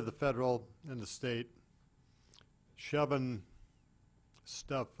tired of the federal and the state shoving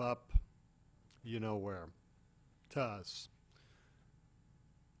stuff up, you know where, to us.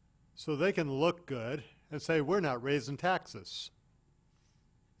 So they can look good and say, we're not raising taxes.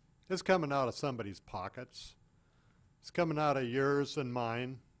 It's coming out of somebody's pockets. It's coming out of yours and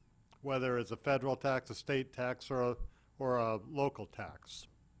mine, whether it's a federal tax, a state tax, or a local tax.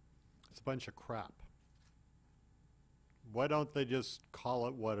 It's a bunch of crap. Why don't they just call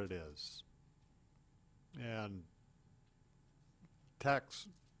it what it is? And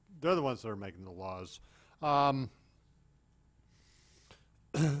they're the ones that are making the laws.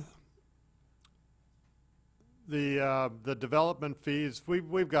 The development fees,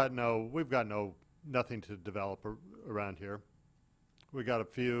 we've got nothing to develop around here. We got a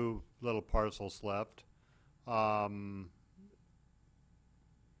few little parcels left.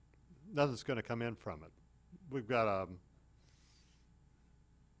 Nothing's going to come in from it. We've got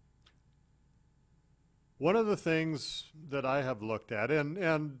one of the things that I have looked at,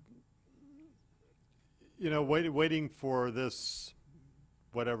 and you know, waiting for this,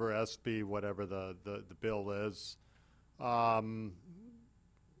 whatever SB, whatever the bill is,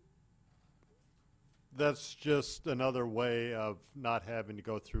 that's just another way of not having to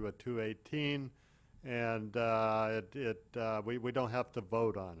go through a 218, and we don't have to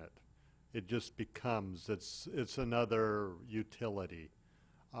vote on it. It just becomes, it's another utility.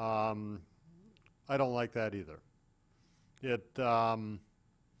 I don't like that either.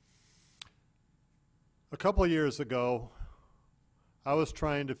 A couple of years ago, I was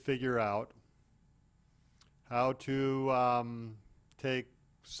trying to figure out how to take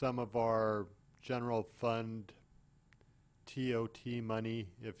some of our general fund TOT money,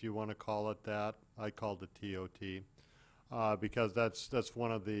 if you want to call it that. I called it TOT because that's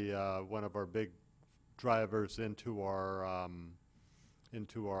one of our big drivers into our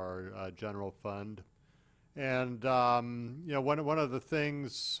general fund. And you know, one of the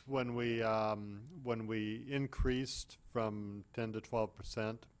things when we increased from 10 to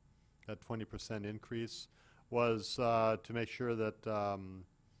 12%, that 20% increase, was to make sure that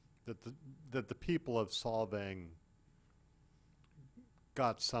that the people of Solvang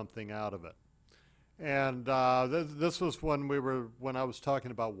got something out of it. And this was when I was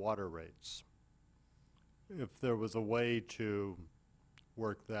talking about water rates. If there was a way to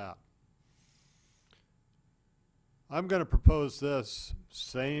work that. I'm going to propose this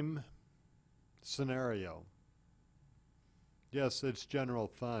same scenario. Yes, it's general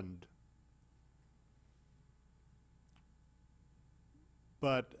fund.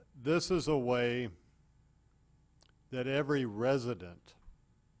 But this is a way that every resident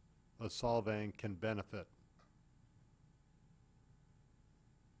of Solvang can benefit.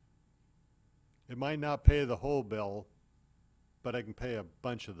 It might not pay the whole bill, but I can pay a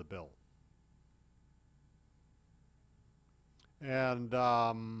bunch of the bill. And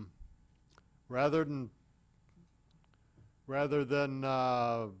rather than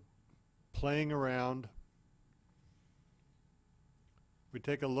playing around, we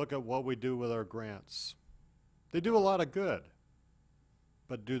take a look at what we do with our grants. They do a lot of good,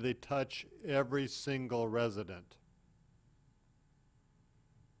 but do they touch every single resident?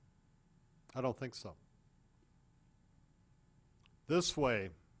 I don't think so. This way,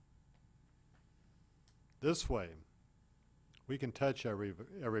 we can touch every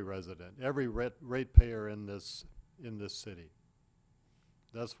resident, every ratepayer in this city.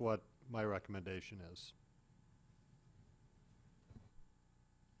 That's what my recommendation is.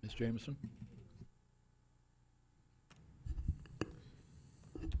 Ms. Jameson?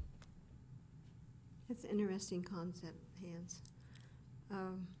 That's an interesting concept, Hans.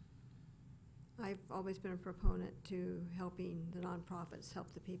 I've always been a proponent to helping the nonprofits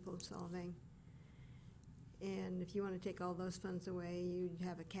help the people of Solvang. And if you want to take all those funds away, you'd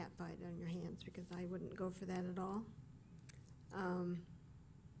have a cat fight on your hands, because I wouldn't go for that at all.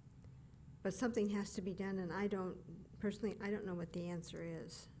 But something has to be done, and personally, I don't know what the answer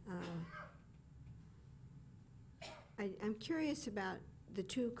is. I'm curious about the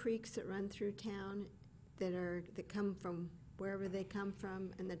 2 creeks that run through town that come from wherever they come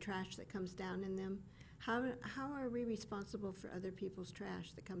from, and the trash that comes down in them. How are we responsible for other people's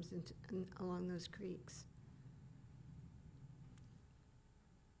trash that comes along those creeks?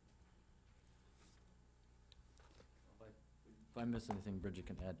 If I miss anything, Bridget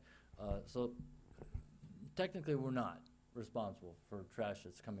can add. So technically, we're not responsible for trash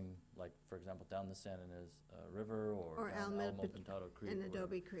that's coming, like, for example, down the Santa Ynez River or down Alamo Pintado Creek. And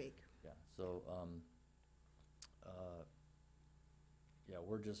Adobe Creek. Yeah, so, yeah,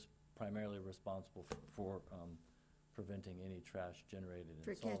 we're just primarily responsible for preventing any trash generated in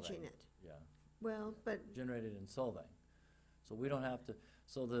For Solvang. catching it. Yeah. Well, but Generated in Solvang. So we don't have to,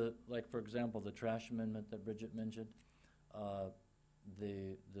 so like, for example, the trash amendment that Bridget mentioned,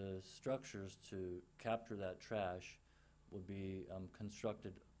 the structures to capture that trash would be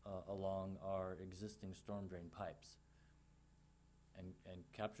constructed along our existing storm drain pipes and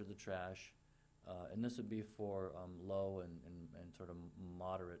capture the trash. And this would be for low and sort of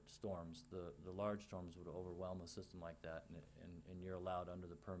moderate storms. The large storms would overwhelm a system like that, and you're allowed under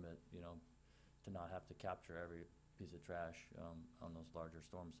the permit, you know, to not have to capture every piece of trash on those larger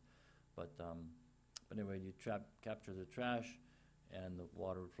storms. But anyway, you capture the trash, and the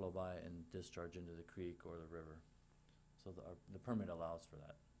water would flow by and discharge into the creek or the river. So the permit allows for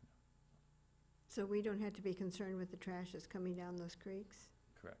that. so we don't have to be concerned with the trash that's coming down those creeks?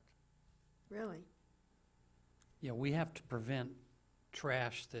 Correct. Really? Yeah, we have to prevent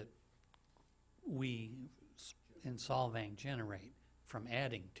trash that we in Solvang generate from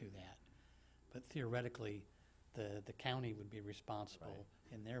adding to that. But theoretically, the county would be responsible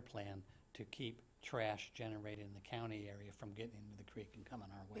in their plan to keep trash generated in the county area from getting into the creek and coming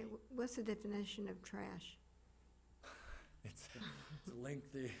our way. What's the definition of trash? It's a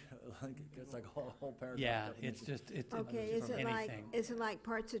lengthy, it's like a whole paragraph. Yeah, definition. it's just, it's Okay, from anything. is it like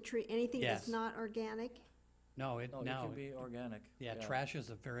parts of tree, anything that's Yes. not organic? No, it No, it can be organic. Yeah, trash is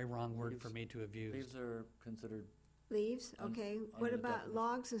a very wrong word for Leaves- me to have used. Leaves are considered, Leaves? Okay. What under the about definition.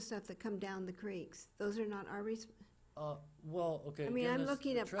 logs and stuff that come down the creeks? Those are not our well, okay. I mean, again, I'm this-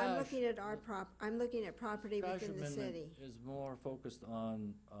 looking the at trash- I'm looking at property trash within the amendment city. is more focused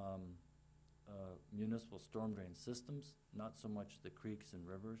on municipal storm drain systems, not so much the creeks and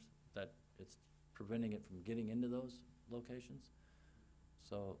rivers, that it's preventing it from getting into those locations.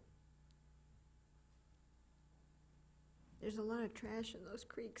 So, There's a lot of trash in those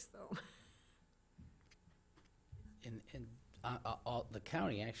creeks, though. And the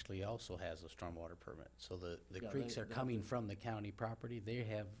county actually also has a stormwater permit, so the Yeah, creeks they are have coming to- from the county property, they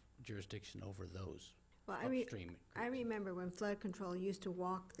have jurisdiction over those Well, upstream. I remember when flood control used to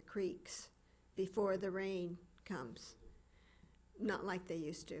walk the creeks before the rain comes. Not like they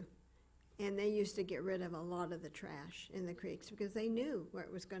used to. And they used to get rid of a lot of the trash in the creeks because they knew where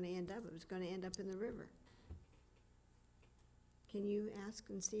it was gonna end up. It was gonna end up in the river. Can you ask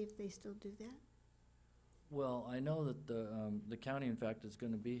and see if they still do that? well, I know that the county, in fact, is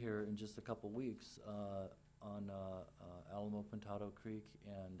gonna be here in just a couple weeks, on Alamo Pintado Creek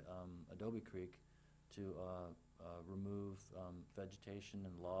and Adobe Creek to remove vegetation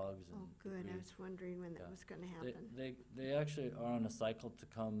and logs and Oh, good. I debris. was wondering when that Yeah. was gonna happen. They actually are on a cycle to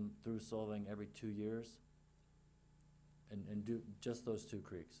come through Solvang every 2 years and do just those 2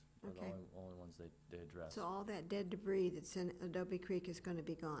 creeks are the Okay. only ones they address. So all that dead debris that's in Adobe Creek is gonna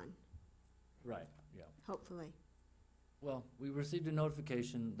be gone, Right, yeah. hopefully. Well, we received a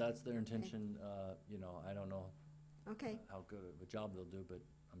notification, that's their intention, you know, I don't know Okay, how good of a job they'll do, but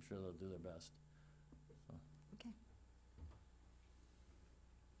I'm sure they'll do their best. So. okay.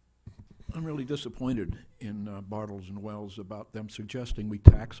 I'm really disappointed in Bartles and Wells about them suggesting we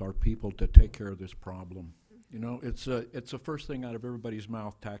tax our people to take care of this problem. You know, it's the first thing out of everybody's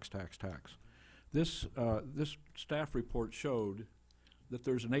mouth, tax, tax, tax. This staff report showed that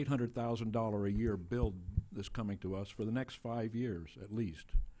there's an $800,000 a year bill that's coming to us for the next 5 years at least.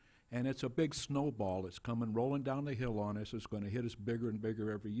 And it's a big snowball. It's coming rolling down the hill on us. It's going to hit us bigger and bigger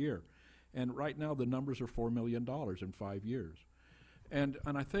every year. And right now the numbers are $4 million in 5 years. And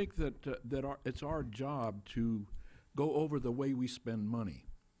I think that, it's our job to go over the way we spend money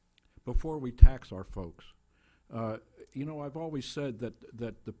before we tax our folks. You know, I've always said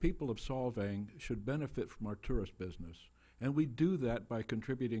that the people of Solvang should benefit from our tourist business. And we do that by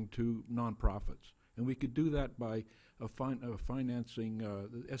contributing to nonprofits. And we could do that by financing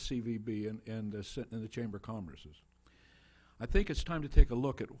the SCVB and the Chamber of Commerce's. I think it's time to take a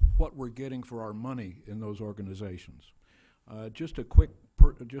look at what we're getting for our money in those organizations. Just a quick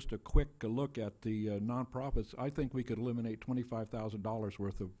look at the nonprofits. I think we could eliminate $25,000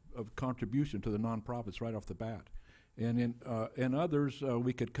 worth of contribution to the nonprofits right off the bat, and in others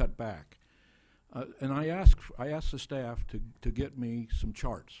we could cut back. And I asked the staff to get me some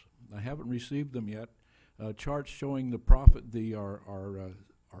charts. I haven't received them yet. Charts showing the profit, our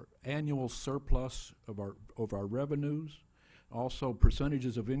annual surplus of our revenues, also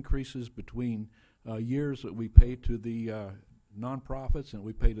percentages of increases between years that we pay to the nonprofits and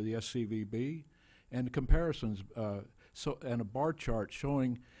we pay to the SCVB, and comparisons. And a bar chart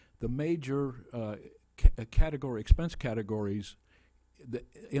showing the major expense categories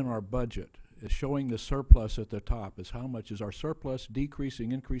in our budget, showing the surplus at the top. Is how much is our surplus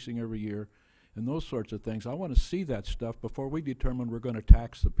decreasing, increasing every year, and those sorts of things. I want to see that stuff before we determine we're going to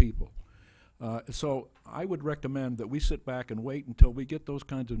tax the people. So I would recommend that we sit back and wait until we get those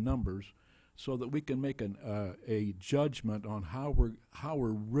kinds of numbers, so that we can make a judgment on how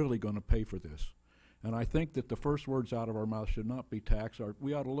we're really going to pay for this. And I think that the first words out of our mouth should not be tax.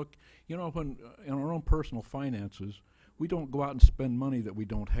 We ought to look, you know, when in our own personal finances, we don't go out and spend money that we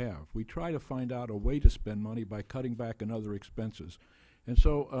don't have. We try to find out a way to spend money by cutting back on other expenses. And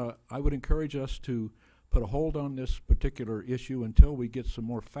so I would encourage us to put a hold on this particular issue until we get some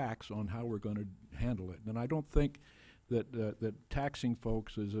more facts on how we're going to handle it. And I don't think that taxing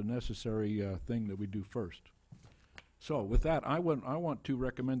folks is a necessary thing that we do first. So with that, I want to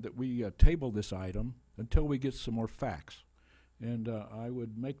recommend that we table this item until we get some more facts. And I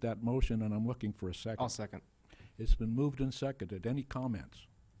would make that motion, and I'm looking for a second. I'll second. It's been moved and seconded. Any comments?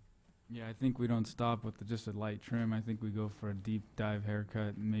 Yeah, I think we don't stop with just a light trim. I think we go for a deep dive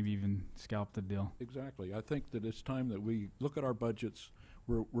haircut and maybe even scalp the deal. Exactly. I think that it's time that we look at our budgets.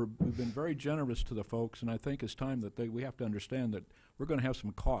 We've been very generous to the folks, and I think it's time that we have to understand that we're going to have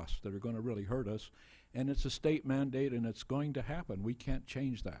some costs that are going to really hurt us, and it's a state mandate, and it's going to happen. We can't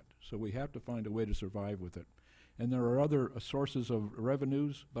change that, so we have to find a way to survive with it. And there are other sources of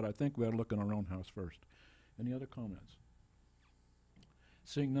revenues, but I think we ought to look in our own house first. Any other comments?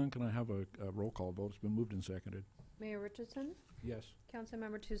 Seeing none, can I have a roll call vote? It's been moved and seconded. Mayor Richardson? Yes.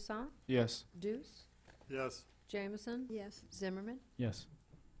 Councilmember Toussaint? Yes. Deuce? Yes. Jameson? Yes. Zimmerman? Yes.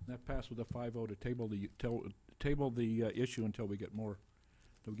 That passed with a 5-0 to table the issue until we get more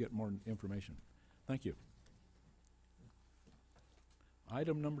information. Thank you.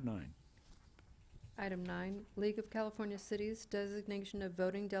 Item number 9. Item 9, League of California Cities designation of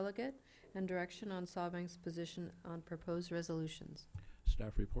voting delegate and direction on Solvang's position on proposed resolutions.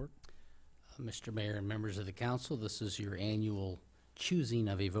 Staff report. Mr. Mayor and members of the council, this is your annual choosing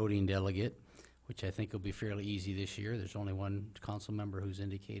of a voting delegate, which I think will be fairly easy this year. There's only one council member who's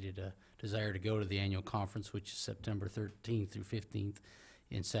indicated a desire to go to the annual conference, which is September 13th through 15th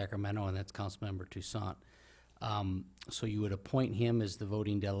in Sacramento, and that's Councilmember Toussaint. So you would appoint him as the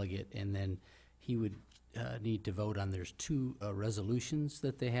voting delegate, and then he would need to vote on, there's 2 resolutions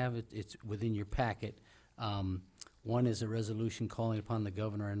that they have. It's within your packet. One is a resolution calling upon the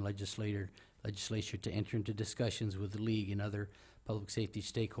governor and legislature to enter into discussions with the league and other public safety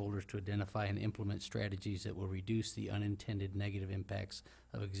stakeholders to identify and implement strategies that will reduce the unintended negative impacts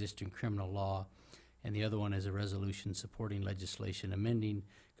of existing criminal law. And the other one is a resolution supporting legislation amending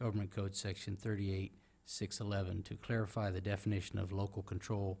Government Code Section 38611 to clarify the definition of local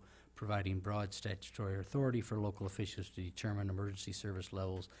control, providing broad statutory authority for local officials to determine emergency service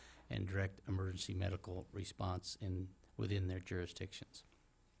levels and direct emergency medical response within their jurisdictions.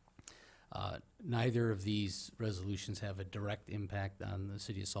 Neither of these resolutions have a direct impact on the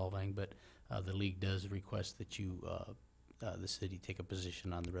city of Solvang, but the league does request that the city take a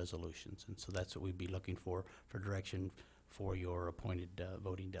position on the resolutions, and so that's what we'd be looking for direction for your appointed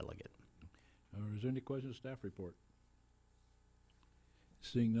voting delegate. Is there any questions? Staff report.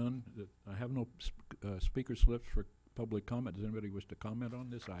 Seeing none, I have no speaker slips for public comment. Does anybody wish to comment on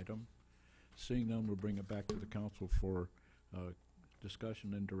this item? Seeing none, we'll bring it back to the council for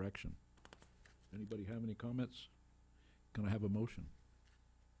discussion and direction. Anybody have any comments? Can I have a motion?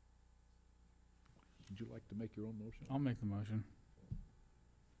 Would you like to make your own motion? I'll make the motion.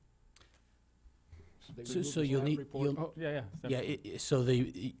 They So- remove so the you'll staff need- report? you'll- Oh, yeah. Yeah, so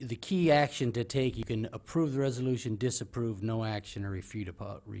the key action to take, you can approve the resolution, disapprove, no action, or refer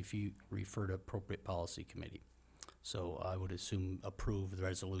to appropriate policy committee. So I would assume approve the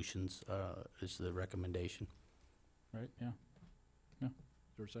resolutions is the recommendation. Right, yeah. Is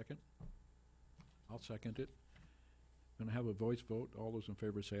there a second? I'll second it. Going to have a voice vote. All those in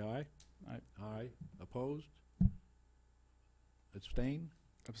favor say aye. Aye. Aye. Opposed? Abstain?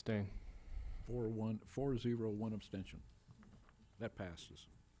 Abstain. 4-0, 1 abstention. That passes.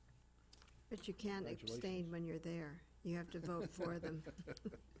 But you can't abstain when you're there. You have to vote for them.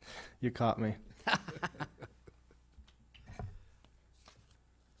 You caught me.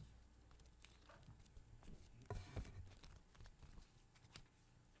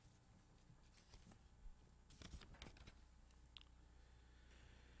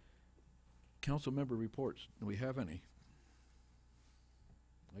 Council member reports. Do we have any?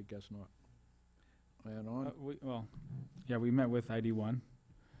 I guess not. And on, We met with ID1.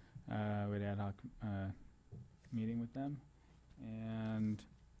 We had an ad hoc meeting with them. And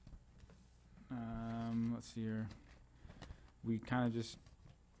let's see here. We kind of just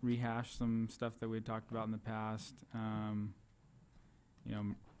rehashed some stuff that we had talked about in the past.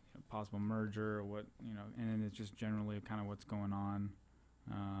 Possible merger or what, and then it's just generally kind of what's going on.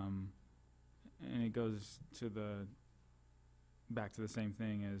 And it goes to back to the same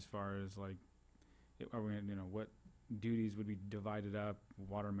thing as far as like, are we gonna, what duties would be divided up,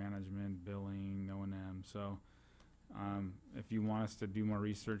 water management, billing, O&M. So if you want us to do more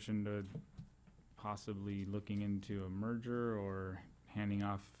research into possibly looking into a merger or handing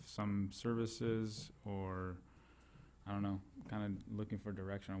off some services, or I don't know, kind of looking for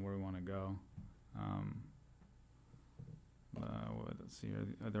direction on where we want to go. Let's see here.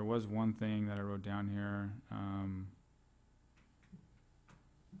 There was one thing that I wrote down here.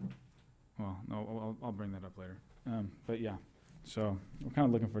 I'll bring that up later. But yeah, so we're kind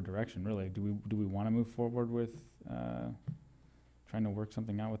of looking for direction, really. Do we want to move forward with trying to work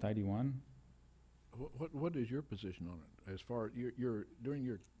something out with ID1? what is your position on it? As far your during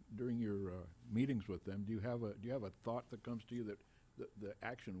your meetings with them, do you have a thought that comes to you that the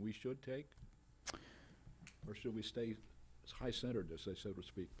action we should take, or should we stay high-centered, as they so to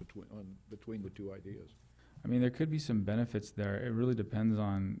speak, between the two ideas? I mean, there could be some benefits there. It really depends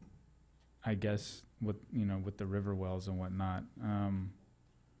on, I guess, with the river wells and whatnot.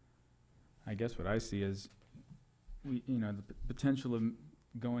 I guess what I see is, the potential of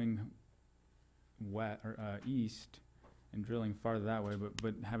going east and drilling farther that way,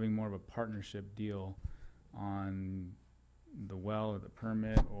 but having more of a partnership deal on the well or the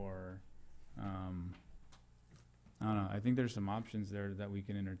permit, or I don't know. I think there's some options there that we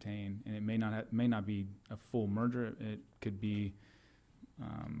can entertain, and it may not be a full merger. It could be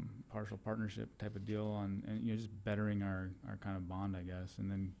partial partnership type of deal on, and just bettering our kind of bond, I guess. And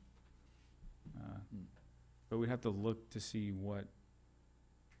then, but we'd have to look to see what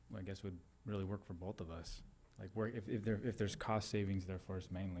I guess would really work for both of us. Like if there's cost savings there for us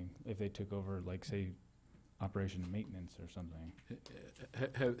mainly, if they took over, like, say, operation and maintenance or something.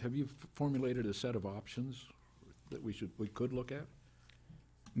 Have you formulated a set of options that we could look at?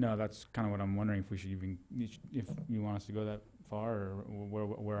 No, that's kind of what I'm wondering, if we should even, if you want us to go that far, or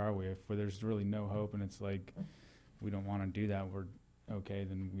where are we? If there's really no hope and it's like, we don't want to do that, we're okay,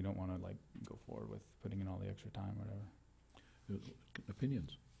 then we don't want to like go forward with putting in all the extra time or whatever.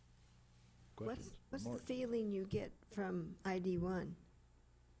 Opinions? Questions? What's the feeling you get from ID1?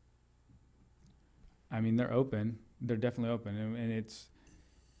 I mean, they're open. They're definitely open, and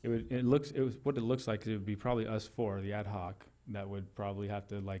what it looks like, it would be probably us four, the ad hoc, that would probably have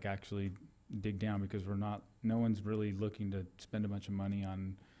to like actually dig down, because no one's really looking to spend a bunch of money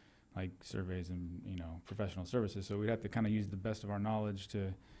on like surveys and professional services. So we'd have to kind of use the best of our knowledge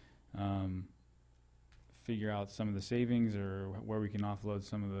to figure out some of the savings, or where we can offload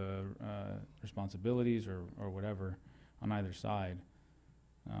some of the responsibilities, or whatever on either side.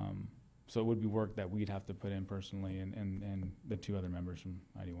 So it would be work that we'd have to put in personally, and the two other members from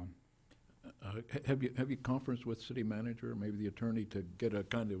ID1. Have you conferenced with city manager, maybe the attorney, to get a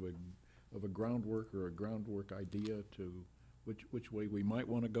kind of a groundwork or a groundwork idea to which way we might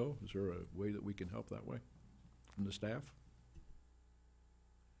want to go? Is there a way that we can help that way from the staff?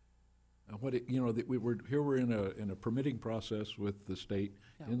 We're in a permitting process with the state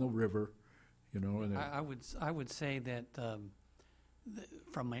in the river, and I would say that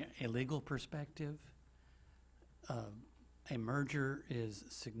from a legal perspective, a merger is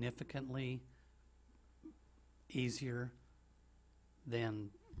significantly easier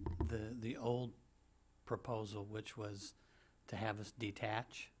than the old proposal, which was to have us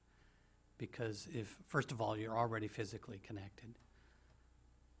detach. Because if, first of all, you're already physically connected.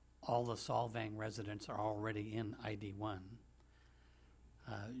 All the Solvang residents are already in ID1.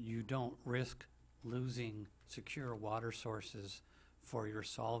 You don't risk losing secure water sources for your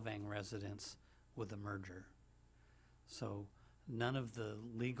Solvang residents with a merger. So none of the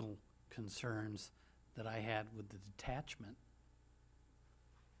legal concerns that I had with the detachment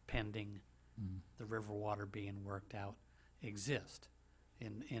pending the river water being worked out exist.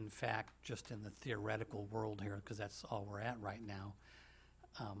 In fact, just in the theoretical world here, because that's all we're at right now,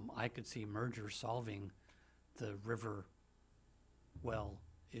 I could see merger solving the river well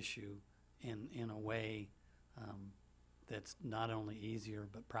issue in a way that's not only easier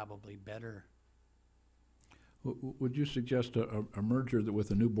but probably better. Would you suggest a merger with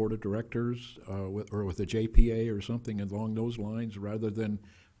a new board of directors, or with a JPA or something along those lines, rather than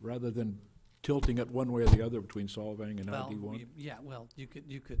tilting it one way or the other between Solvang and ID1? Yeah, well, you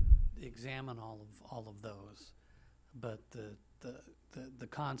could examine all of those, but the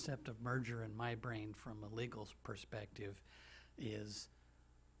concept of merger in my brain from a legal perspective is,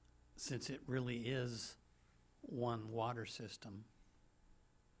 since it really is one water system.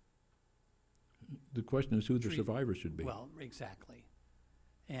 The question is who the survivors should be. Well, exactly.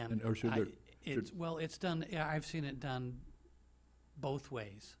 And or should there, it's done, yeah, I've seen it done both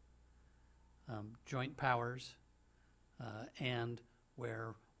ways. Joint powers, and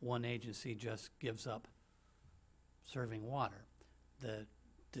where one agency just gives up serving water. The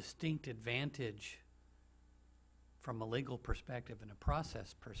distinct advantage from a legal perspective and a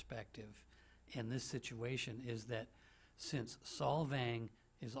process perspective in this situation is that since Solvang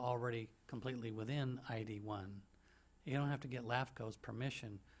is already completely within ID1, you don't have to get LAFCO's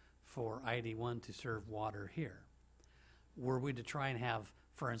permission for ID1 to serve water here. Were we to try and have,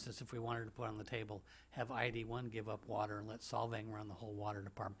 for instance, if we wanted to put on the table, have ID1 give up water and let Solvang run the whole water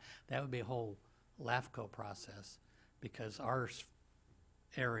department, that would be a whole LAFCO process, because our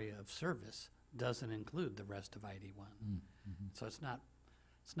area of service doesn't include the rest of ID1. So it's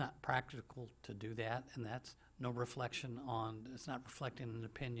not practical to do that, and that's no reflection on, it's not reflecting an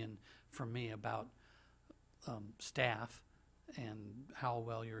opinion from me about staff and how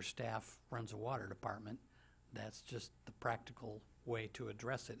well your staff runs a water department. That's just the practical way to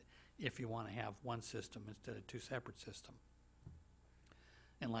address it if you want to have one system instead of two separate systems.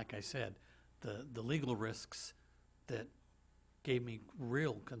 And like I said, the legal risks that gave me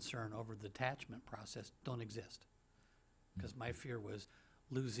real concern over the detachment process don't exist. Because my fear was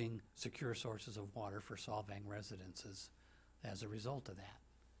losing secure sources of water for Solvang residences as a result of that.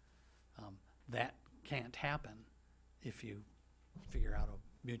 That can't happen if you figure out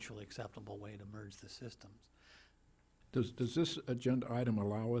a mutually acceptable way to merge the systems. Does this agenda item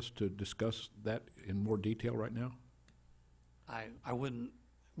allow us to discuss that in more detail right now? I wouldn't,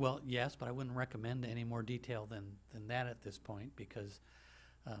 well, yes, but I wouldn't recommend any more detail than that at this point, because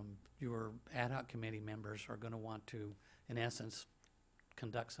your ad hoc committee members are going to want to, in essence,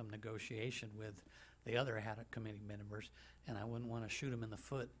 conduct some negotiation with the other ad hoc committee members, and I wouldn't want to shoot them in the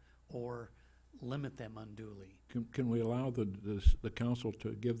foot or limit them unduly. Can we allow the council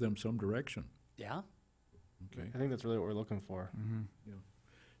to give them some direction? Yeah. Okay. I think that's really what we're looking for.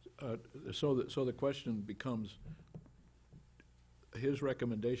 Yeah. So the question becomes, his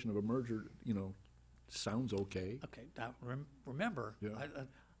recommendation of a merger, sounds okay. Okay. Now remember, Yeah.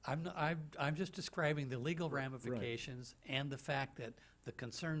 I'm just describing the legal ramifications and the fact that the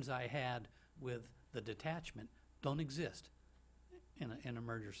concerns I had with the detachment don't exist in a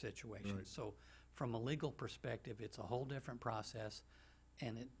merger situation. Right. So from a legal perspective, it's a whole different process,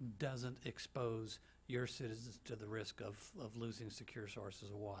 and it doesn't expose your citizens to the risk of losing secure sources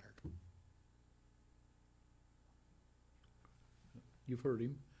of water. You've heard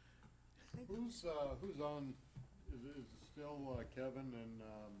him. Who's on, is it still Kevin and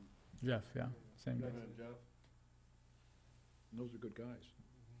Jeff, yeah, same guy. Kevin and Jeff? Those are good guys.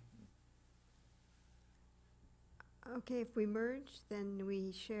 Okay, if we merge, then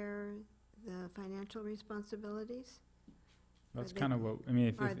we share the financial responsibilities? That's Are they- kind of what, I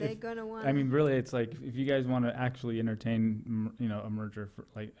mean, Are they gonna want? I mean, really, it's like, if you guys want to actually entertain, a merger for,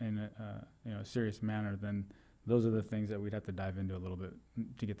 like, in a serious manner, then those are the things that we'd have to dive into a little bit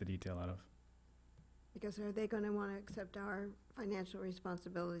to get the detail out of. Because are they gonna wanna accept our financial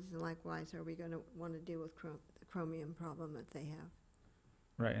responsibilities, and likewise, are we gonna wanna deal with the chromium problem that they have?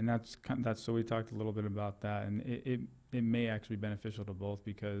 Right, and so we talked a little bit about that, and it may actually be beneficial to both,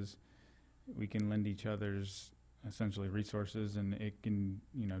 because we can lend each other's essentially resources, and it can,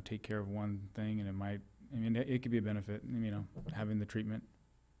 take care of one thing, and it might, it could be a benefit, having the treatment.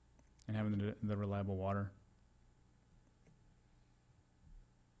 and having the reliable water.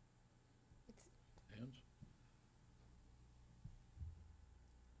 Hands?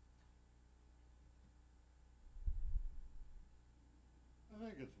 I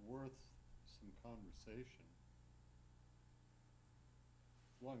think it's worth some conversation.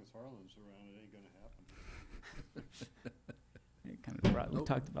 As long as Harlan's around, it ain't gonna happen. It kind of brought, we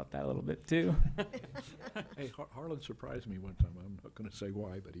talked about that a little bit too. Hey, Harlan surprised me one time. I'm not going to say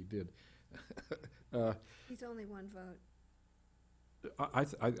why, but he did. He's only one vote.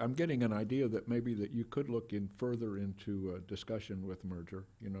 I'm getting an idea that maybe that you could look in further into discussion with merger,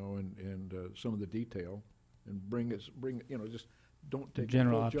 you know, and some of the detail, and bring, you know, just don't take a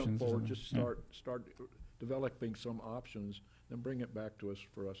General full jump options or forward. something, Just yeah. start developing some options, then bring it back to us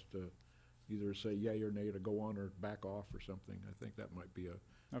for us to either say yay or nay to go on or back off or something. I think that might be a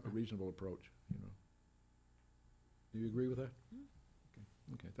reasonable approach, you know. Do you agree with that?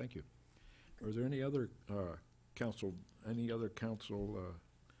 Okay, thank you. Are there any other council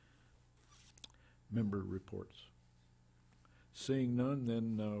member reports? Seeing none,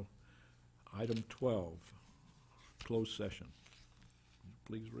 then item 12, closed session.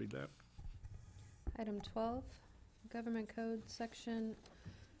 Please read that. Item 12, Government Code, Section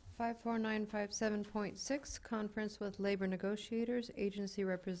 54957.6, Conference with Labor Negotiators, Agency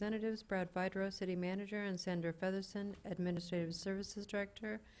Representatives, Brad Vidro, City Manager, and Sandra Featherston, Administrative Services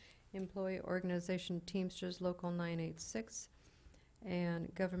Director, Employee Organization Teamsters Local 986,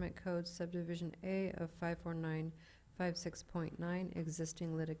 and Government Code Subdivision A of 54956.9,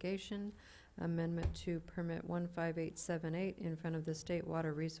 Existing Litigation, Amendment to Permit 15878 in front of the State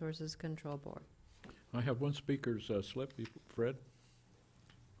Water Resources Control Board. I have one speaker's slip. Fred?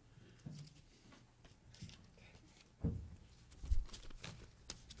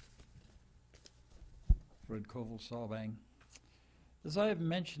 Fred Koval, Solvang. As I have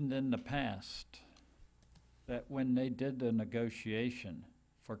mentioned in the past, that when they did the negotiation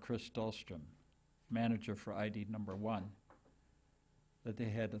for Chris Dahlstrom, manager for ID number 1, that they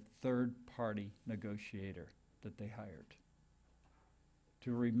had a third-party negotiator that they hired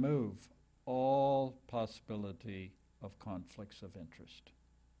to remove all possibility of conflicts of interest.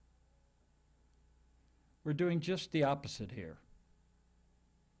 We're doing just the opposite here.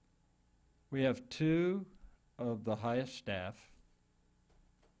 We have 2 of the highest staff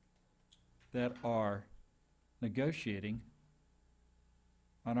that are negotiating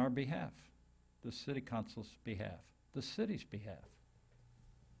on our behalf, the city council's behalf, the city's behalf.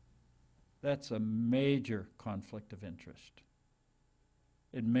 That's a major conflict of interest.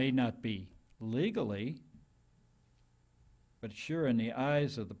 It may not be legally, but sure in the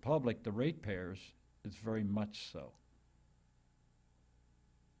eyes of the public, the ratepayers, it's very much so.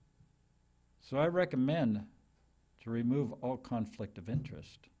 So I recommend to remove all conflict of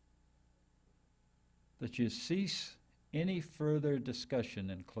interest, that you cease any further discussion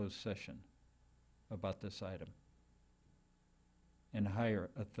in closed session about this item and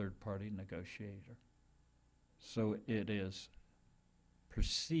hire a third-party negotiator. So it is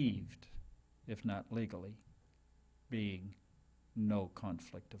perceived, if not legally, being no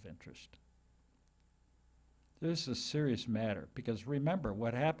conflict of interest. This is a serious matter, because remember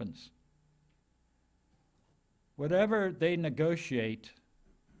what happens. Whatever they negotiate,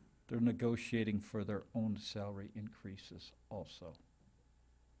 they're negotiating for their own salary increases also.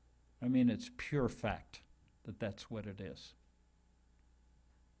 I mean, it's pure fact that that's what it is.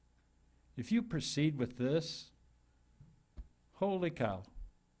 If you proceed with this, holy cow,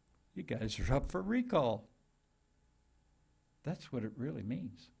 you guys are up for recall. That's what it really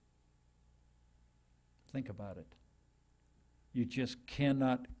means. Think about it. You just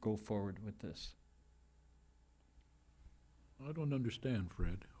cannot go forward with this. I don't understand,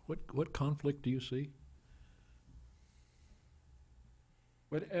 Fred. What conflict do you see?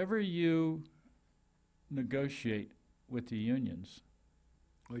 Whatever you negotiate with the unions.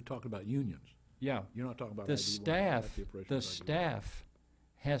 Are you talking about unions? Yeah. You're not talking about The ID1, staff, not operations the ID1. staff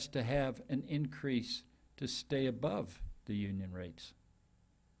has to have an increase to stay above the union rates.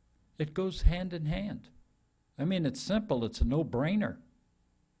 It goes hand in hand. I mean, it's simple. It's a no-brainer.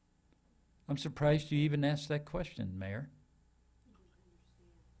 I'm surprised you even asked that question, Mayor.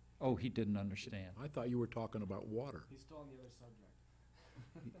 Oh, he didn't understand. I thought you were talking about water. He's still on the other subject.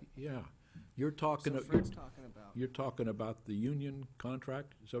 Yeah. You're talking, So Fred's talking about. you're talking about the union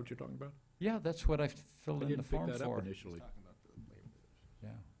contract? Is that what you're talking about? Yeah, that's what I filled I in the didn't pick form that for. up initially. He's talking about the labor.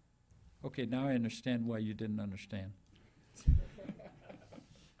 Yeah. Okay, now I understand why you didn't understand.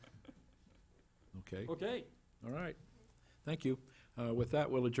 Okay. Okay. All right. Thank you. With that,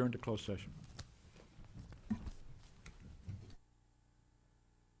 we'll adjourn to closed session.